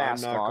had his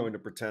mask on. I'm not going to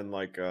pretend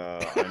like I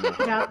know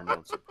how to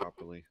pronounce it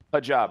properly.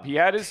 Hijab. He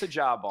had his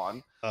hijab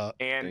on,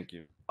 and thank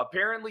you.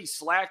 Apparently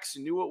Slacks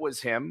knew it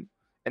was him.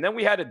 And then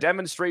we had a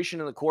demonstration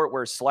in the court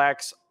where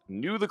Slacks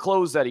knew the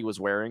clothes that he was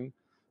wearing,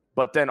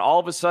 but then all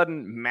of a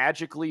sudden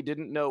magically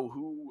didn't know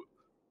who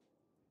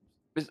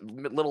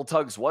Little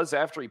Tuggz was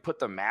after he put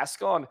the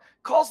mask on.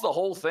 Calls the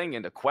whole thing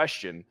into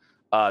question.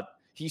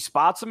 He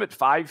spots him at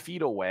 5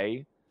 feet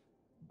away,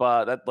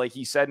 but like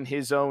he said in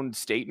his own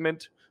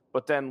statement,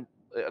 but then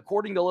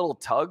according to Little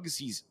Tuggz,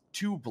 he's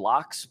 2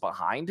 blocks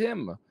behind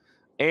him.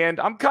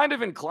 And I'm kind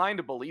of inclined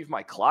to believe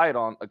my client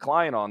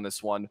on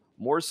this one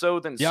more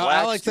so than Slacks.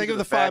 Alex, think of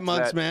the 5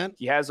 months, man.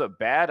 He has a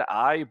bad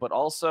eye, but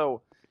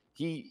also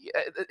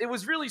it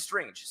was really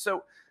strange.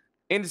 So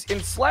in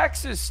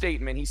Slacks'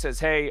 statement, he says,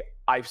 hey,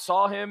 I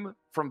saw him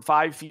from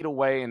 5 feet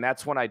away, and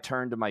that's when I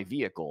turned to my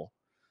vehicle.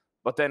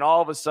 But then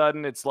all of a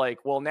sudden, it's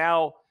like, well,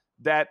 now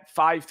that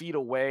 5 feet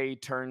away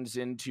turns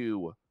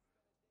into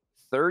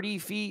 30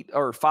 feet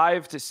or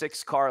 5 to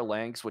 6 car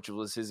lengths, which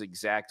was his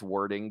exact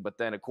wording. But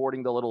then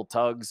according to Little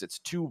Tuggz, it's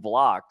 2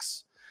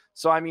 blocks.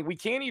 So I mean, we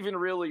can't even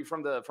really,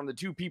 from the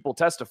two people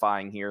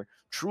testifying here,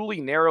 truly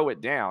narrow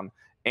it down.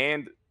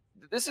 And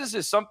this is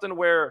just something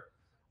where,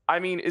 I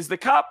mean, is the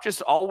cop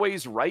just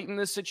always right in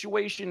this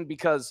situation?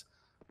 Because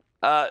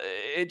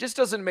it just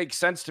doesn't make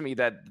sense to me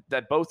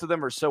that both of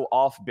them are so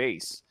off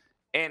base.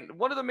 And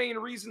one of the main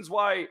reasons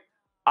why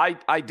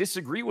I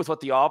disagree with what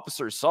the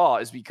officer saw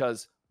is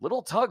because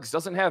little Tuggz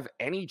doesn't have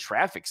any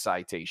traffic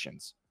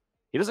citations.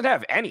 He doesn't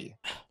have any.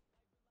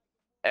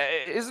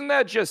 Isn't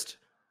that just...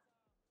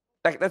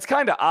 That's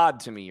kind of odd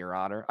to me, Your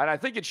Honor. And I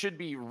think it should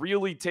be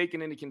really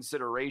taken into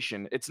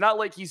consideration. It's not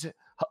like he's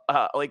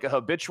like a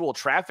habitual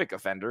traffic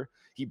offender.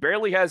 He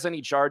barely has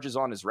any charges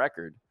on his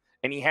record.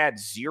 And he had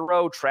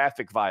 0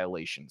 traffic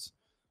violations.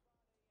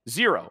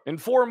 0 in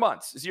 4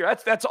 months. 0.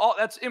 That's all.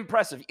 That's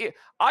impressive.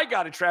 I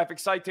got a traffic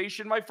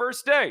citation my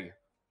first day.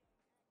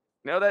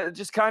 You know, that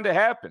just kind of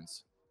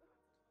happens.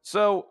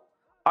 So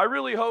I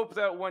really hope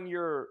that when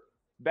you're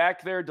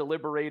back there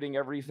deliberating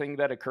everything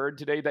that occurred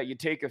today, that you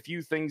take a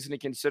few things into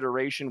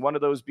consideration. One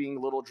of those being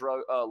little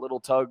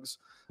Tuggz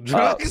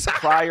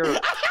prior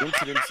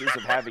incidences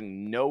of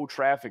having no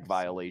traffic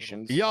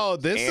violations. Yo,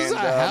 this is a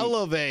hell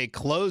of a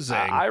closing.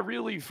 I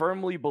really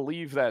firmly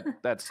believe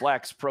that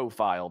Slacks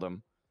profiled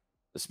him,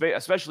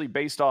 especially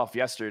based off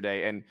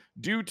yesterday, and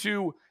due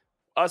to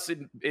us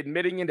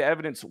admitting into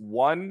evidence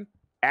one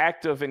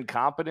act of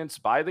incompetence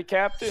by the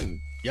captain.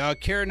 Yo,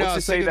 Kieran, what's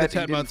to say that he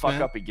didn't fuck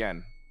man. up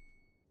again?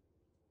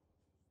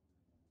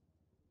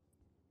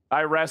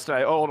 I rest.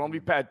 Don't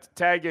be pat.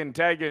 Tag in.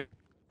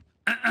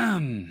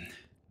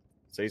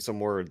 Say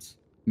some words.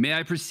 May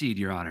I proceed,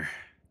 Your Honor?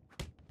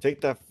 Take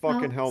that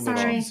fucking helmet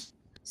off.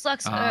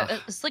 Slacks,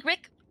 Slick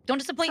Rick, don't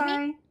disappoint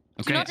me.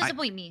 Do not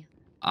disappoint me.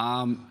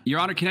 Your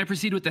Honor, can I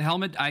proceed with the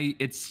helmet?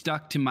 It's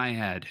stuck to my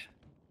head.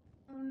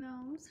 Oh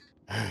no.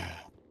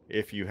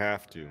 If you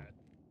have to.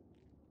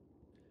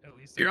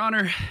 Your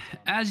Honor,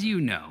 as you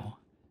know,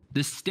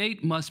 the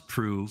state must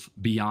prove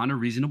beyond a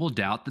reasonable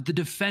doubt that the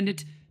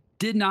defendant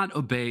did not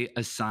obey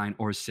a sign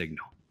or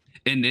signal.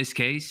 In this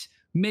case,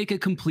 make a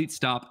complete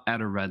stop at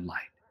a red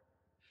light.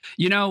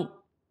 You know,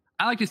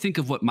 I like to think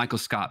of what Michael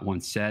Scott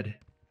once said: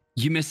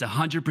 you miss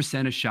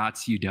 100% of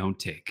shots you don't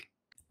take.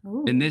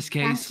 Ooh, in this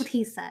case, that's what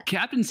he said.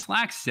 Captain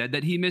Slacks said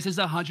that he misses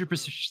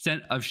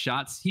 100% of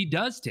shots he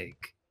does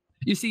take.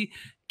 You see,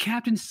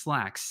 Captain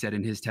Slacks said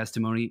in his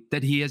testimony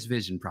that he has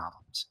vision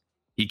problems.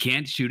 He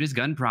can't shoot his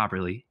gun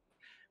properly,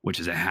 which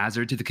is a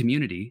hazard to the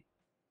community.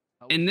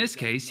 In this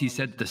case, he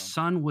said the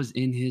sun was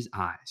in his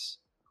eyes,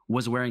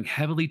 was wearing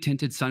heavily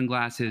tinted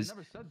sunglasses,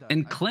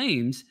 and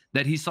claims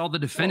that he saw the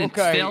defendant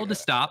fail to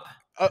stop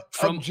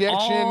from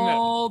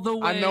all the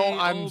way. I know.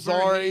 I'm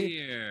sorry.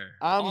 Here.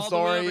 I'm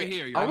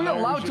sorry. Are we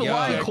allowed to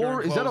lie in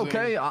court? Is that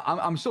okay?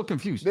 I'm so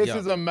confused. This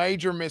is a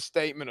major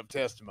misstatement of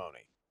testimony.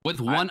 With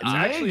one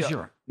eye?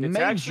 It's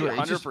actually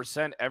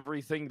 100%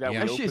 everything that we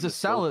actually is a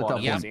salad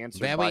at that point.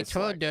 Very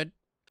true, dude.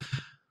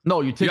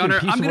 No, you take a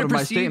piece I'm of my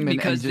proceed statement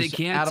because and they just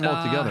can't add them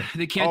all together.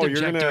 They can't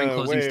object during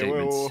closing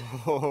statements.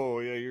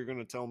 Yeah, you're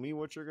gonna tell me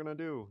what you're gonna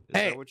do? Is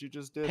that what you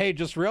just did? Hey,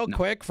 just real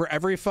quick, for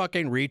every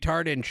fucking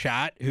retard in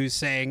chat who's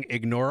saying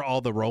ignore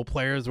all the role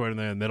players when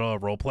they're in the middle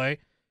of role play,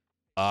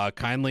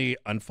 kindly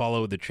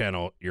unfollow the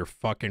channel. You're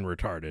fucking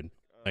retarded.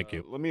 Thank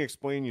you. Let me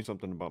explain you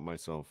something about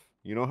myself.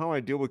 You know how I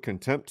deal with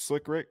contempt,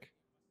 Slick Rick?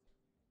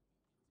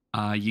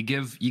 You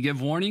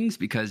give warnings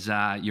because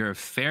you're a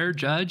fair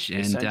judge,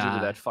 and send you to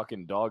that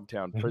fucking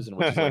Dogtown prison,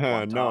 which is like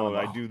Guantanamo. No,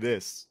 I do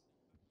this.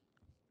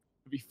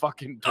 Be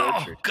fucking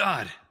tortured. Oh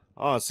God.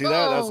 Oh, see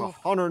that's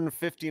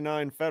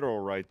 159 federal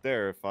right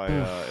there. If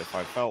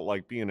I felt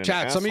like being an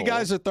asshole. Some of you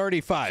guys are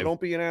 35. So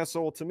don't be an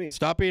asshole to me.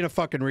 Stop being a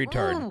fucking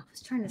retard.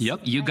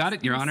 Yep, you got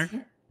it, Your Honor. Yeah,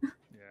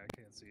 I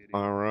can't see it.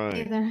 All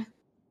right. Either.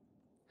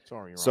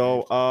 Sorry,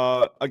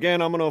 so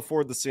again, I'm gonna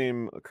afford the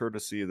same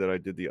courtesy that I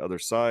did the other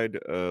side.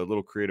 A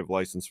little creative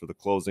license for the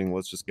closing.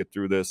 Let's just get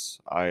through this.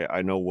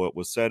 I know what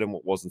was said and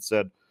what wasn't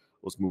said.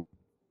 Let's move.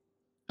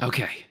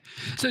 Okay,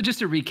 so just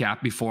to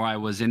recap before I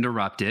was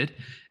interrupted,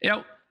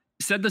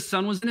 said the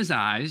sun was in his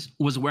eyes,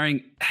 was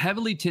wearing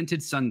heavily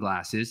tinted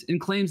sunglasses,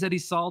 and claims that he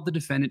saw the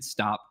defendant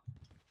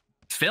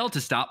failed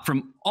to stop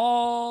from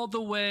all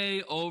the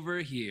way over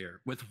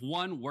here with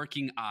one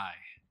working eye.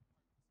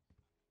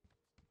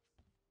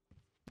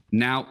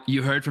 Now,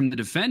 you heard from the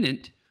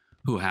defendant,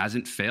 who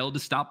hasn't failed to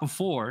stop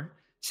before,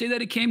 say that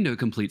it came to a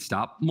complete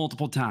stop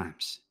multiple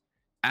times.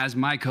 As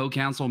my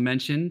co-counsel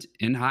mentioned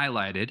and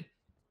highlighted,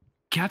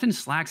 Captain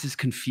Slacks is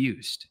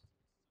confused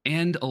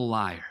and a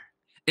liar.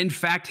 In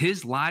fact,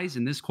 his lies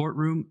in this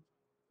courtroom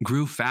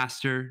grew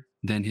faster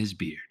than his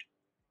beard.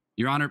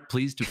 Your Honor,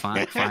 please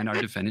find our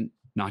defendant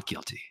not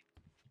guilty.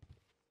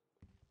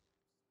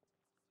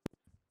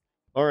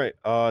 All right.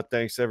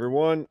 Thanks,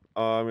 everyone.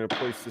 I'm going to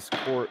place this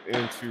court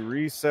into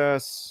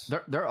recess.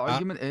 Their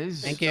argument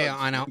is... Thank you,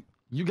 I know.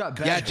 You got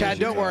bad. Yeah, Chad,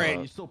 don't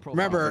worry.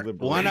 Remember,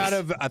 1 out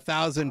of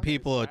 1,000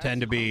 people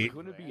tend to be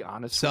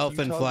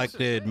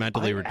self-inflicted,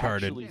 mentally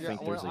retarded. I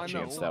think there's a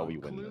chance that we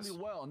win this.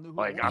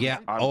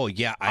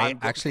 I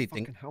actually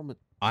think,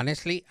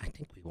 honestly, I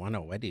think we won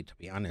already, to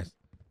be honest.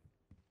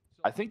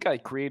 I think I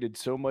created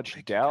so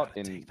much doubt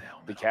in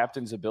the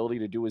captain's ability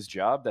to do his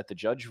job that the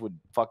judge would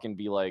fucking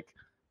be like,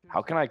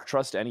 how can I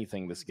trust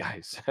anything this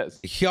guy says?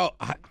 Yo,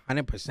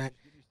 100%.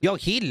 Yo,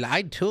 he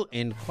lied too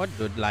in court,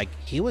 dude. Like,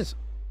 he was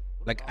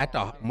like at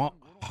the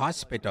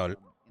hospital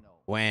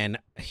when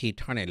he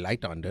turned a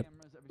light on, dude.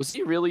 Was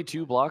he really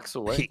 2 blocks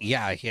away?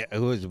 Yeah, it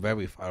was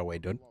very far away,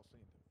 dude.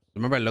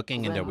 Remember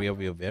looking in the rear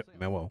view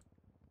mirror.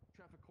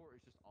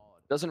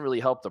 Doesn't really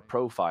help the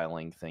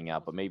profiling thing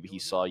out, but maybe he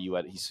saw you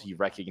at he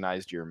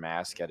recognized your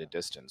mask at a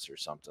distance or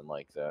something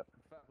like that.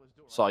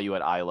 Saw you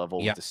at eye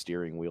level with the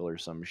steering wheel or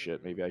some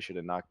shit. Maybe I should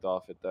have knocked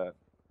off at that.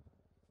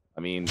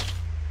 I mean,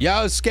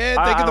 yo, Skid,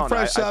 thank you the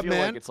fresh I up, feel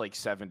man. Like it's like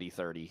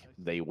 70-30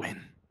 they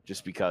win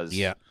just because.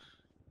 Yeah.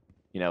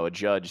 You know, a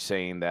judge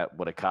saying that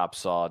what a cop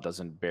saw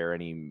doesn't bear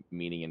any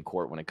meaning in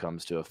court when it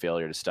comes to a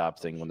failure to stop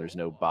thing when there's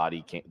no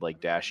body like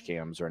dash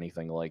cams or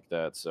anything like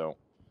that. So.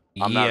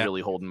 I'm not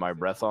really holding my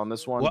breath on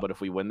this one, but if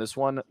we win this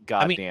one,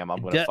 goddamn,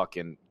 I'm gonna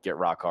fucking get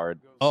rock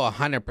hard. Oh,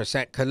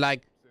 100%. Cause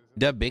like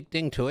the big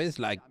thing too is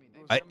like,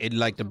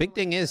 the big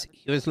thing is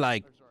he was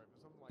like,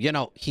 you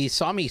know, he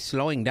saw me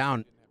slowing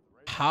down.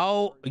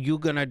 How are you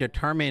gonna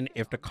determine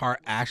if the car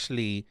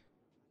actually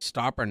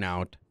stopped or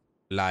not,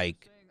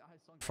 like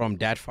from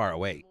that far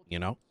away? You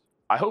know.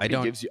 I hope he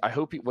gives you. I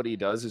hope what he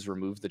does is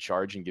remove the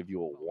charge and give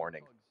you a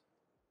warning.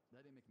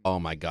 Oh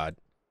my god.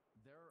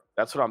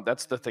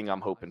 That's the thing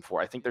I'm hoping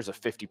for. I think there's a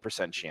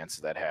 50% chance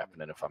of that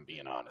happening, if I'm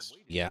being honest.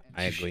 Yeah,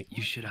 I agree.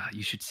 You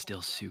should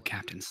still sue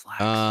Captain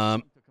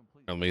Slacks.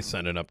 Let me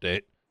send an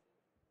update.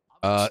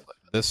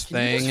 This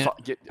thing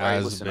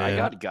listen, I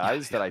got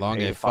guys that I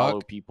pay to follow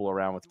people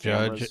around with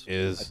cameras. Judge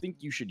is I think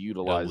you should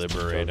utilize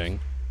deliberating.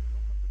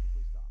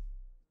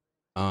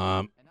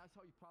 Are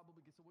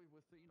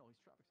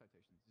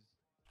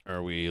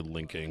we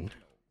linking?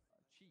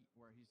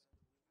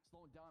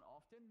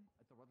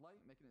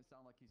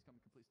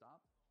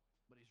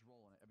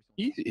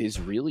 He is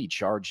really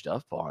charged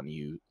up on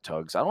you,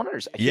 Tuggz. I don't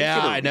understand.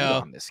 I know.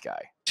 On this guy.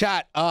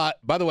 Chat.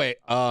 By the way,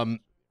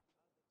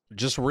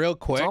 just real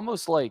quick. It's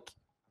almost like.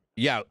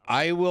 Yeah,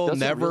 I will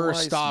never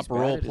stop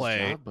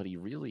roleplay, but he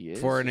really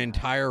is for an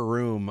entire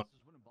room.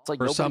 It's like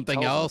for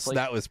something else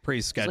that was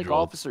pre-scheduled. Like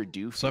Officer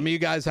Doofy. Some of you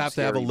guys have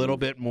to have a little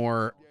bit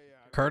more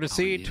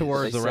courtesy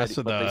towards the rest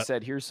of the. They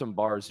said, "Here's some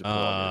bars to put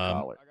on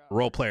your collar."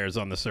 Role players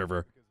on the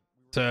server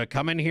to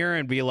come in here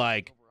and be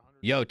like,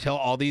 yo, tell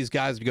all these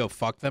guys to go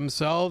fuck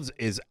themselves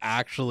is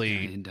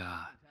actually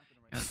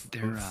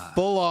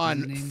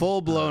full-blown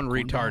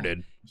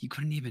retarded. You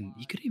couldn't even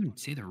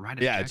say the right.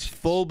 Yeah, it's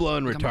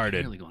full-blown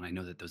retarded. And I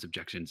know that those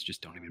objections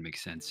just don't even make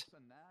sense.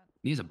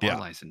 He has a bar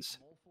license.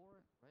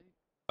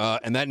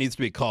 And that needs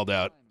to be called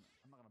out.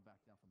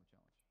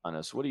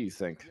 Honest, what do you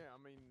think?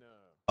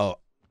 Oh,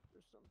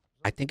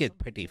 I think it's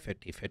pretty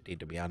 50-50,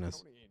 to be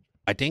honest.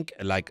 I think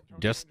like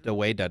just the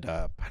way that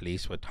the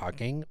police were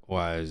talking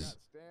was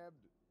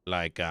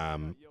like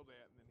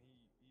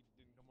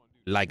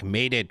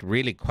made it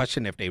really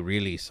question if they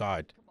really saw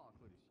it.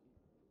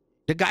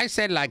 The guy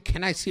said like,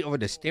 "Can I see over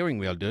the steering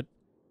wheel, dude?"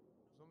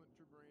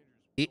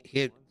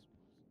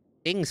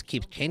 Things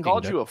keep changing.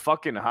 Called you a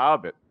fucking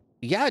hobbit.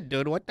 Yeah,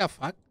 dude. What the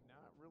fuck?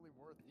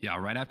 Yeah,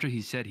 right after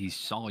he said he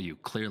saw you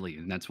clearly,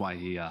 and that's why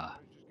he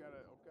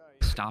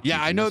stopped.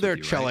 Yeah, I know they're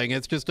chilling.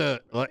 Right?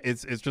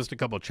 It's just a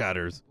couple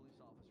chatters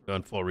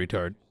going full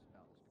retard.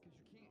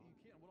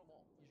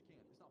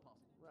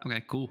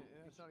 Okay, cool.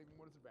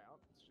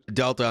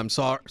 Delta, I'm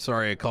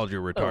sorry I called you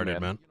retarded,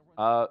 man.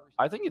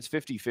 I think it's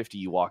 50-50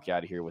 you walk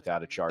out of here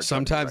without a charge.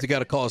 Sometimes you got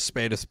to call a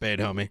spade,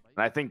 homie. And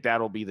I think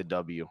that'll be the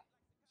W.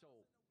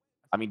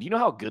 I mean, do you know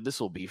how good this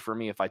will be for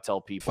me if I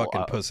tell people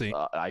fucking pussy.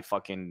 I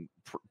fucking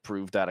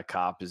proved that a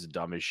cop is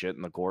dumb as shit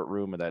in the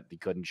courtroom and that he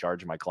couldn't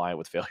charge my client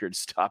with failure to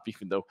stop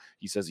even though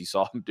he says he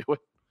saw him do it?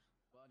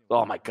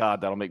 Oh my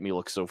God, that'll make me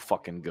look so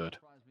fucking good.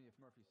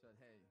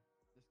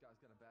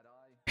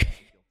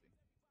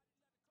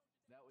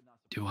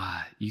 Do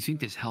you think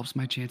this helps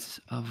my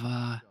chances of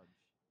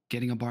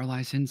getting a bar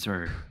license,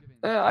 or?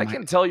 I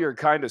can tell you're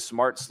kind of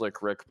smart,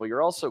 Slick Rick, but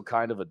you're also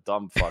kind of a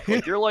dumb fuck.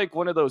 Like you're like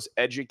one of those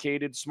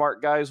educated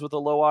smart guys with a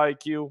low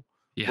IQ,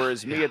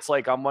 whereas me, it's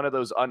like I'm one of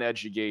those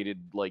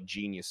uneducated like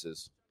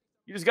geniuses.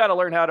 You just got to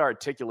learn how to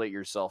articulate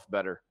yourself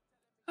better.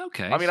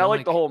 Okay. I mean, I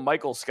like the whole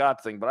Michael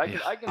Scott thing, but I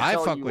can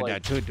tell fuck you, with like,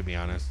 that too, to be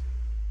honest.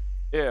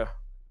 Yeah.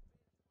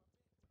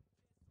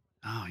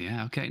 Oh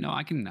yeah. Okay. No,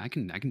 I can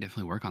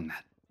definitely work on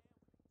that.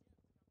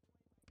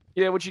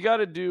 Yeah, what you got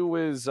to do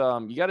is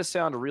you got to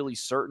sound really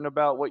certain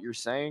about what you're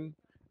saying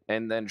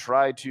and then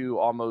try to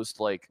almost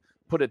like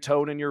put a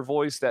tone in your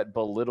voice that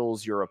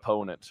belittles your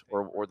opponent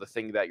or the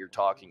thing that you're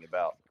talking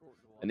about.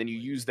 And then you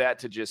use that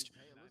to just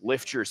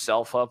lift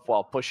yourself up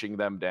while pushing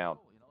them down.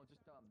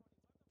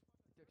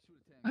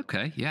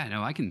 Okay. Yeah,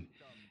 no, I can.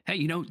 Hey,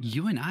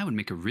 you and I would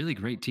make a really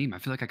great team. I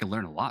feel like I could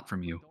learn a lot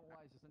from you.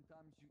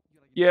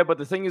 Yeah, but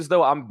the thing is,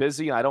 though, I'm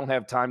busy and I don't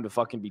have time to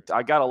fucking be.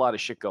 I got a lot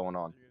of shit going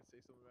on.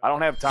 I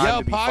don't have time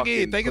to be Poggy,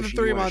 fucking thank you for pushing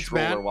 3 you in a months,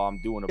 man. While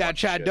I'm doing a Yeah, bunch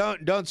Chad, of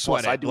shit. don't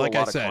sweat Plus, it. Like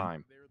I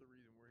said,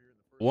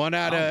 One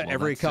out of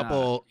every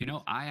couple. You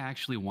know, I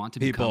actually want to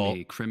people. become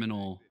a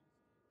criminal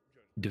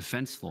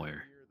defense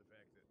lawyer.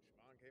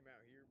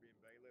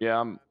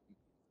 Yeah,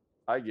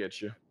 I get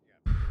you.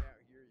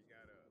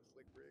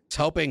 It's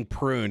helping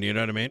prune, you know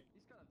what I mean?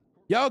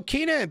 Yo,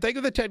 Keenan, thank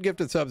you for the 10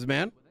 gifted subs,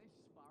 man.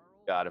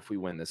 God, if we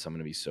win this, I'm going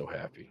to be so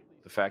happy.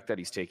 The fact that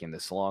he's taking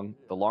this long,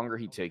 the longer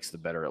he takes, the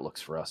better it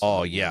looks for us.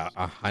 Oh, yeah,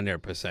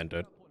 100%,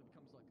 dude.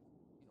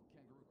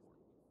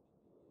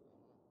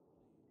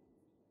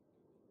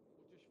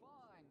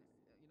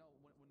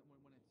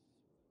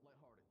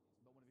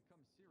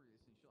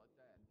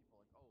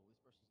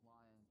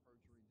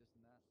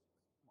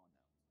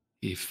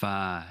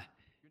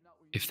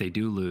 If they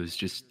do lose,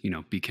 just, you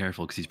know, be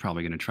careful because he's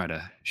probably going to try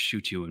to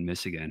shoot you and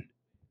miss again.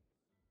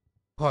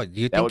 Oh,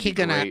 you think he's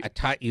gonna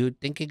attack? You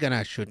think he's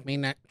gonna shoot me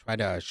next? Try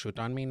to shoot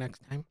on me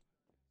next time?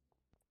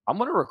 I'm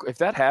gonna if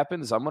that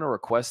happens, I'm gonna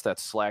request that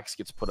Slacks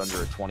gets put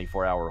under a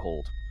 24-hour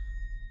hold.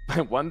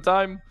 One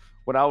time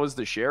when I was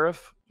the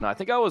sheriff, no, I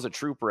think I was a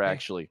trooper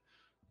actually.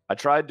 I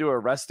tried to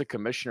arrest the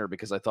commissioner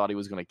because I thought he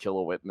was gonna kill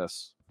a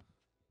witness.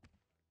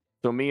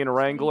 So me and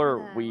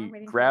Wrangler,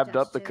 we grabbed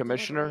up the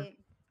commissioner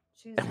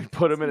and we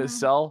put him in his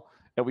cell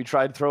and we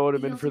tried throwing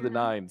him in for the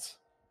 9s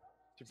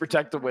to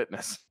protect the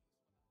witness.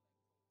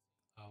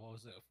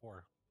 What was it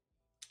for?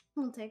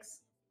 Well, it takes.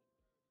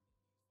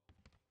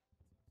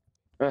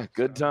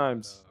 Good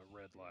times.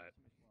 Red light.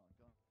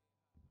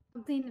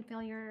 Something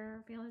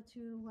failure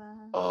to.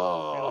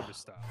 Oh.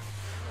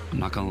 I'm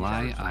not gonna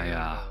lie,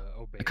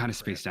 I kind of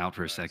spaced out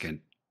for a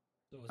second.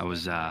 I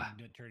was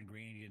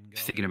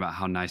thinking about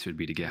how nice it would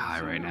be to get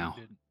high right now.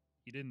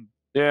 You didn't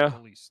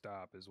fully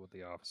stop, is what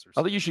the officer said.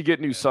 I think you should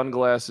get new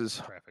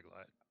sunglasses. Traffic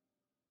light.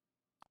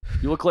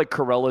 You look like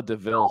Corella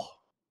DeVille.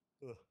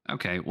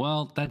 Okay,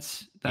 well,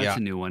 that's a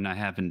new one. I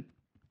haven't,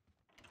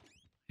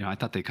 you know, I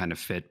thought they kind of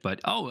fit,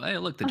 but hey,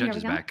 look, the judge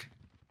is back.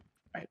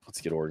 All right,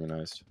 let's get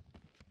organized.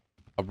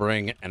 I'll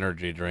bring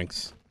energy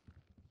drinks.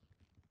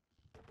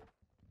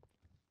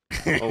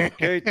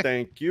 Okay,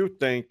 thank you.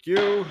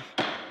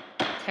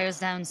 Tears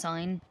down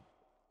sign.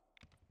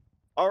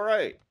 All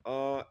right.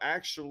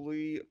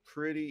 Actually,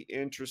 pretty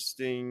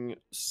interesting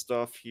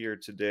stuff here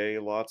today.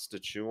 Lots to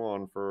chew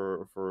on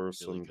for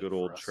some good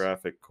old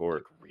traffic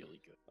court.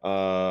 Really good.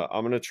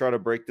 I'm gonna try to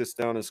break this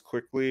down as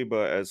quickly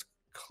but as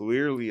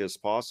clearly as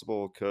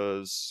possible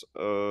because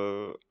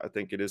I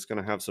think it is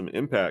gonna have some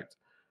impact.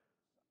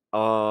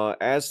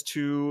 As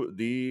to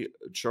the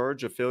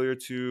charge of failure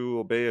to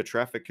obey a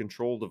traffic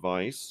control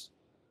device,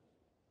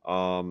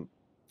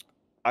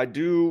 I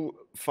do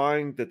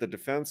find that the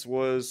defense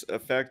was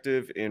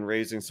effective in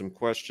raising some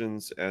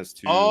questions as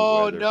to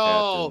whether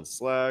Captain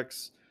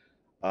Slacks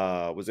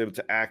was able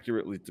to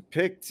accurately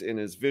depict in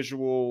his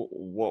visual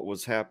what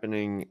was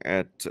happening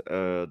at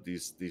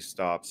these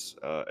stops,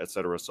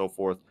 etc., so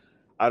forth.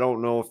 I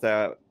don't know if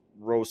that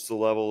rose to the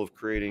level of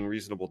creating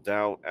reasonable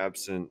doubt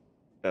absent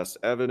best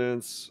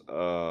evidence,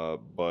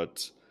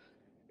 but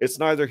it's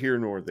neither here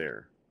nor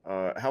there.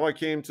 How I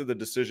came to the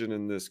decision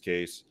in this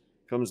case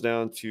comes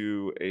down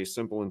to a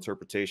simple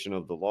interpretation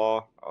of the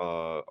law,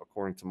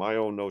 according to my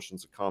own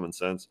notions of common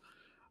sense.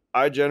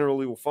 I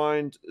generally will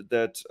find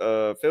that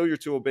failure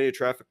to obey a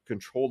traffic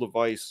control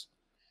device,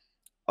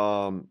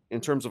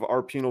 in terms of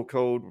our penal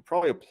code, would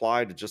probably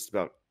apply to just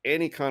about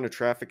any kind of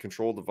traffic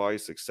control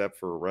device except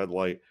for a red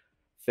light.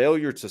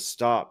 Failure to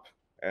stop,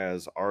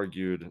 as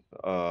argued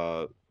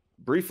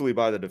briefly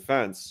by the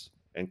defense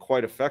and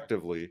quite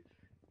effectively,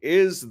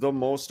 is the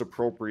most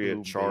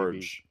appropriate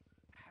charge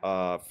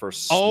for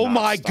oh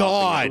my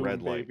god, a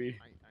red light.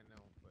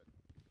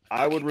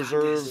 I would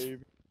reserve,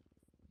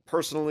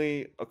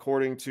 personally,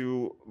 according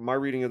to my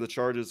reading of the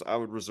charges, I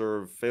would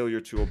reserve failure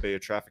to obey a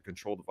traffic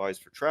control device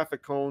for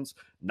traffic cones,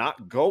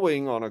 not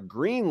going on a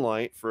green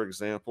light, for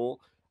example,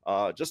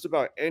 just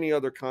about any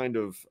other kind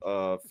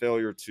of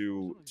failure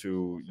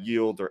to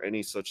yield or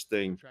any such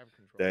thing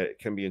that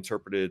can be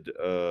interpreted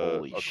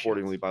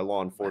accordingly by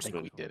law enforcement.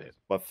 I think we did it.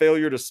 But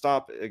failure to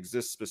stop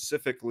exists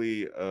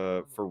specifically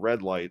for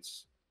red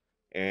lights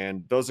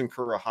and does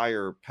incur a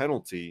higher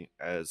penalty,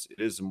 as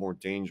it is a more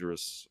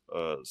dangerous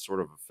sort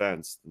of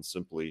offense than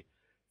simply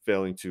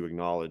failing to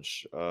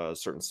acknowledge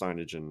certain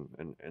signage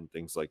and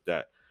things like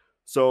that.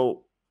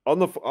 So on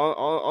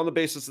the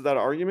basis of that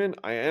argument,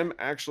 I am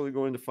actually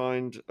going to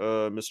find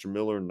Mr.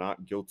 Miller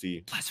not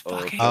guilty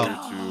of failure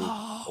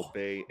to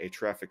obey a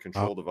traffic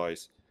control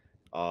device.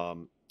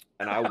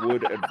 And I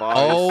would advise.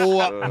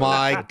 Oh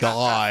my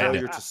god!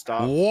 Failure to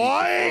stop.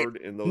 What?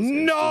 In those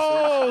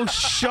no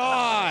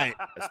shot.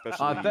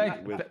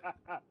 Especially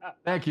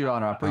thank you, Your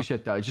Honor. I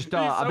appreciate that. Just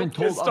I've been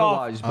told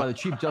otherwise by the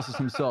Chief Justice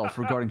himself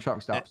regarding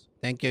traffic stops.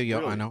 Thank you,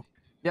 Your Honor.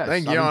 Yes,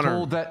 thank you, Your Honor.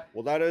 Told that,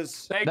 well, that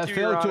is that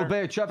failure to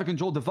obey a traffic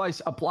control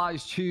device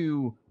applies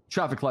to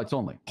traffic lights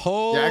only.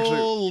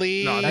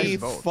 Holy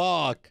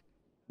fuck!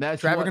 That's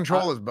traffic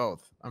control is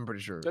both. I'm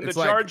pretty sure. Then the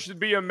charge should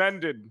be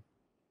amended.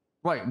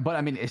 Right, but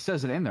I mean, it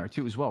says it in there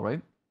too as well,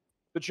 right?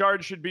 The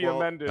charge should be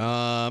amended.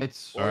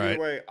 It's well, all right.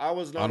 anyway, I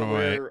was not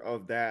aware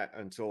of that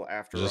until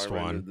after Just I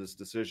rendered this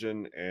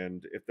decision.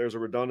 And if there's a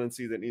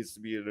redundancy that needs to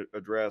be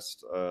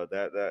addressed,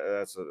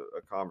 that's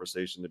a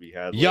conversation to be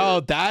had. Yo,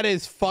 later. that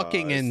is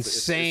fucking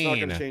insane. It's not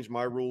going to change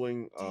my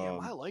ruling.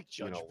 Damn, I like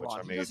Judge which I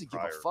Braun. He made doesn't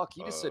prior, give a fuck.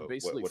 He just said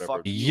basically whatever.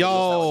 fuck you.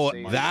 Yo,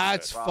 Just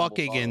that's probable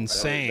fucking cause.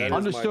 insane.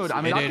 Understood.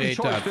 I mean, I can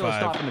charge fail 888.5.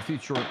 stop in the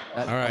future.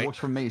 That All right. works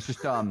for me. It's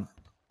just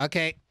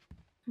Okay.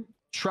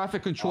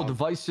 traffic control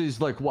devices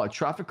like what?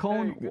 Traffic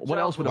cone? What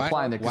else would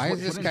apply in there? 'Cause Why what-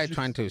 is this what guy just-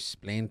 trying to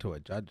explain to a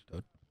judge,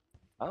 dude?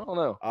 I don't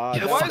know.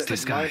 Yeah, why fuck is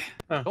this guy.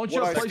 Don't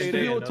you have place to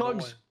deal with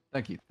Tuggz?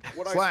 Thank you.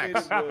 What I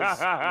Slacks. stated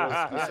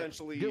was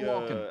essentially, You're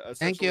welcome.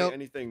 essentially you.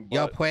 anything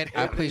Yo, but, Pwit,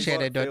 I appreciate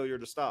but it, dude. failure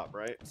to stop,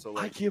 right? So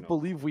like, I can't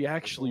believe we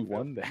actually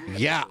won that.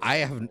 Yeah, I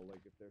have.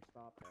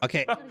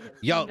 Okay.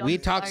 Yo, we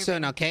talk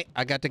soon, okay?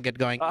 I got to get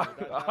going. All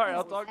right,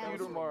 I'll talk to you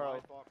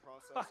tomorrow.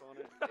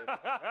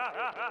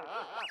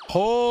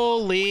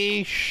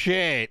 Holy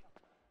shit.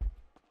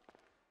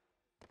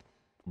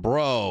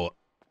 Bro.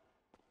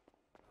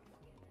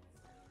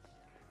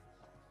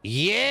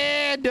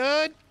 Yeah,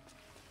 dude.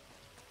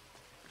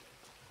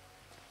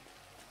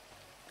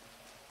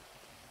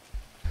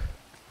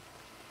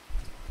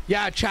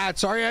 Yeah, chat.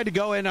 Sorry I had to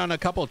go in on a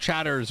couple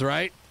chatters,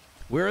 right?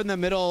 We're in the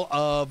middle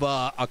of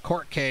a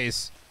court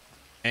case.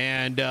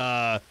 And,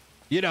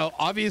 you know,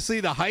 obviously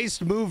the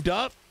heist moved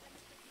up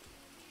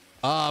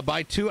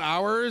by 2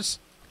 hours.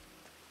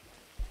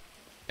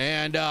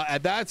 And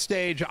at that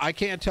stage, I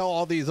can't tell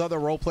all these other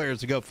role players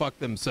to go fuck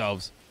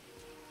themselves.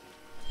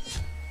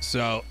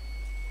 So,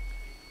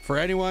 for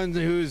anyone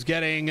who's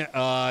getting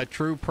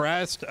true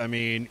pressed, I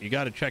mean, you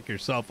got to check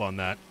yourself on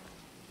that.